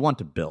 no, you want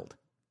to build.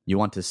 You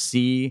want to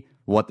see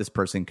what this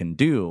person can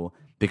do,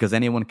 because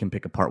anyone can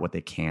pick apart what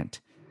they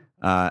can't.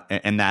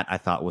 And that I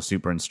thought was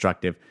super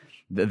instructive.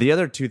 The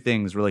other two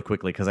things really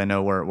quickly, because I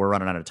know we're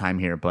running out of time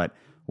here, but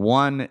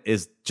one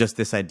is just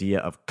this idea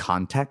of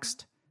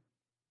context.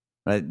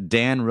 Right?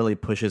 Dan really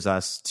pushes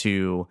us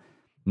to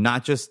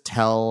not just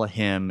tell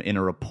him in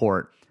a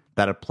report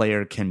that a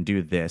player can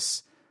do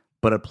this,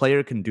 but a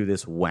player can do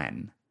this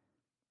when.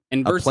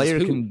 And versus a player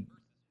who, can,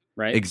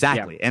 right?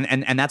 Exactly. Yeah.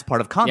 And that's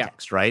part of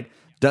context, right?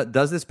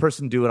 Does this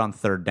person do it on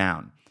third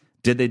down?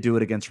 Did they do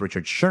it against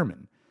Richard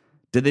Sherman?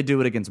 Did they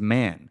do it against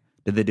man?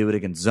 Did they do it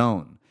against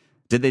zone?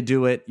 Did they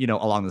do it,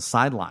 along the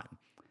sideline?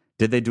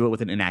 Did they do it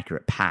with an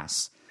inaccurate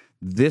pass?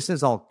 This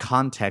is all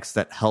context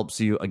that helps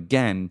you,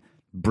 again,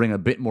 bring a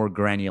bit more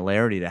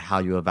granularity to how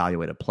you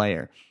evaluate a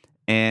player.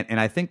 And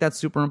I think that's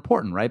super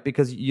important, right?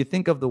 Because you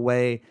think of the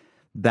way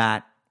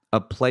that a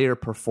player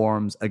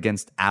performs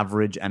against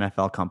average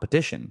NFL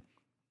competition.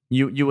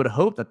 You would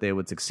hope that they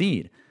would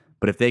succeed,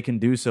 but if they can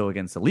do so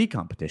against elite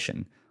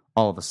competition,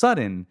 all of a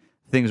sudden,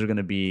 things are going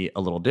to be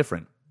a little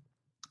different.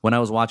 When I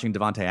was watching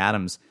Davante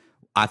Adams,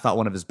 I thought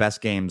one of his best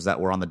games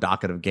that were on the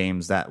docket of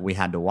games that we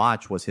had to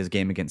watch was his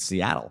game against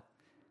Seattle.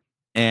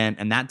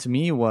 And that to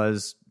me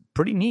was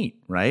pretty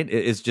neat, right?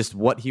 It's just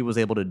what he was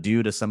able to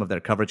do to some of their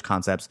coverage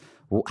concepts,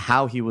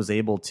 how he was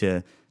able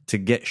to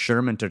get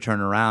Sherman to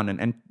turn around.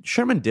 And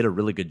Sherman did a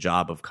really good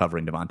job of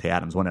covering Davante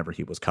Adams whenever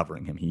he was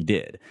covering him. He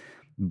did.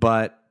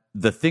 But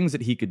the things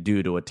that he could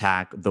do to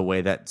attack the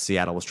way that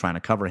Seattle was trying to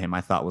cover him,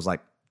 I thought was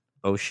like,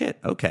 oh shit,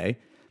 okay.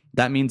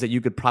 That means that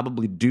you could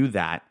probably do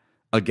that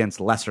against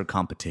lesser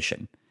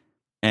competition.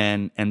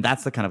 And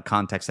that's the kind of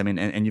context. I mean,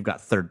 and you've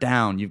got third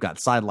down, you've got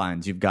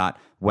sidelines, you've got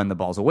when the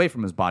ball's away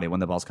from his body, when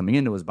the ball's coming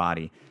into his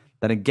body.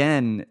 That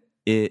again,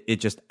 it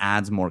just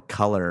adds more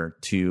color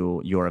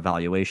to your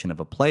evaluation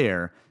of a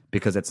player,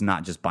 because it's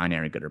not just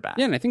binary good or bad.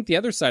 Yeah, and I think the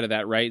other side of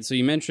that, right? So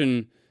you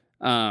mentioned,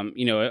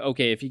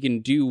 okay, if he can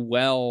do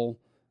well,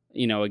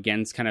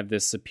 against kind of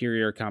this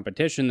superior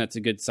competition, that's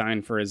a good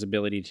sign for his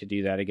ability to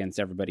do that against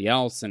everybody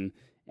else and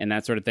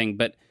that sort of thing.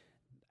 But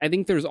I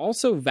think there's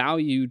also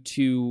value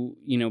to,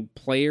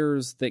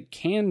 players that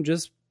can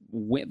just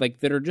win, like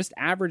that are just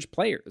average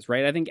players,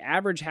 right? I think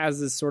average has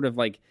this sort of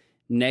like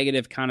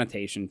negative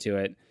connotation to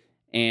it.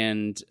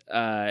 And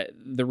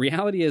the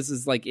reality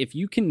is like, if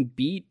you can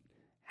beat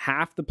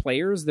half the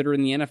players that are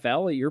in the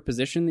NFL at your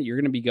position that you're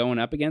going to be going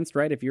up against,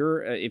 right? If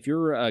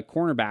you're a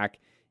cornerback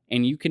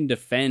and you can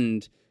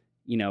defend,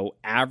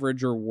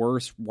 average or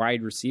worse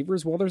wide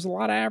receivers, well, there's a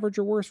lot of average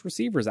or worse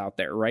receivers out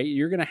there, right?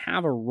 You're going to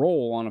have a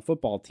role on a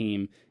football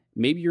team.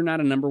 Maybe you're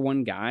not a number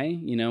one guy,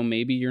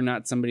 maybe you're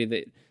not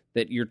somebody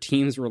that your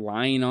team's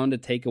relying on to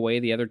take away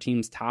the other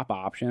team's top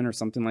option or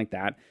something like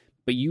that.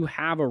 but you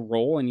have a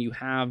role and you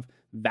have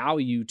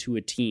value to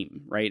a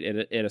team, right?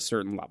 At a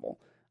certain level.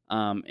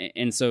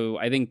 And so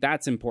I think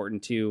that's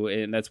important too.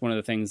 And that's one of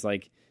the things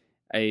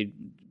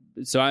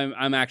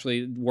I'm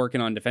actually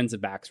working on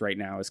defensive backs right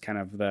now is kind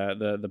of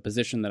the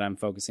position that I'm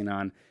focusing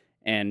on,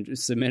 and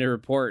submit a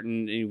report.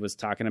 And he was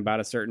talking about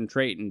a certain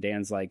trait, and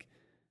Dan's like,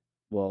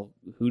 well,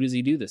 who does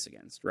he do this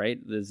against, right?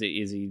 Is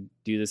he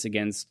do this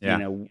against,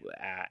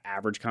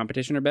 average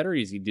competition or better?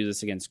 Does he do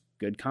this against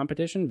good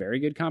competition, very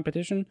good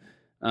competition?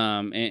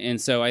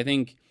 And so I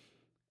think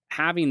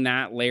having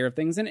that layer of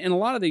things, and a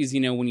lot of these,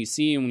 when you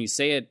see and when you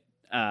say it,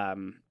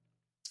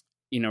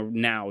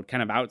 now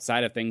kind of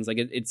outside of things, like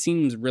it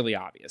seems really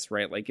obvious,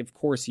 right? Like, of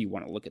course you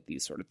want to look at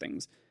these sort of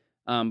things.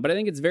 But I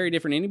think it's very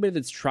different. Anybody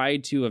that's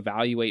tried to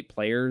evaluate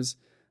players,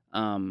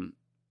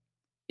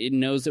 it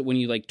knows that when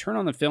you like turn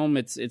on the film,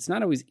 it's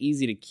not always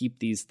easy to keep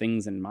these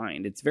things in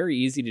mind. It's very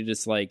easy to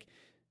just like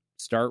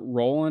start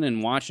rolling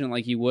and watching it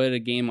like you would a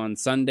game on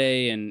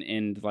Sunday,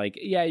 and like,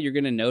 yeah, you're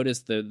going to notice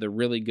the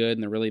really good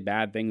and the really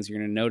bad things. You're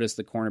going to notice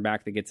the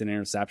cornerback that gets an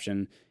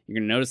interception. You're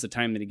going to notice the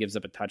time that he gives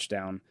up a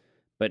touchdown.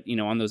 But,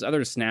 on those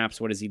other snaps,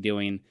 what is he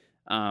doing?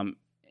 And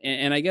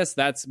I guess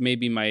that's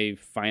maybe my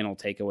final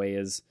takeaway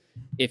is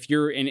if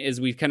you're in,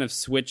 as we kind of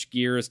switch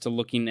gears to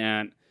looking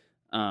at,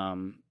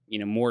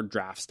 more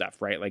draft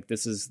stuff, right? Like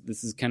this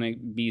is kind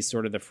of be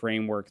sort of the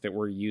framework that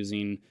we're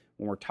using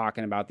when we're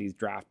talking about these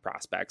draft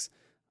prospects.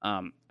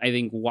 I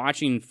think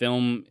watching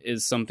film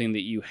is something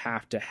that you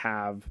have to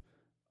have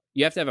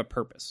a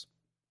purpose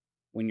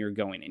when you're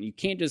going in. You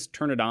can't just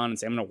turn it on and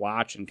say, I'm going to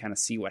watch and kind of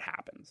see what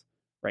happens,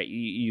 right?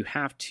 You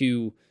have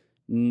to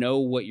know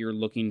what you're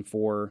looking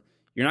for.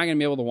 You're not going to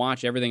be able to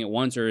watch everything at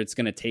once, or it's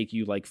going to take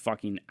you like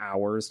fucking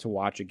hours to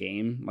watch a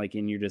game. Like,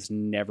 and you're just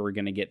never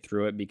going to get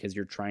through it because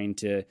you're trying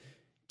to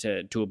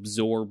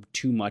absorb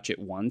too much at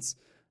once.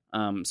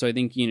 So I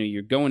think,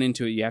 you're going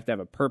into it, you have to have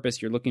a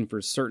purpose. You're looking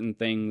for certain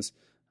things.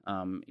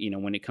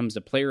 When it comes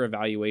to player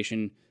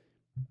evaluation,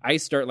 I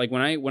start like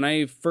when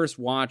I first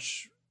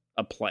watch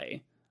a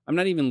play, I'm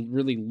not even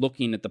really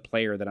looking at the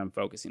player that I'm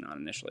focusing on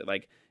initially.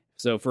 Like,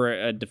 so for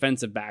a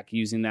defensive back,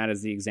 using that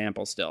as the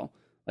example still,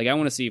 like I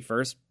want to see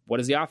first, what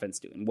is the offense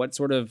doing? What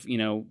sort of,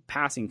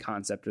 passing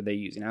concept are they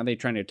using? How are they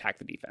trying to attack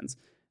the defense?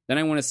 Then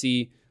I want to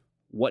see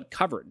what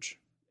coverage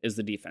is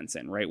the defense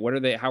in, right?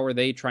 How are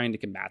they trying to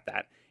combat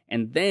that?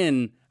 And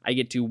then I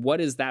get to what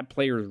is that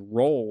player's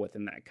role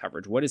within that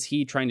coverage? What is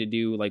he trying to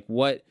do? Like,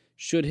 what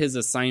should his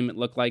assignment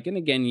look like? And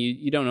again,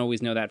 you don't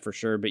always know that for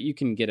sure, but you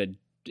can get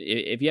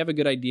if you have a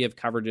good idea of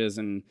coverages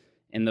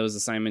and those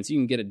assignments, you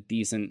can get a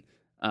decent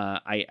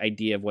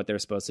idea of what they're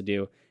supposed to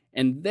do.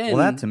 And then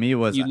that to me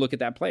was, you look at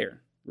that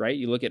player, right?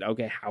 You look at,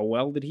 okay, how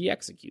well did he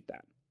execute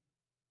that?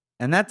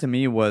 And that to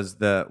me was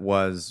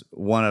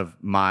one of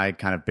my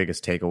kind of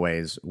biggest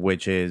takeaways,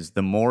 which is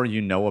the more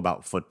you know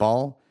about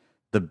football,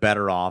 the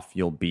better off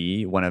you'll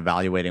be when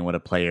evaluating what a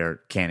player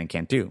can and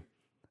can't do.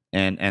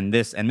 And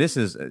this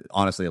is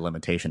honestly a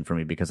limitation for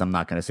me because I'm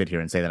not going to sit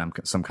here and say that I'm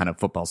some kind of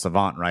football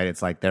savant, right?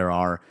 It's like there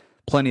are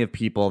plenty of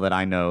people that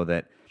I know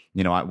that,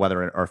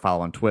 whether or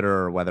follow on Twitter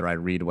or whether I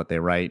read what they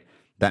write,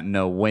 that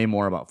know way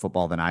more about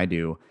football than I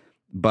do,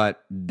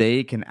 but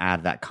they can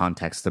add that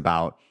context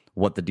about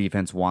what the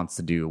defense wants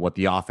to do, what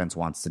the offense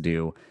wants to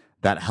do,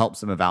 that helps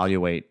them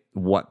evaluate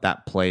what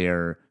that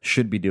player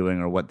should be doing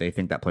or what they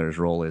think that player's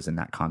role is in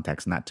that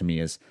context. And that to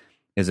me is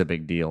a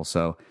big deal.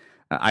 So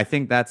I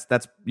think that's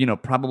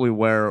probably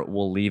where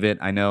we'll leave it.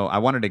 I know I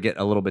wanted to get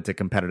a little bit to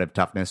competitive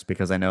toughness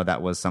because I know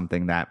that was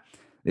something that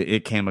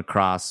it came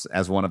across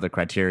as one of the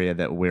criteria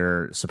that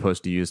we're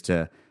supposed to use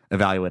to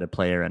evaluate a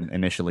player. And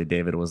initially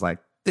David was like,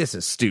 this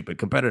is stupid.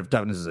 Competitive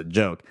toughness is a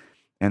joke.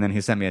 And then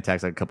he sent me a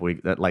text like a couple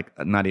weeks, like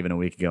not even a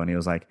week ago, and he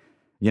was like,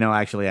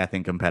 actually, I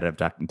think competitive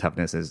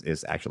toughness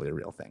is actually a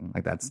real thing.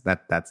 Like that's a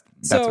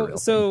real thing.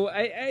 So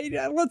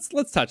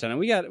let's touch on it.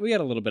 We got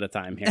a little bit of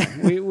time here.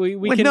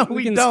 We can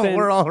don't.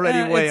 We're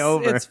already way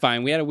over. It's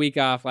fine. We had a week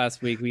off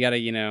last week. We got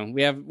to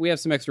we have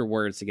some extra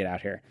words to get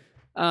out here.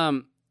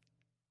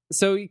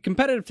 So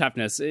competitive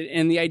toughness,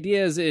 and the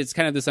idea is it's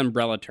kind of this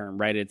umbrella term,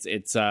 right?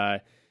 It's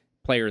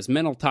players'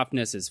 mental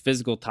toughness, his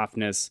physical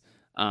toughness.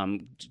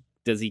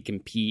 Does he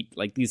compete?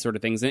 Like these sort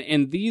of things.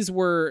 And these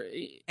were...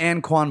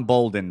 Anquan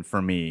Bolden,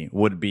 for me,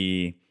 would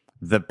be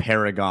the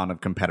paragon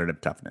of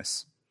competitive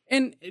toughness.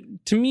 And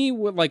to me,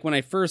 like when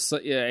I first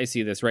I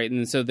see this, right?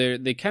 And so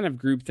they kind of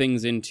group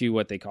things into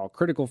what they call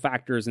critical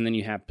factors, and then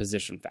you have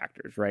position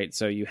factors, right?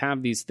 So you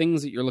have these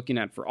things that you're looking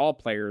at for all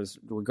players,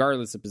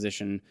 regardless of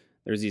position.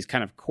 There's these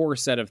kind of core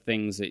set of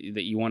things that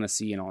you want to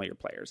see in all your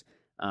players.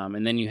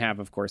 And then you have,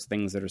 of course,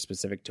 things that are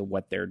specific to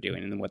what they're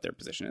doing and what their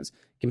position is.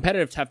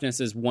 Competitive toughness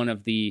is one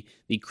of the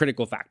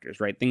critical factors,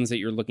 right? Things that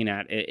you're looking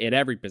at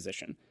every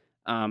position.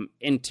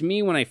 And to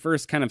me, when I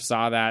first kind of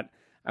saw that,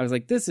 I was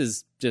like, this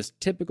is just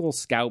typical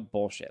scout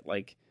bullshit.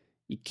 Like,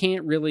 you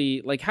can't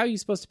really... Like, how are you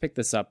supposed to pick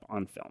this up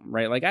on film,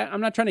 right? Like,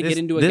 I'm not trying to get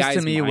into a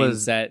guy's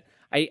mindset.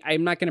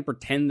 I'm not going to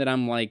pretend that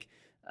I'm like...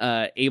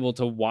 able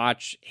to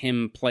watch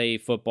him play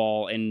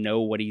football and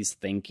know what he's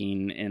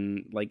thinking.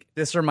 And like,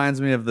 this reminds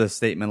me of the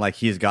statement, like,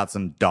 he's got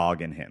some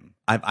dog in him.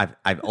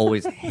 I've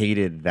always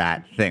hated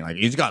that thing. Like,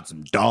 he's got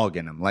some dog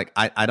in him. Like,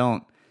 I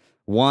don't,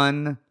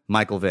 one,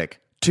 Michael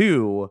Vick,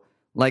 two,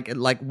 like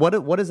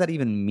what does that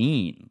even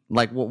mean?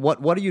 Like,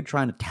 what are you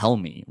trying to tell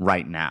me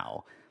right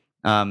now?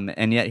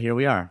 And yet here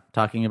we are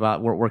talking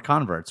about, we're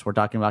converts. We're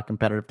talking about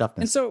competitive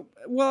toughness. And so,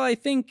 well, I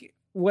think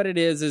what it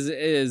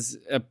is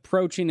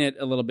approaching it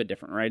a little bit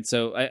different, right?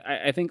 So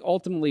I think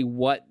ultimately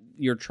what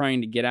you're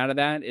trying to get out of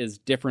that is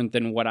different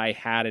than what I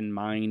had in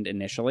mind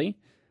initially.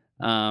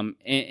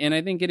 And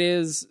I think it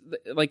is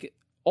like,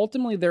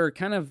 ultimately there are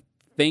kind of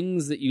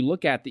things that you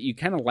look at that you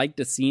kind of like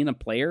to see in a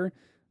player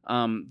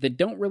that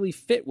don't really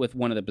fit with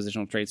one of the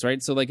positional traits,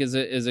 right? So like as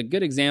a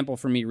good example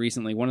for me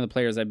recently, one of the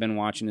players I've been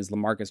watching is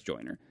LaMarcus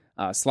Joyner,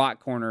 slot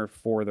corner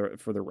for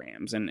the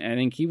Rams. And I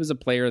think he was a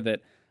player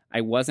that I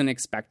wasn't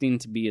expecting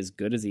to be as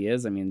good as he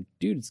is. I mean,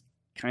 dude's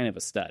kind of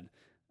a stud.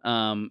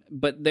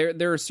 But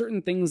there are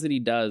certain things that he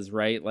does,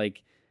 right?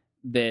 Like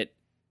that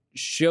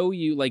show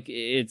you, like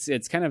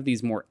it's kind of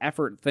these more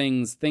effort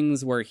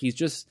things where he's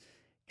just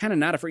kind of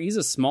not afraid. He's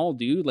a small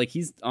dude. Like,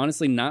 he's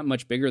honestly not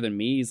much bigger than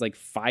me. He's like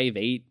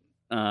 5'8",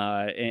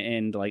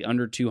 and like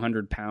under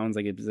 200 pounds,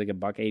 like it's like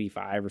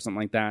 $185 or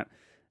something like that.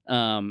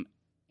 And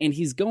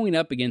he's going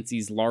up against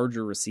these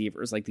larger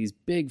receivers, like these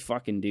big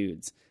fucking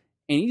dudes.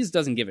 And he just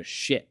doesn't give a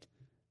shit,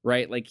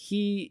 right? Like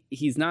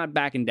he's not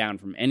backing down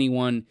from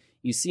anyone.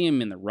 You see him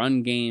in the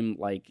run game,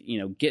 like, you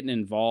know, getting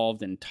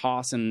involved and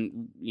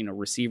tossing, you know,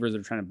 receivers that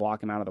are trying to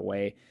block him out of the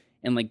way.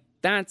 And like,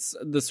 that's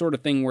the sort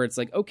of thing where it's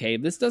like, okay,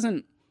 this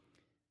doesn't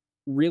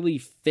really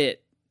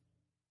fit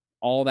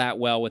all that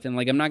well within,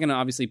 like, I'm not going to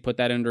obviously put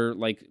that under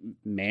like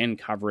man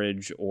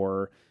coverage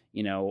or,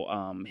 you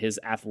know, his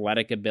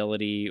athletic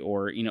ability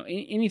or, you know,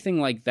 anything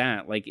like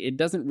that. Like, it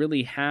doesn't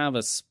really have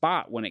a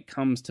spot when it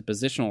comes to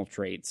positional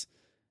traits,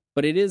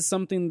 but it is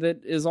something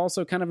that is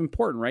also kind of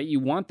important, right? You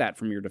want that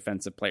from your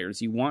defensive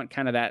players. You want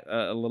kind of that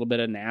a little bit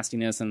of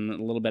nastiness and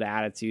a little bit of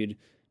attitude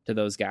to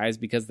those guys,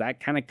 because that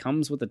kind of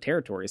comes with the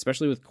territory,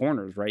 especially with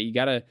corners, right? You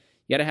gotta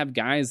have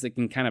guys that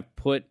can kind of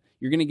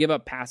you're going to give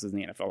up passes in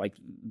the NFL. Like,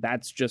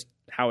 that's just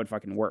how it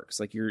fucking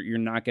works. Like, you're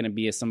not going to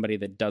be somebody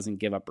that doesn't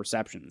give up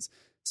receptions.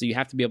 So you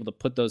have to be able to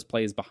put those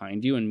plays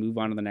behind you and move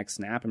on to the next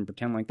snap and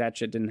pretend like that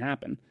shit didn't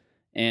happen.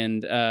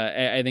 And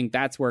I think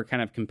that's where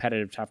kind of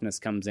competitive toughness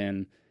comes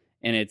in.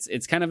 And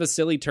it's kind of a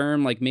silly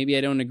term. Like, maybe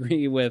I don't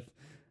agree with,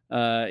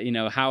 you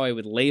know, how I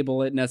would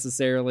label it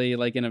necessarily,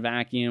 like in a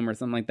vacuum or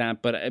something like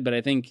that. But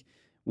I think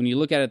when you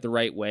look at it the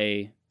right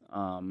way,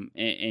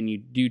 and you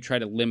do try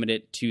to limit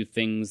it to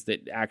things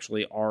that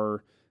actually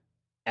are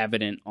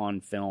evident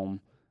on film,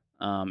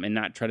 and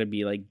not try to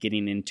be like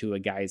getting into a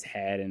guy's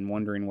head and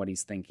wondering what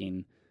he's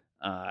thinking.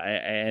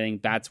 I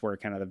think that's where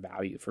kind of the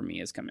value for me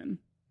has come in.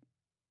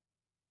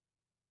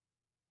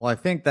 Well, I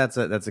think that's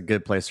a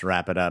good place to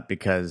wrap it up,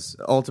 because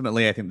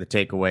ultimately I think the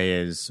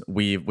takeaway is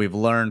we've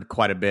learned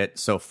quite a bit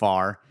so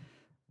far.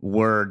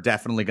 We're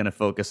definitely going to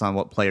focus on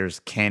what players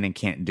can and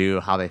can't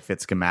do, how they fit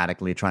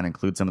schematically, trying to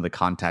include some of the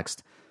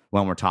context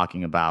when we're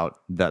talking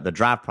about the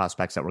draft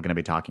prospects that we're going to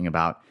be talking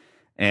about.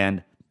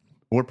 And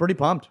we're pretty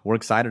pumped. We're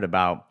excited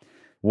about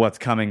what's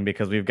coming,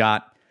 because we've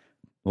got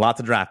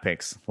lots of draft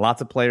picks,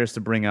 lots of players to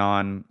bring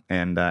on,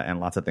 and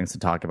lots of things to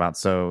talk about.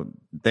 So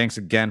thanks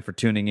again for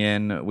tuning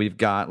in. We've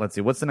got, let's see,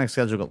 what's the next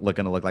schedule going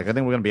to look like? I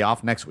think we're going to be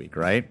off next week,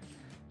 right?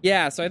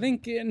 Yeah, so I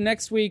think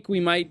next week we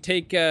might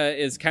take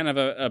is kind of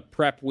a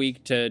prep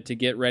week to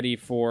get ready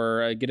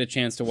for, get a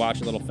chance to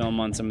watch a little film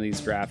on some of these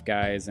draft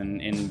guys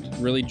and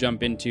really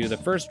jump into the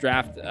first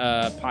draft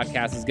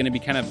podcast. Is going to be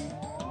kind of,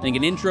 I think,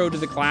 an intro to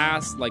the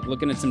class, like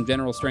looking at some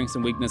general strengths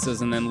and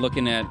weaknesses, and then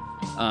looking at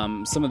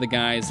some of the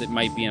guys that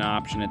might be an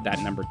option at that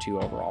number 2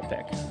 overall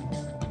pick.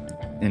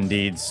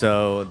 Indeed.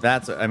 So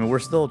we're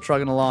still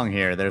trugging along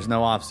here. There's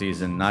no off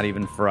season, not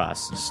even for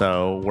us.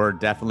 So we're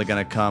definitely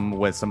going to come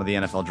with some of the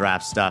NFL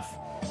draft stuff.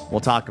 We'll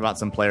talk about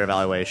some player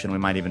evaluation. We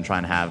might even try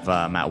and have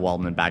Matt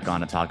Waldman back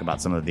on to talk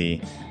about some of the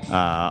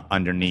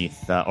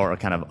underneath or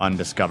kind of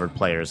undiscovered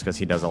players, because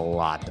he does a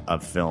lot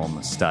of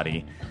film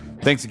study.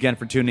 Thanks again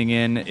for tuning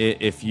in.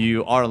 If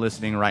you are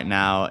listening right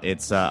now,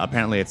 it's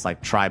apparently it's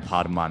like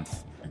Tripod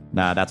Month.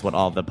 That's what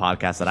all the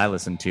podcasts that I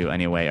listen to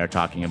anyway are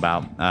talking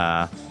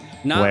about.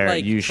 Not where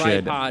like you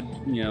tripod,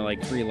 you know,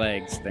 like 3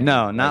 legs thing.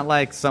 No, not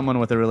like someone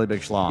with a really big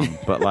schlong,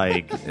 but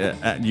like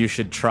you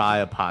should try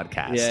a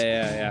podcast.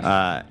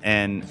 Yeah.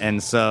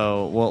 And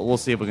so we'll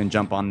see if we can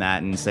jump on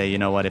that and say, you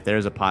know what, if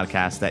there's a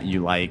podcast that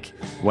you like,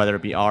 whether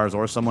it be ours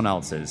or someone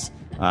else's,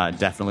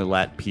 definitely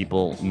let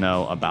people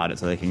know about it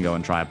so they can go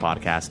and try a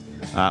podcast.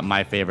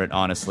 My favorite,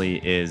 honestly,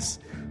 is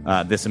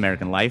This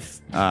American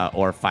Life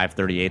or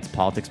 538's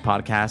Politics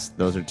Podcast.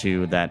 Those are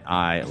 2 that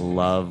I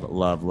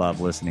love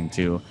listening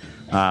to.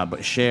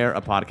 But share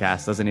a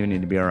podcast. Doesn't even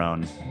need to be our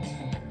own.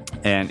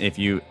 And if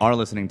you are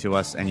listening to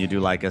us and you do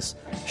like us,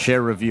 share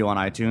a review on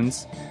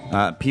iTunes.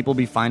 People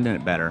be finding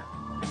it better.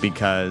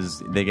 because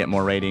they get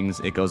more ratings,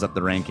 it goes up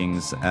the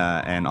rankings,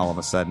 and all of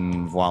a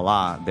sudden,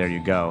 voila, there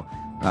you go.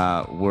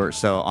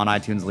 So on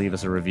iTunes, leave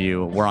us a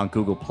review. We're on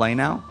Google Play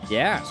now.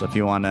 Yeah. So if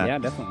you want to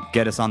definitely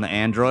get us on the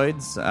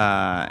Androids,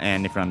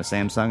 and if you're on the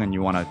Samsung and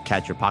you want to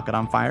catch your pocket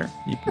on fire,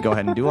 you can go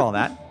ahead and do all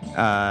that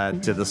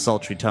to the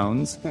sultry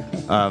tones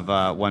of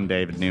one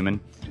David Newman.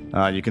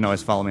 You can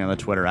always follow me on the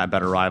Twitter at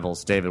Better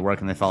Rivals. David, where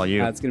can they follow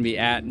you? It's going to be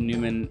at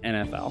Newman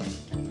NFL.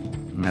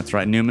 That's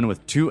right. Newman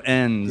with two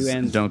N's.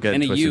 Don't get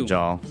it twisted,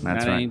 Joel.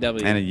 That's right.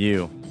 And a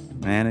U.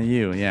 And a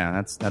U.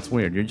 Yeah, that's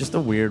weird. You're just a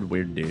weird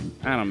dude.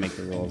 I don't make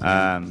the rules.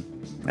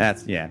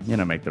 You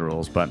don't make the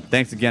rules. But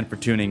thanks again for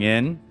tuning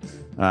in.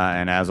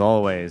 And as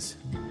always,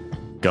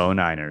 go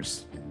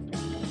Niners.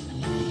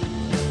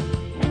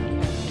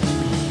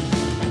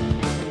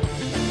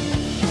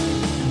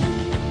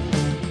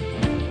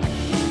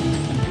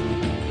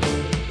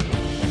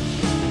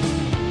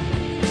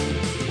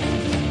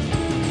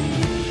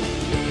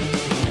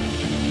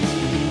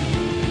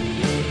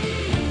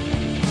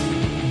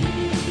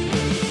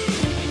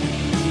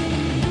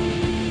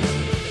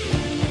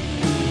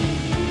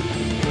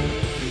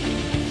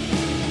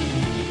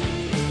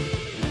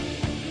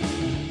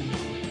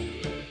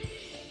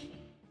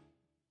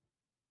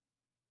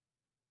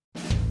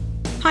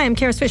 Hi, I'm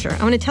Kara Swisher.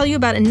 I want to tell you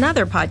about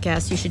another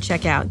podcast you should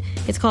check out.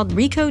 It's called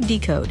Recode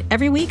Decode.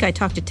 Every week, I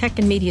talk to tech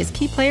and media's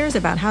key players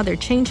about how they're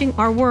changing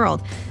our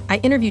world. I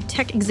interview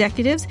tech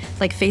executives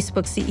like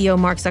Facebook CEO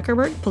Mark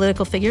Zuckerberg,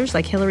 political figures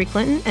like Hillary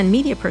Clinton, and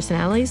media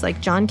personalities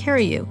like John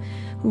Carreyrou,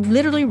 who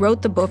literally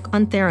wrote the book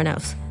on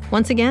Theranos.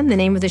 Once again, the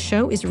name of the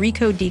show is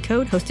Recode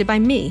Decode, hosted by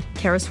me,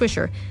 Kara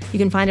Swisher. You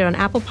can find it on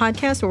Apple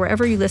Podcasts or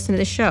wherever you listen to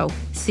the show.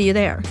 See you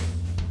there.